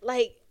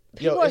 like,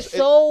 Yo, people are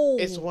so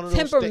it's one of those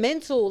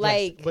temperamental. Yes,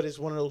 like, but it's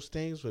one of those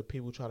things where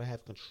people try to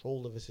have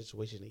control of a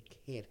situation they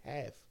can't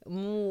have.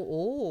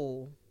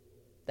 ooh,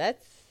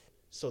 that's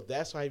So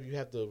that's why you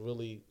have to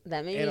really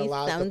that may be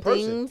analyze the some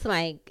person. things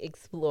like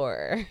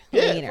explore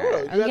Yeah, later. for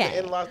real. You have Okay. to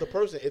analyze the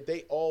person. If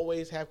they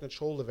always have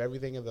control of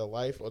everything in their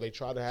life, or they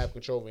try to have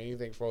control of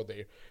anything for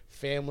their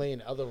family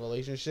and other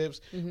relationships,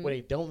 when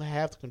they don't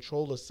have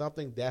control of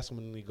something, that's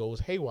when it goes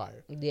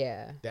haywire.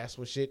 Yeah. That's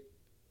when shit,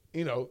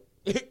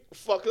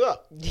 fuck it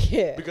up.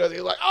 Yeah. Because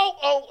it's like,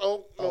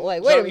 oh,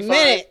 like, wait a Johnny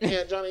minute. 5,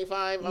 yeah, Johnny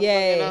 5, I'm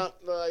Yeah.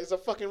 fucking up. It's a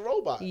fucking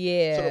robot.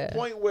 Yeah. To the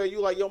point where you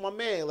like, yo, my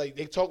man, like,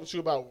 they talking to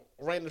you about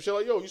random shit,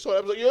 like, yo, you saw that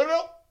episode? You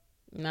know?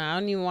 Nah, I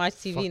don't even watch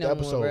TV Fuck no the more,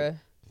 episode. bruh.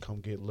 Come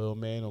get little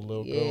man or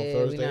little girl on Yeah, we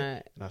Thursday,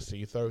 not- and I'll see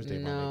you Thursday,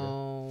 my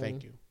No. nigga.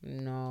 Thank you.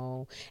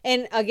 No.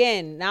 And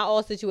again, not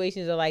all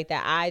situations are like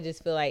that. I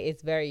just feel like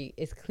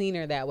it's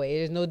cleaner that way.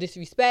 There's no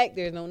disrespect.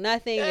 There's no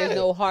nothing. Yeah. There's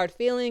no hard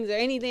feelings or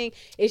anything.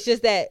 It's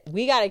just that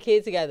we got a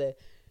kid together.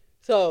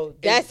 So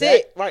that's And that-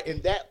 it. Right,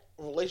 and that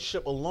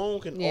relationship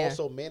alone can Yeah.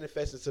 also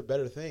manifest into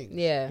better things.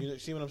 Yeah. You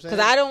see what I'm saying?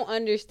 Because I don't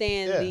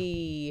understand Yeah.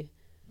 the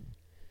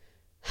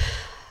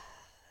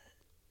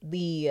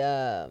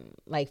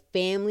like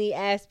family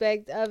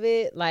aspect of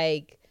it.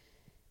 Like,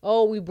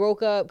 oh, we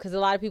broke up, because a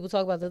lot of people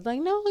talk about this.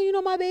 Like, no,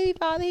 my baby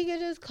father, he could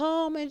just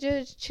come and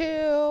just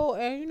chill.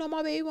 And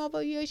my baby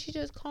mother, yeah, she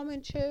just come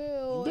and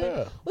chill.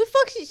 Yeah. And what the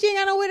fuck? She ain't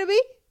got nowhere to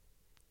be.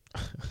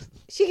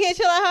 She can't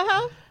chill at her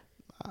house.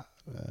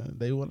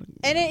 They want to.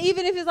 And then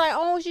even if it's like,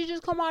 oh, she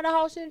just come out of the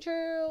house and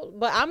chill,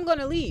 but I'm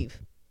gonna leave.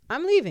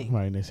 I'm leaving.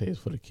 Right, and they say it's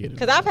for the kid.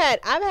 Because I've had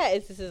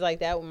instances like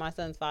that with my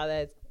son's father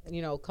has,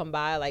 come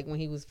by, like when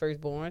he was first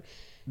born.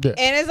 Yeah.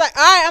 And it's like,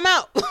 all right, I'm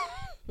out.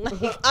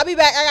 Like, I'll be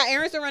back. I got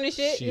errands to run and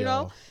shit, She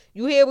off.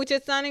 You here with your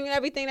son and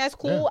everything, that's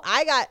cool. Yeah.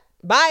 I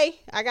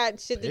got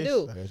shit to Yes,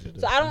 do. I got shit to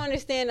So do. I don't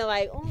understand the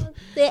like, oh, let's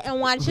sit and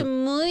watch a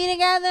movie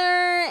together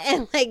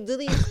and like do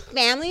these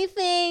family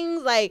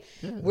things. Like,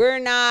 we're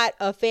not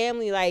a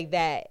family like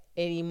that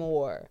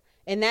anymore.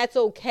 And that's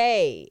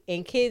okay.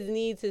 And kids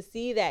need to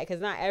see that,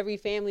 because not every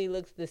family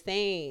looks the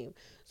same.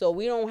 So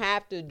we don't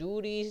have to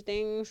do these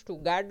things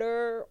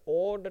together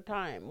all the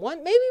time. Maybe once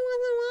in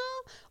a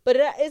while, but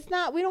it's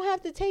not. We don't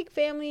have to take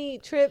family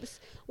trips.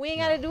 We ain't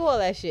got to do all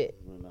that shit.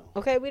 No.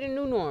 Okay, we the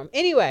new norm.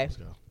 Anyway, Let's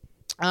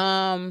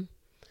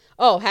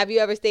go. have you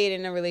ever stayed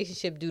in a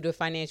relationship due to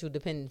financial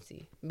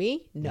dependency?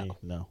 Me? No. Me?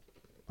 No.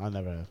 I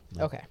never have.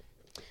 No. Okay.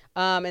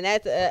 And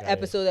that's an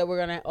episode that we're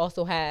gonna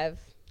also have.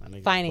 I think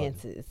it's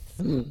Finances.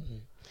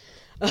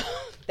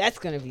 That's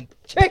gonna be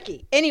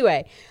tricky.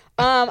 Anyway,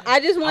 I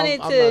just wanted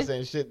I'm to. not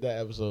saying shit that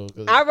episode.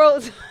 'Cause I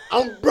wrote.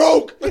 I'm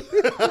broke.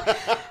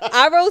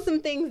 I wrote some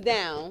things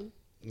down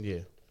Yeah.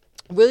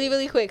 really,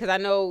 really quick, because I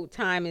know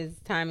time is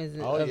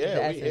Oh of the yeah.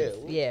 essence.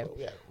 Yeah.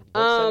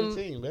 Buck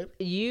 17, baby.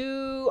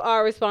 You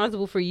are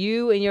responsible for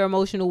you and your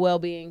emotional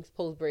well-being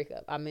post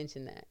breakup. I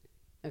mentioned that.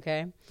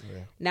 Okay. Yeah.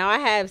 Now I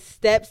have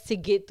steps to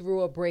get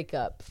through a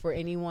breakup for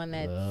anyone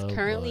that's Oh,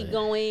 currently boy.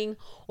 going,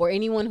 or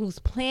anyone who's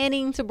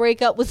planning to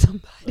break up with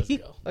somebody. Let's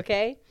go.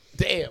 Okay.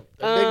 Damn.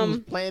 The nigga who's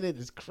playing it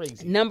is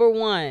crazy. Number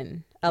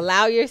 1,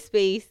 allow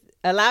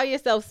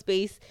yourself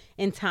space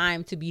and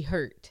time to be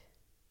hurt.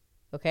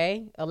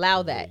 Okay?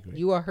 Allow that. agree.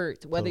 You are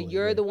hurt. Whether Totally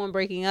you're agree. the one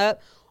breaking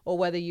up or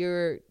whether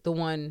you're the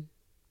one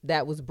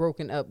that was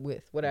broken up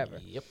with, whatever.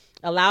 Yep.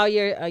 Allow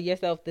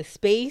yourself the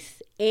space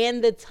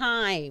and the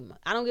time.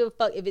 I don't give a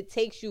fuck if it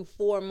takes you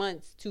 4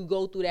 months to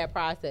go through that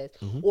process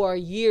or a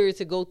year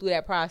to go through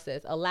that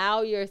process.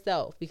 Allow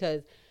yourself,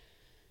 because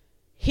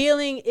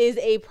healing is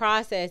a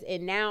process.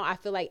 And now I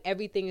feel like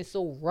everything is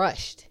so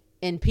rushed,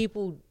 and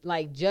people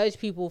like judge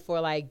people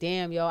for like,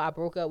 damn, yo, I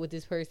broke up with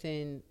this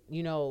person,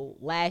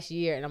 last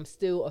year, and I'm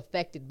still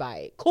affected by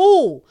it.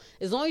 Cool.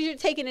 As long as you're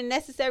taking the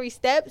necessary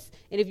steps,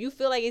 and if you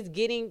feel like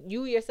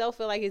you yourself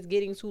feel like it's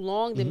getting too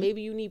long, then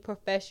maybe you need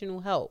professional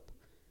help.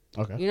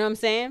 Okay. You know what I'm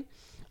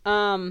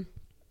saying?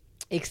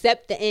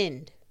 Accept the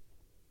end.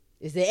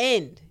 It's the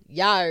end.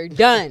 Y'all are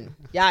done.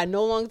 Y'all are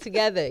no longer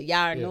together. Y'all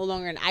are no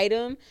longer an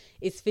item.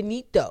 It's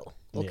finito.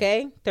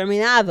 Okay?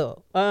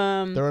 Terminado.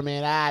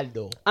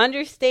 Terminado.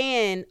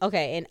 Understand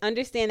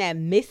that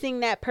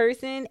missing that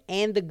person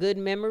and the good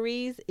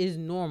memories is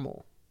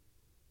normal.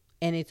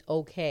 And it's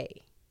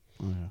okay.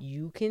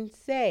 you can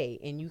say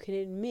and you can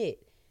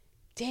admit,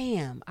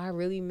 damn, I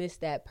really miss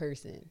that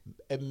person.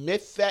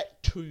 Admit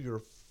that to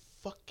your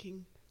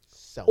fucking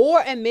self.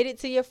 Or admit it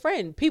to your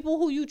friend, people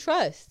who you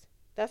trust.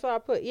 That's what I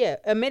put. Yeah,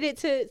 admit it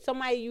to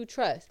somebody you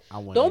trust.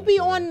 Don't be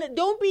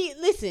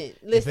listen.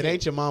 If it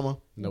ain't your mama,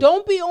 nope.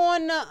 Don't be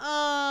on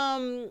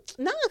the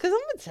because I'm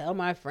gonna tell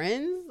my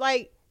friends.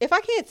 Like, if I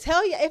can't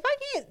tell you, if I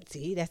can't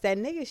see, that's that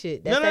nigga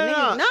shit. That's that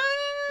nigga.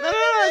 No,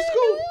 it's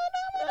cool.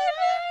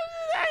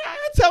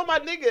 I tell my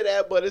nigga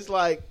that, but it's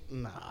like,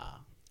 nah.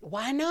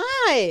 Why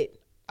not?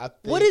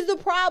 What is the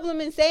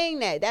problem in saying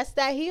that? That's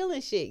that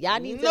healing shit. Y'all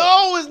need to.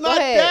 No, it's not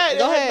that.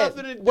 It has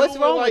nothing to do What's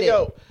wrong with it?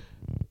 Yo,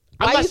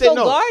 why are you so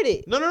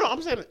guarded? No.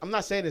 I'm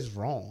not saying it's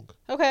wrong.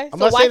 Okay,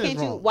 so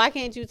why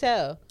can't you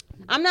tell?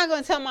 I'm not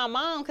gonna tell my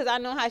mom because I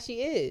know how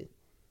she is.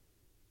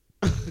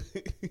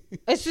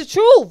 It's the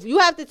truth. You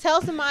have to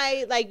tell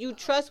somebody like you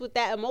trust with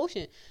that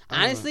emotion.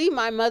 Honestly,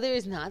 my mother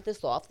is not the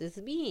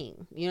softest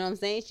being. You know what I'm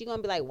saying? She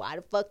gonna be like, why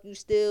the fuck you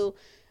still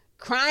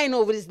crying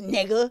over this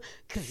nigga?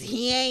 Cause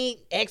he ain't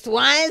X,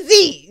 Y, and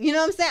Z. You know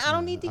what I'm saying? I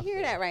don't need to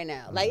hear that right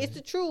now. Like, it's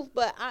the truth,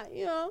 but I'm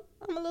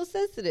a little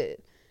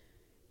sensitive.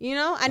 You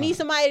know, I need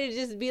somebody to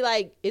just be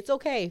like, it's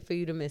okay for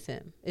you to miss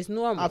him. It's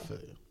normal. I feel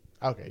you.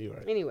 Okay, you're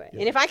right. Anyway,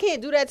 and if I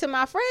can't do that to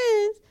my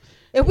friends,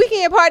 if we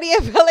can't party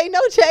at LA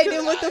Noche,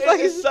 then what the fuck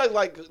is it? Sucks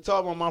like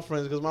talking about my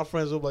friends because my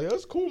friends will be like,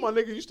 that's cool, my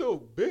nigga, you still a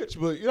bitch,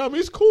 but you know what I mean?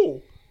 It's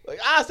cool. Like,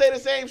 I say the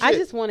same shit. I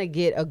just want to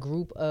get a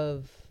group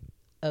of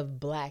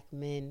black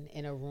men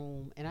in a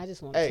room, and I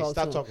just want to talk to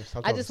them. Stop talking.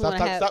 I just want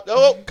to have. Stop.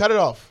 Oh, cut it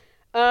off.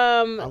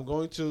 I'm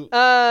going to.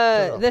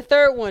 The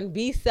third one,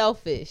 be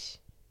selfish.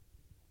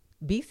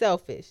 Be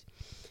selfish.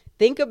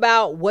 Think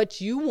about what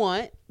you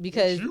want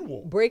because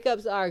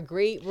breakups are a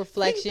great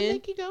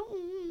reflection.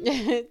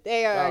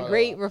 They are a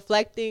great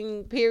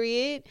reflecting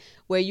period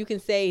where you can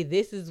say,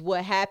 this is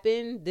what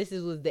happened. This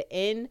was the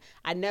end.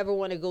 I never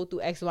want to go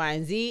through X, Y,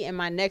 and Z. In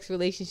my next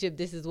relationship,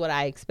 this is what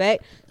I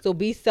expect. So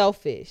be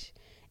selfish.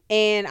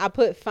 And I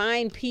put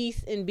find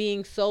peace in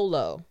being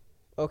solo.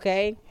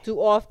 Okay?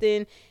 Too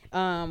often,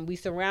 we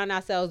surround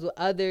ourselves with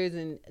others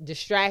and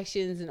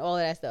distractions and all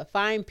of that stuff.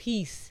 Find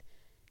peace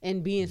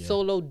and being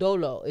solo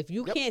dolo. If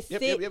you can't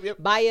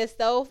sit by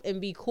yourself and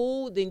be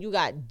cool, then you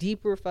got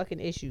deeper fucking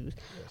issues.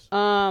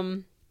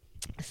 Yes.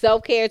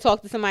 Self-care,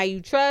 talk to somebody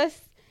you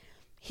trust.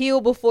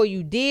 Heal before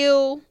you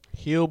deal.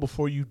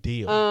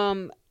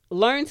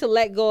 Learn to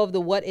let go of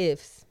the what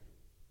ifs.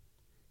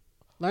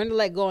 Learn to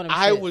let go of them.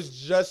 I was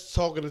just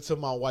talking to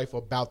my wife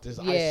about this.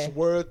 Yeah. I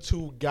swear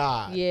to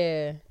God.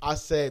 Yeah. I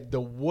said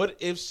the what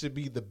if should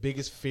be the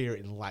biggest fear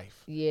in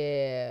life.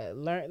 Yeah.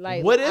 Learn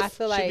like what if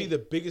should be the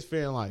biggest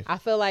fear in life. I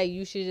feel like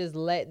you should just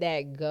let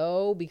that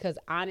go because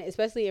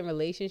especially in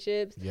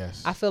relationships.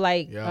 Yes. I feel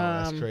like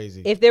that's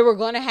crazy. If they were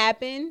gonna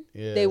happen,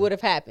 they would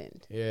have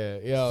happened. Yeah.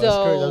 That's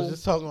crazy. I was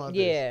just talking about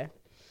this. Yeah.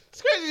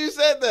 It's crazy you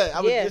said that.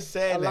 I was just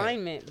saying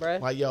alignment, bro.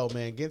 Like, yo,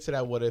 man, get to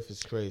that what if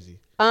is crazy.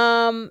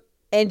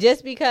 And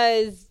just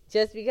because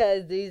this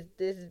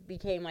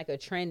became like a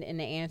trend in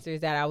the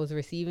answers that I was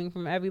receiving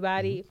from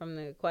everybody from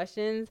the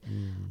questions,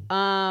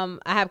 I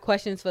have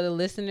questions for the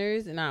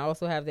listeners and I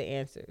also have the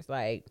answers.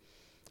 Like,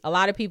 a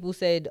lot of people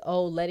said,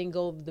 "Oh, letting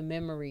go of the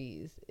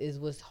memories is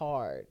what's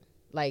hard.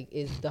 Like,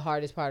 is the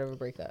hardest part of a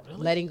breakup.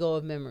 Really? Letting go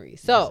of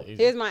memories." So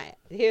here's my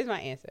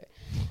answer.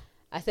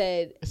 I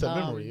said, "It's a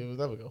memory. It will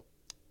never go."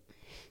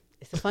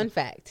 It's a fun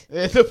fact.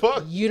 It's a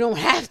fuck. You don't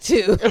have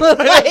to.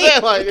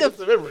 like it's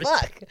a memory.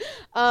 Fuck.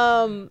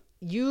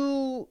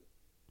 You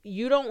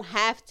don't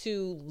have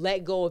to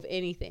let go of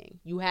anything.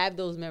 You have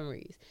those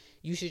memories.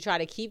 You should try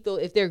to keep those.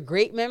 If they're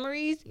great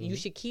memories, you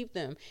should keep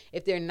them.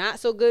 If they're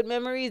not so good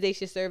memories, they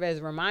should serve as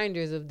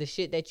reminders of the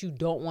shit that you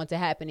don't want to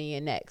happen in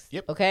your next.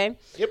 Yep. Okay?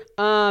 Yep.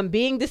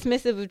 Being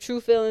dismissive of true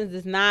feelings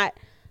does not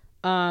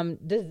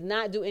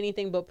do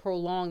anything but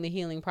prolong the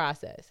healing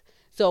process.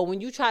 So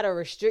when you try to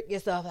restrict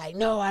yourself, like,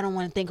 no, I don't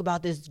want to think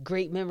about this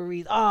great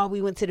memories. Oh,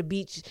 we went to the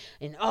beach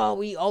and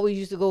we always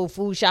used to go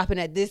food shopping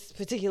at this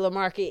particular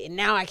market and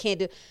now I can't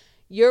do.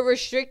 You're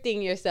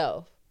restricting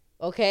yourself.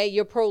 Okay.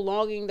 You're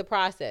prolonging the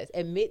process.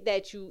 Admit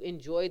that you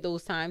enjoyed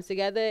those times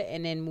together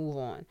and then move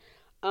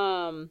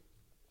on.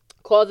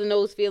 Causing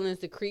those feelings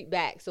to creep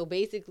back. So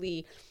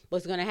basically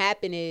what's going to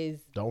happen is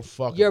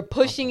you're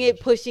pushing it,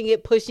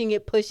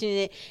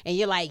 and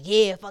you're like,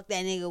 yeah, fuck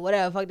that nigga,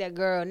 whatever, fuck that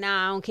girl.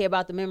 Nah, I don't care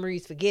about the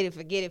memories. Forget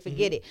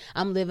it.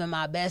 I'm living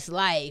my best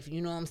life.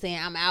 You know what I'm saying?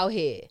 I'm out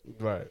here.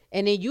 Right.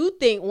 And then you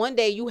think one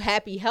day you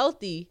happy,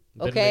 healthy,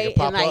 okay?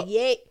 And like,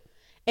 yeah.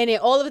 And then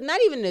all of it, not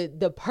even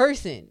the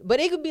person, but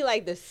it could be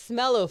like the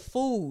smell of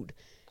food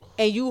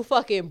and you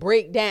fucking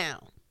break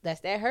down.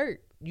 That's that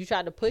hurt. You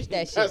try to push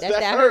that shit. That's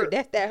that hurt.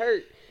 That's that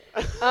hurt.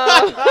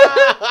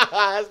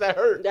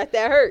 That's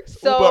that hurt.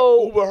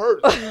 So Uber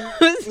hurt.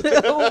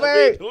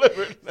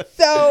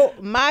 So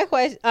my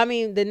question,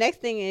 the next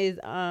thing is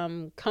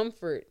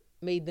comfort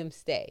made them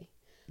stay.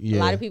 Yeah. A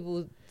lot of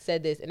people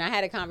said this, and I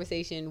had a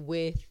conversation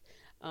with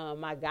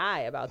my guy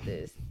about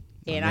this,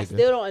 and I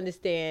still don't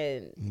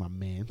understand my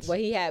man what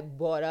he had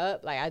brought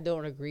up. Like, I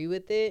don't agree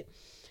with it.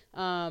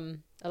 A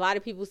lot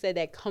of people said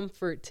that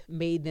comfort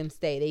made them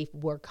stay. They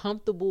were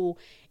comfortable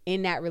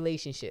in that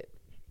relationship.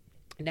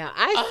 Now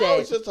I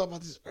was just talking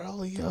about this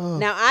earlier.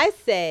 Now I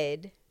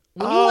said,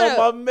 when you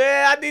my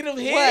man, I need him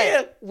here.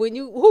 what? When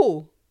you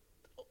who?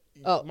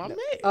 Oh, my no.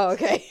 man. Oh,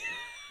 okay.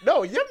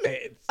 No, your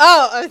man's.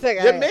 Oh, I'm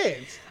sorry. Your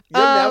man's.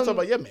 I'm talking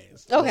about your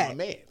man's. Okay. My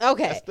man's.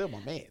 Okay. That's still my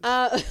man's.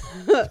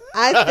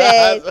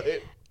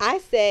 I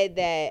said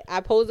that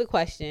I posed a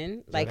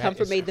question, like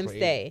comfort made them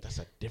stay. That's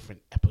a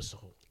different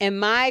episode. And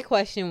my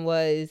question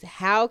was,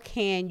 how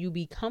can you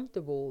be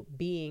comfortable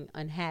being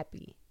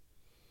unhappy?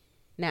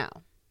 Now,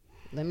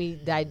 let me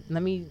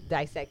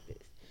dissect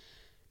this.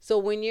 So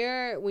when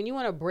you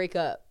want to break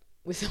up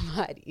with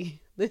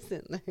somebody,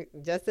 listen,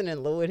 Justin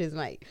and lowered his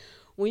mic.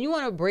 When you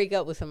want to break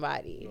up with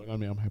somebody,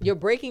 you're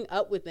breaking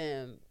up with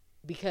them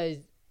because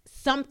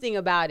something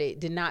about it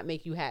did not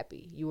make you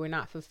happy. You were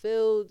not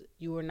fulfilled.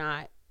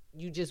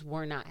 You just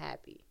were not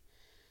happy.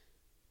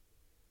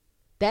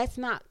 That's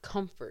not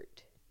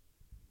comfort.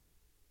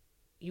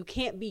 You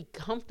can't be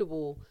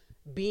comfortable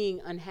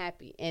being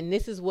unhappy. And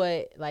this is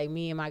what like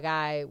me and my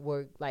guy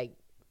were like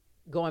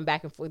going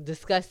back and forth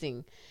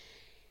discussing.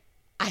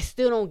 I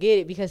still don't get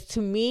it because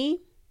to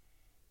me,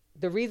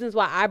 the reasons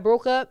why I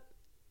broke up,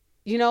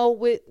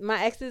 with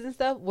my exes and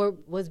stuff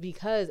was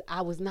because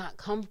I was not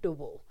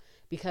comfortable,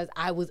 because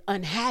I was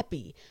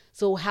unhappy.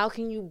 So how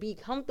can you be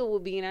comfortable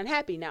being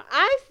unhappy? Now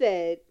I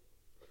said,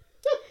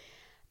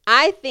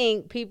 I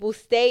think people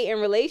stay in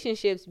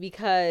relationships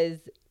because,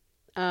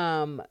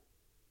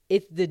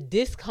 it's the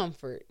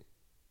discomfort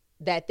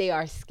that they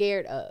are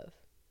scared of.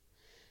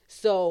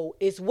 So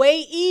it's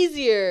way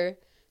easier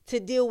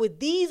to deal with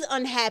these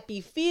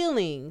unhappy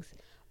feelings.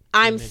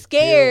 I'm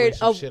scared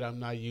of shit I'm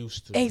not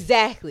used to.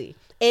 Exactly.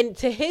 And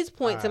to his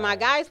point, to my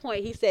guy's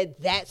point, he said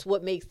that's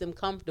what makes them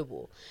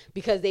comfortable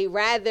because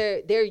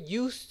they're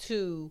used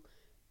to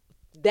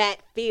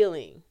that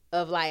feeling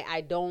of like,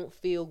 I don't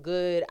feel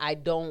good. I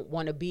don't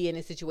want to be in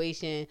a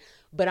situation,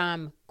 but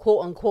I'm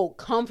quote unquote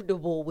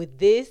comfortable with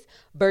this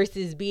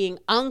versus being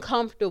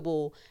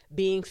uncomfortable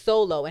being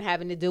solo and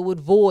having to deal with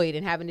void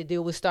and having to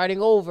deal with starting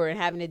over and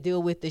having to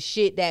deal with the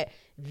shit that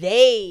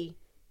they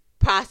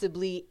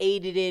possibly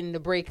aided in the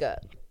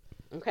breakup.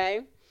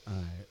 Okay? All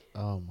right.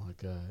 Oh my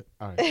God.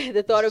 All right.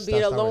 The thought of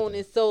being alone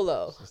and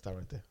solo. Stop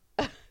right there.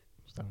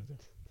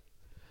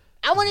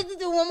 I wanted to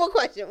do one more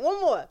question.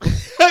 One more.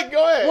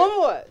 Go ahead. One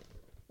more.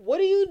 What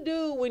do you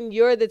do when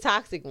you're the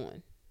toxic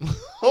one?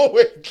 Oh,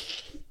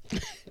 wait.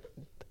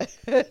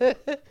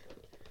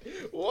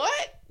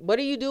 What? What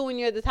do you do when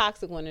you're the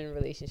toxic one in a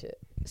relationship?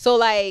 So,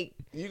 like...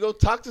 You go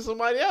talk to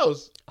somebody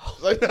else.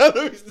 Like, let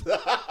me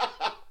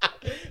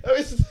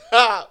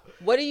stop.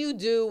 What do you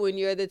do when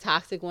you're the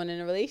toxic one in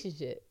a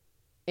relationship?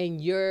 And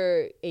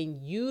you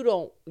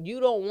don't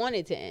want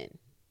it to end?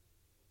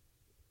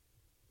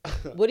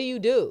 What do you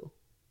do?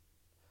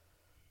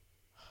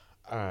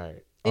 All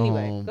right.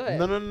 Anyway, go ahead.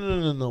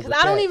 No. Because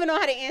I don't even know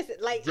how to answer.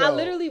 Like, I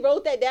literally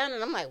wrote that down,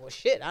 and I'm like, well,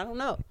 shit, I don't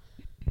know.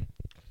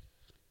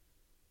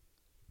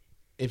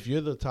 If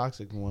you're the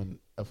toxic one,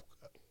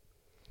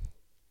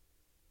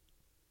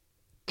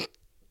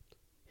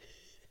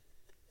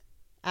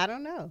 I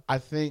don't know. I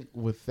think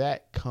with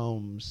that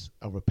comes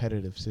a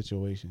repetitive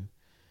situation.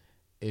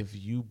 If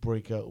you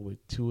break up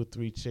with 2 or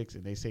 3 chicks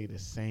and they say the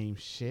same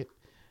shit,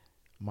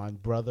 my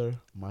brother,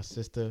 my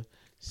sister,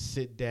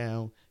 sit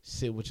down,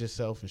 sit with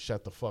yourself, and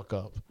shut the fuck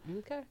up.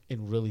 Okay.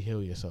 And really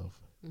heal yourself.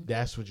 Mm-hmm.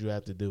 That's what you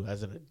have to do.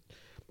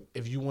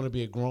 If you want to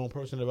be a grown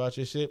person about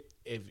your shit,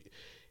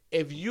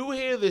 if you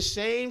hear the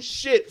same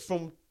shit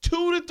from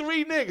 2 to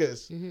 3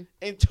 niggas mm-hmm.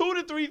 and 2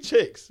 to 3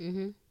 chicks,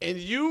 mm-hmm. and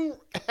you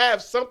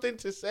have something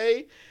to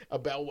say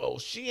about, well,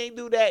 she ain't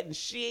do that and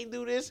she ain't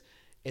do this,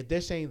 if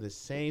they're saying the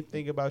same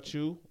thing about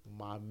you,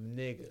 my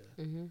nigga,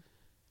 mm-hmm.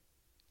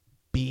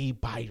 be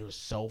by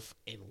yourself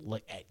and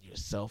look at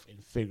yourself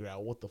and figure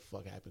out what the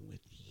fuck happened with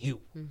you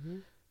mm-hmm.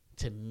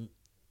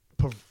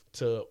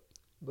 to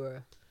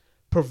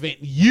prevent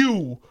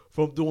you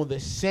from doing the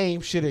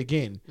same shit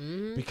again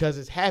mm-hmm. because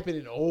it's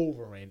happening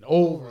over and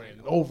over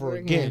and over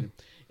again.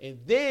 And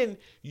then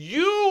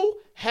you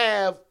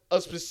have a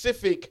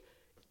specific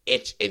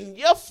itch in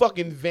your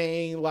fucking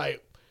vein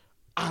like,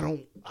 I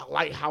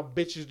like how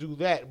bitches do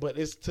that, but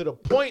it's to the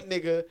point,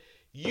 nigga,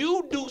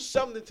 you do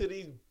something to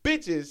these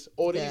bitches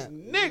or these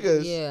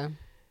niggas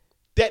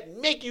that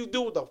make you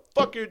do what the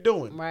fuck you're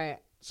doing. Right.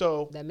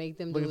 So that make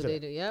them do what they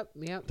do. Yep.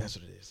 That's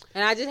what it is.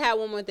 And I just had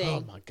one more thing.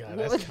 Oh my God,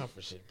 that's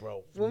comfort shit,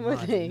 bro. One more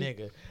thing,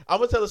 nigga. I'm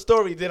gonna tell a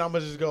story, then I'm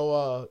gonna just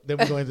go. Then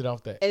we're going to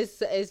off that.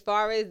 As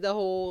far as the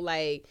whole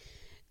like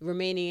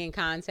remaining in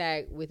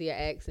contact with your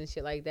ex and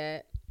shit like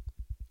that,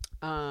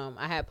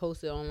 I had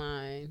posted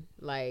online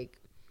like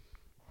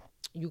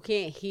you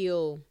can't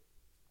heal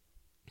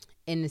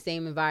in the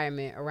same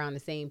environment around the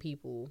same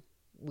people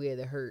where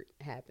the hurt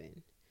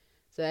happened.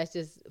 So that's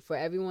just for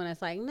everyone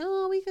that's like,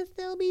 no, we can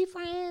still be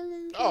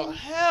friends. Oh,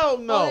 hell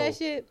no. All that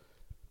shit.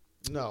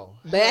 No.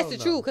 But that's the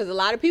truth because a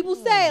lot of people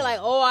say like,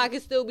 oh, I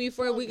can still be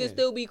friends. We can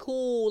still be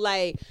cool.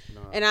 Like,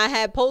 And I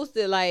had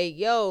posted like,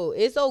 yo,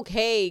 it's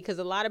okay, because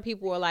a lot of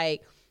people are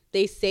like,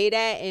 they say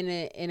that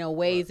in a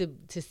way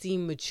to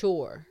seem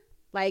mature.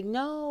 Like,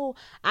 no,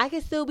 I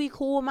can still be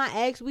cool with my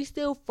ex. We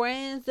still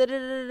friends. Da, da,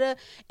 da, da.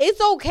 It's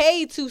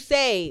okay to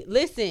say,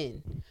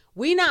 listen,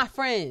 we not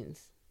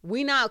friends.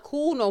 We not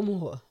cool no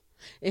more.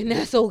 And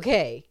that's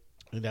okay.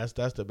 And that's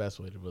the best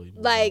way to really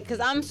like,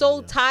 because I'm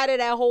so tired of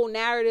that whole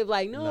narrative.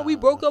 Like, no, we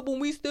broke up when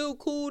we still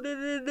cool. Da,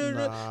 da, da,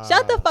 da.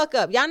 Shut the fuck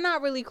up. Y'all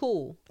not really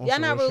cool. Y'all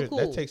not really cool.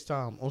 That takes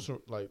time.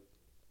 Also, like,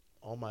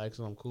 all my exes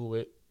I'm cool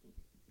with,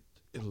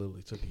 it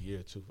literally took a year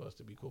or two for us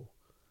to be cool.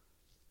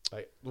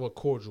 Like, we're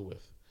cordial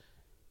with.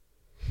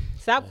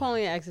 Stop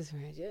calling your exes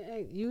friends.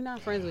 You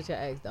not friends with your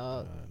ex,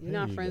 dog. You're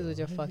not friends with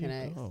your fucking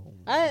ex.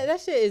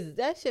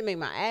 That shit make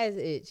my ass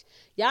itch.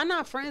 Y'all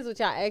not friends with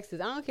y'all exes.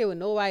 I don't care what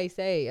nobody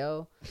say,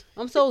 yo.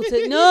 I'm so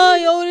no,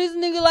 yo, this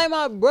nigga like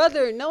my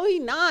brother. No, he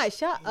not.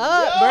 Shut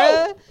up,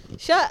 bruh.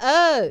 Shut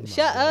up.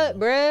 Shut up,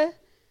 bruh.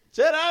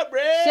 Shut up,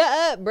 bruh.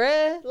 Shut up,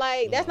 bruh.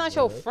 Like, that's not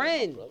your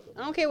friend.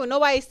 I don't care what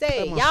nobody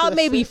say. Y'all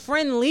may be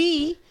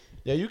friendly.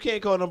 Yeah, you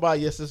can't call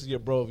nobody your sister your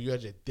bro if you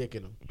had your dick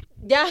in them.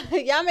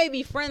 Y'all may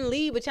be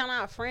friendly, but y'all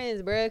not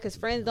friends, bruh. Because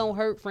friends don't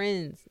hurt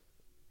friends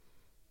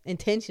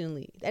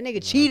intentionally. That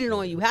nigga cheated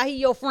on you. How he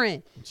your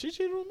friend? She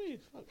cheated on me.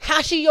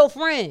 How she your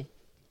friend?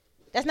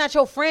 That's not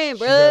your friend,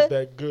 bruh. She got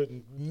that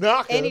good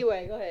knocker.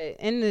 Anyway, go ahead.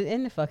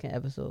 End the fucking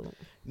episode.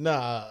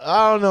 Nah,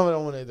 I don't know what I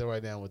want to do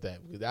right now with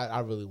that. Because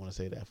I really want to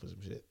say that for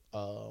some shit.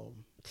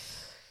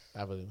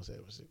 I really want to say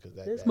that for shit. Cause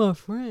that's my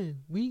friend.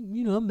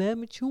 I'm mad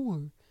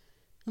mature.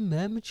 I'm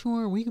mad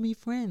mature. We can be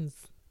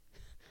friends.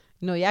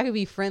 No, y'all can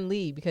be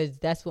friendly because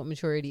that's what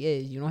maturity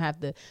is. You don't have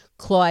to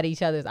claw at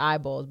each other's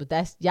eyeballs, but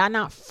y'all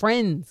not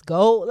friends.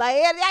 Go like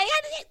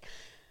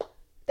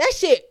that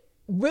shit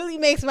really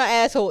makes my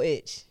asshole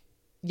itch.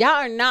 Y'all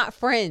are not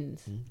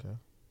friends. Okay.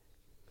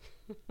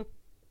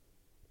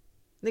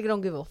 Nigga don't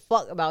give a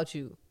fuck about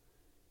you.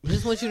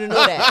 Just want you to know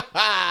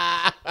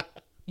that.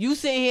 You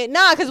sitting here,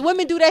 because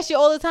women do that shit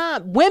all the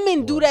time.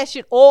 Women do that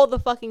shit all the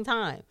fucking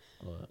time.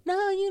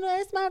 No,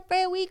 that's my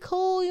friend. We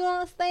cool. You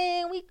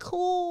understand? We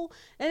cool.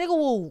 And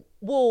nigga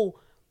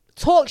will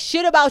talk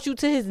shit about you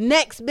to his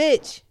next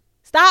bitch.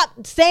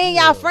 Stop saying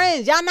y'all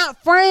friends. Y'all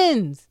not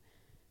friends.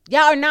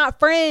 Y'all are not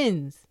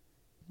friends.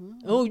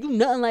 Oh, you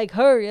nothing like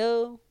her,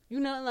 yo. You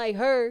nothing like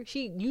her.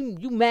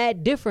 You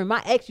mad different.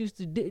 My ex used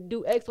to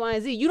do X, Y,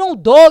 and Z. You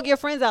don't dog your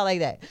friends out like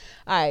that.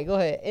 All right, go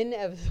ahead. End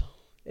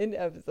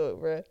the episode,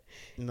 bro.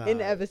 End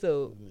the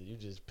episode. You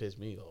just pissed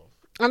me off.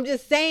 I'm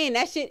just saying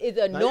that shit is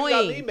annoying.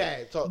 Now you got me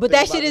mad. But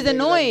that shit is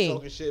annoying.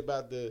 Talking shit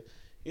about the,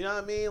 you know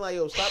what I mean? Like,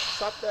 yo,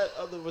 stop that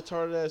other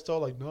retarded ass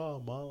talk. Like, nah,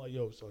 man. Like,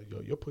 yo,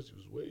 your pussy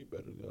was way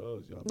better than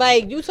ours. You know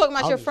like, you talking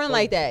about your friend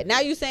like that. Now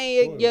you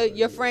saying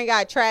your friend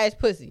got trash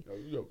pussy.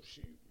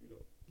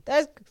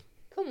 That's,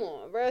 come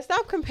on, bro.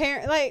 Stop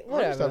comparing. Like,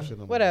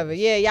 whatever.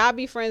 Yeah, y'all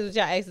be friends with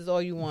y'all exes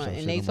all you want,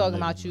 and they talking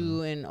about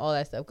you and all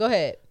that stuff. Go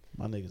ahead.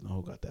 My niggas know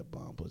who got that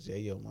bomb pussy. Hey,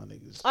 yo, my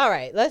niggas. All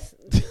right, let's.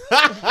 You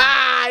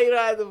don't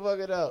have to fuck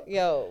it up.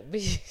 Yo,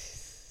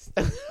 please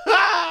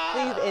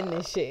end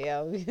this shit,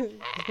 yo.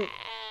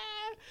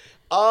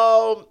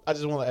 I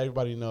just want to let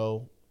everybody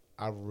know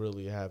I've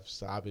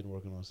been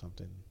working on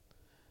something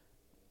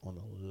on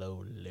a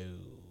low.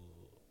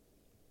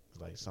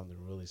 Like something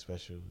really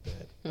special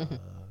that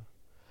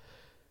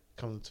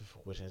coming to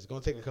fruition. It's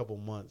going to take a couple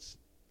months.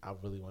 I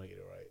really want to get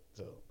it right.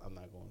 So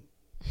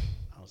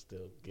I'm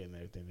still getting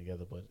everything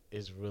together, but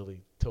it's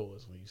really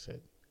towards when you said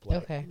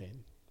black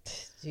men.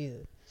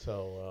 Jesus.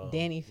 So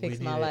Danny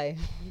fixed my life.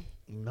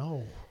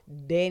 No.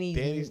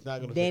 Danny's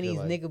not gonna Danny's fix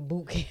your life. nigga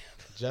boot camp.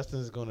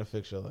 Justin's gonna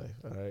fix your life,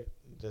 all right?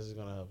 Justin's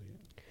gonna help you.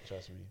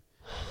 Trust me.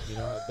 You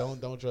know,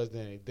 don't trust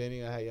Danny. Danny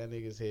gonna have y'all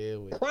niggas here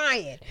with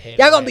crying.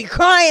 Y'all gonna be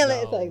crying.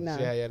 No, it's like, nah.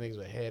 She had y'all niggas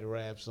with head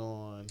wraps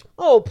on.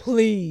 Oh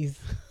please.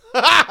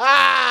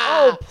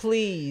 Oh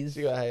please.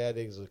 She gonna have y'all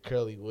niggas with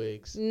curly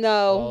wigs.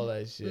 No. All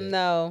that shit.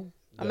 No.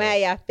 I'm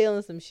mad y'all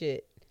feeling some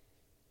shit.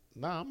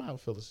 Nah, I'm not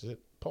feeling shit.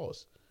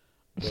 Pause.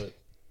 But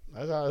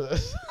that's how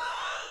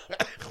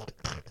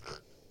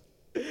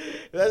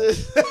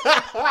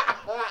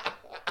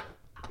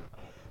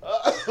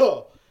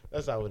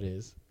that's how it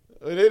is.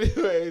 But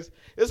anyways,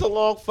 it's a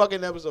long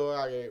fucking episode.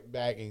 I get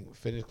back and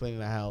finish cleaning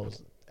the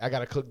house. I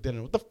gotta cook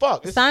dinner. What the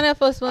fuck? Sign up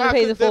for Splendid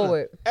Pays It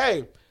Forward.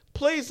 Hey,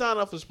 please sign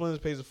up for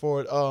Splendid Pays It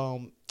Forward.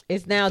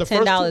 It's now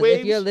 $10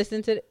 if you're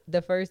listening to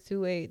the first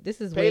 2 waves.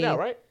 This is paid out,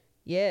 right?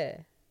 Yeah,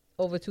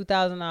 over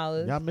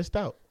 $2,000. Y'all missed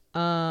out.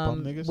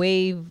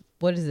 Wave.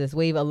 What is this?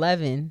 Wave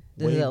 11.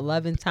 This is the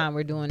 11th time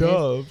we're doing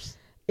Dubs.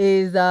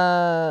 Is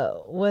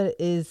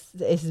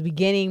it's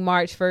beginning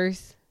March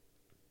 1st,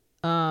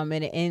 and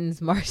it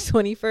ends March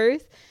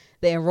 21st.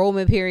 The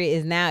enrollment period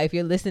is now. If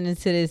you're listening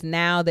to this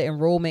now, the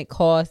enrollment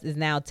cost is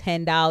now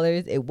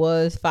 $10. It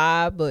was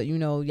 $5, but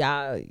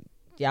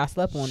y'all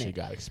slept on it. She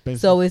got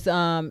expensive. So it's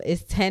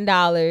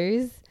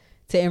 $10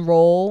 to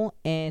enroll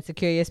and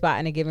secure your spot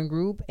in a given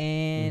group.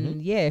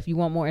 And yeah, if you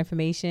want more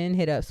information,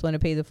 hit up Splenda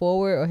Pays It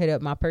Forward or hit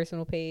up my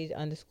personal page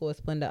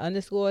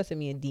 _Splenda_. Send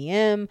me a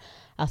DM.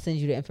 I'll send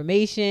you the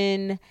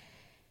information.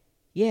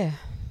 Yeah.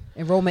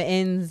 Enrollment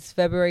ends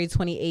February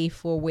 28th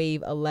for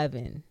wave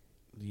 11.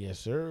 Yes,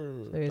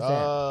 sir. There's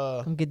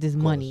that. Come get this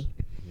money.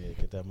 Yeah,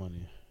 get that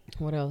money.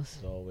 What else?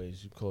 As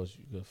always, of course,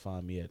 you can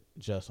find me at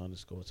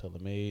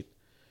just_TaylorMade.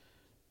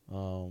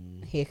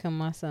 Here come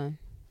my son.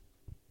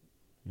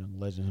 Young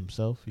legend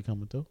himself. He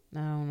coming through? I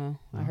don't know.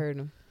 I heard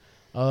him.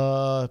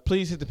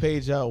 Please hit the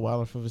page out,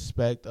 Wildin' for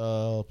Respect.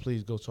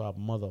 Please go to our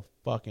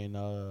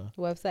motherfucking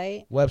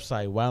website,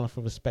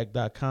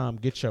 wildinforrespect.com.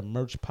 Get your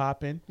merch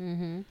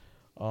popping.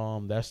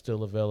 That's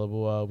still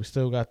available. We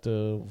still got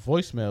the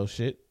voicemail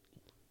shit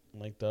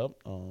linked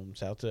up.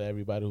 Shout out to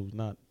everybody who's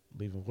not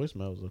leaving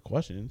voicemails or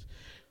questions.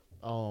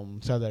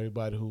 Shout out to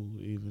everybody who,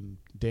 even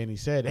Danny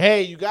said,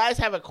 hey, you guys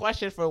have a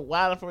question for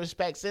Wildin' for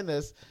Respect, send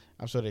us.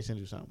 I'm sure they sent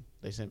you something.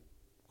 They sent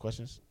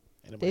questions.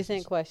 They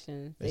sent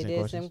questions. They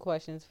did send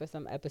questions for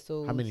some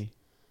episodes. How many?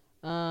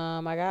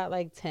 I got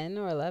like 10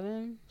 or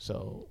 11.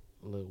 So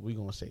look, we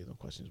gonna save them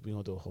questions. We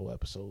gonna do a whole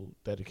episode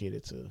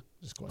dedicated to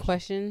this question.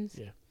 Questions?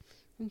 Yeah.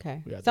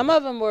 Okay. Some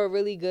of them were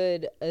really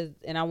good,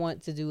 and I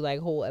want to do like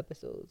whole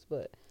episodes,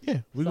 but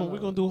yeah, we're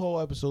gonna do whole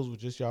episodes with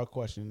just y'all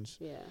questions.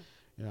 Yeah.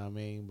 You know what I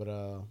mean? But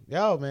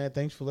yo, man,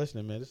 thanks for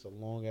listening, man. This is a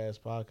long ass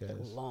podcast.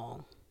 It's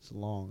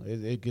long.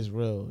 It gets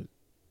real.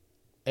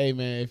 Hey,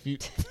 man, if you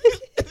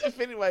if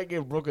anybody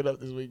get broken up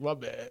this week, my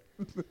bad.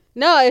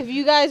 No, if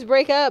you guys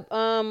break up,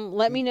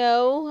 let me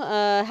know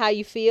how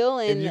you feel,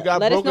 and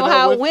let us know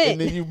how it went.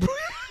 And then you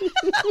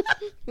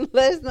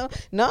let us know.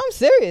 No, I'm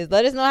serious.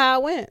 Let us know how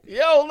it went.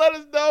 Yo, let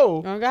us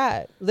know. Oh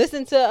God,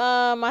 listen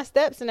to my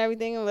steps and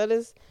everything, and let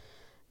us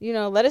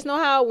know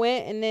how it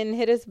went, and then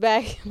hit us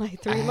back in like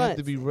 3 months. Have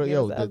to be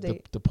real. Yo,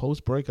 the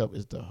post breakup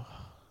is that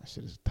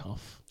shit is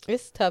tough.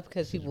 It's tough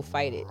because people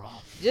fight it.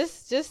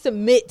 Just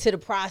submit to the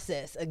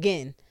process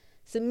again.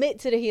 Submit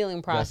to the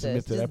healing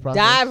process. Just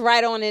dive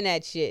right on in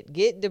that shit.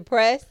 Get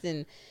depressed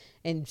and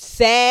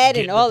sad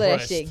and all of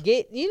that shit.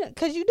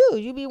 Because you do.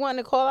 You be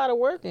wanting to call out of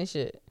work and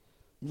shit.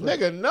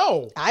 Nigga,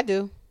 no. I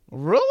do.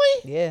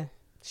 Really? Yeah.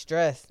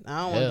 Stress.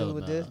 I don't want to deal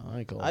with this.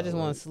 I just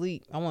want to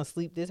sleep. I want to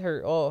sleep this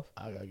hurt off.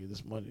 I gotta get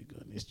this money to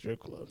go in this strip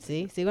club.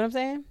 See what I'm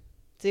saying?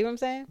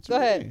 Go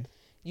ahead.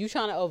 You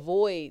trying to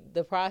avoid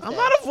the process. I'm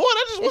not avoiding.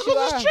 I just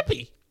want to go to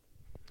trippy.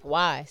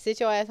 Why? Sit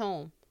your ass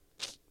home.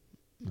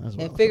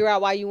 And figure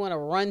out why you want to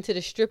run to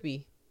the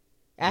strippy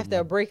after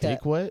a breakup.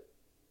 Dick wet?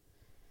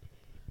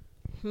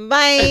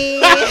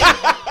 Bye.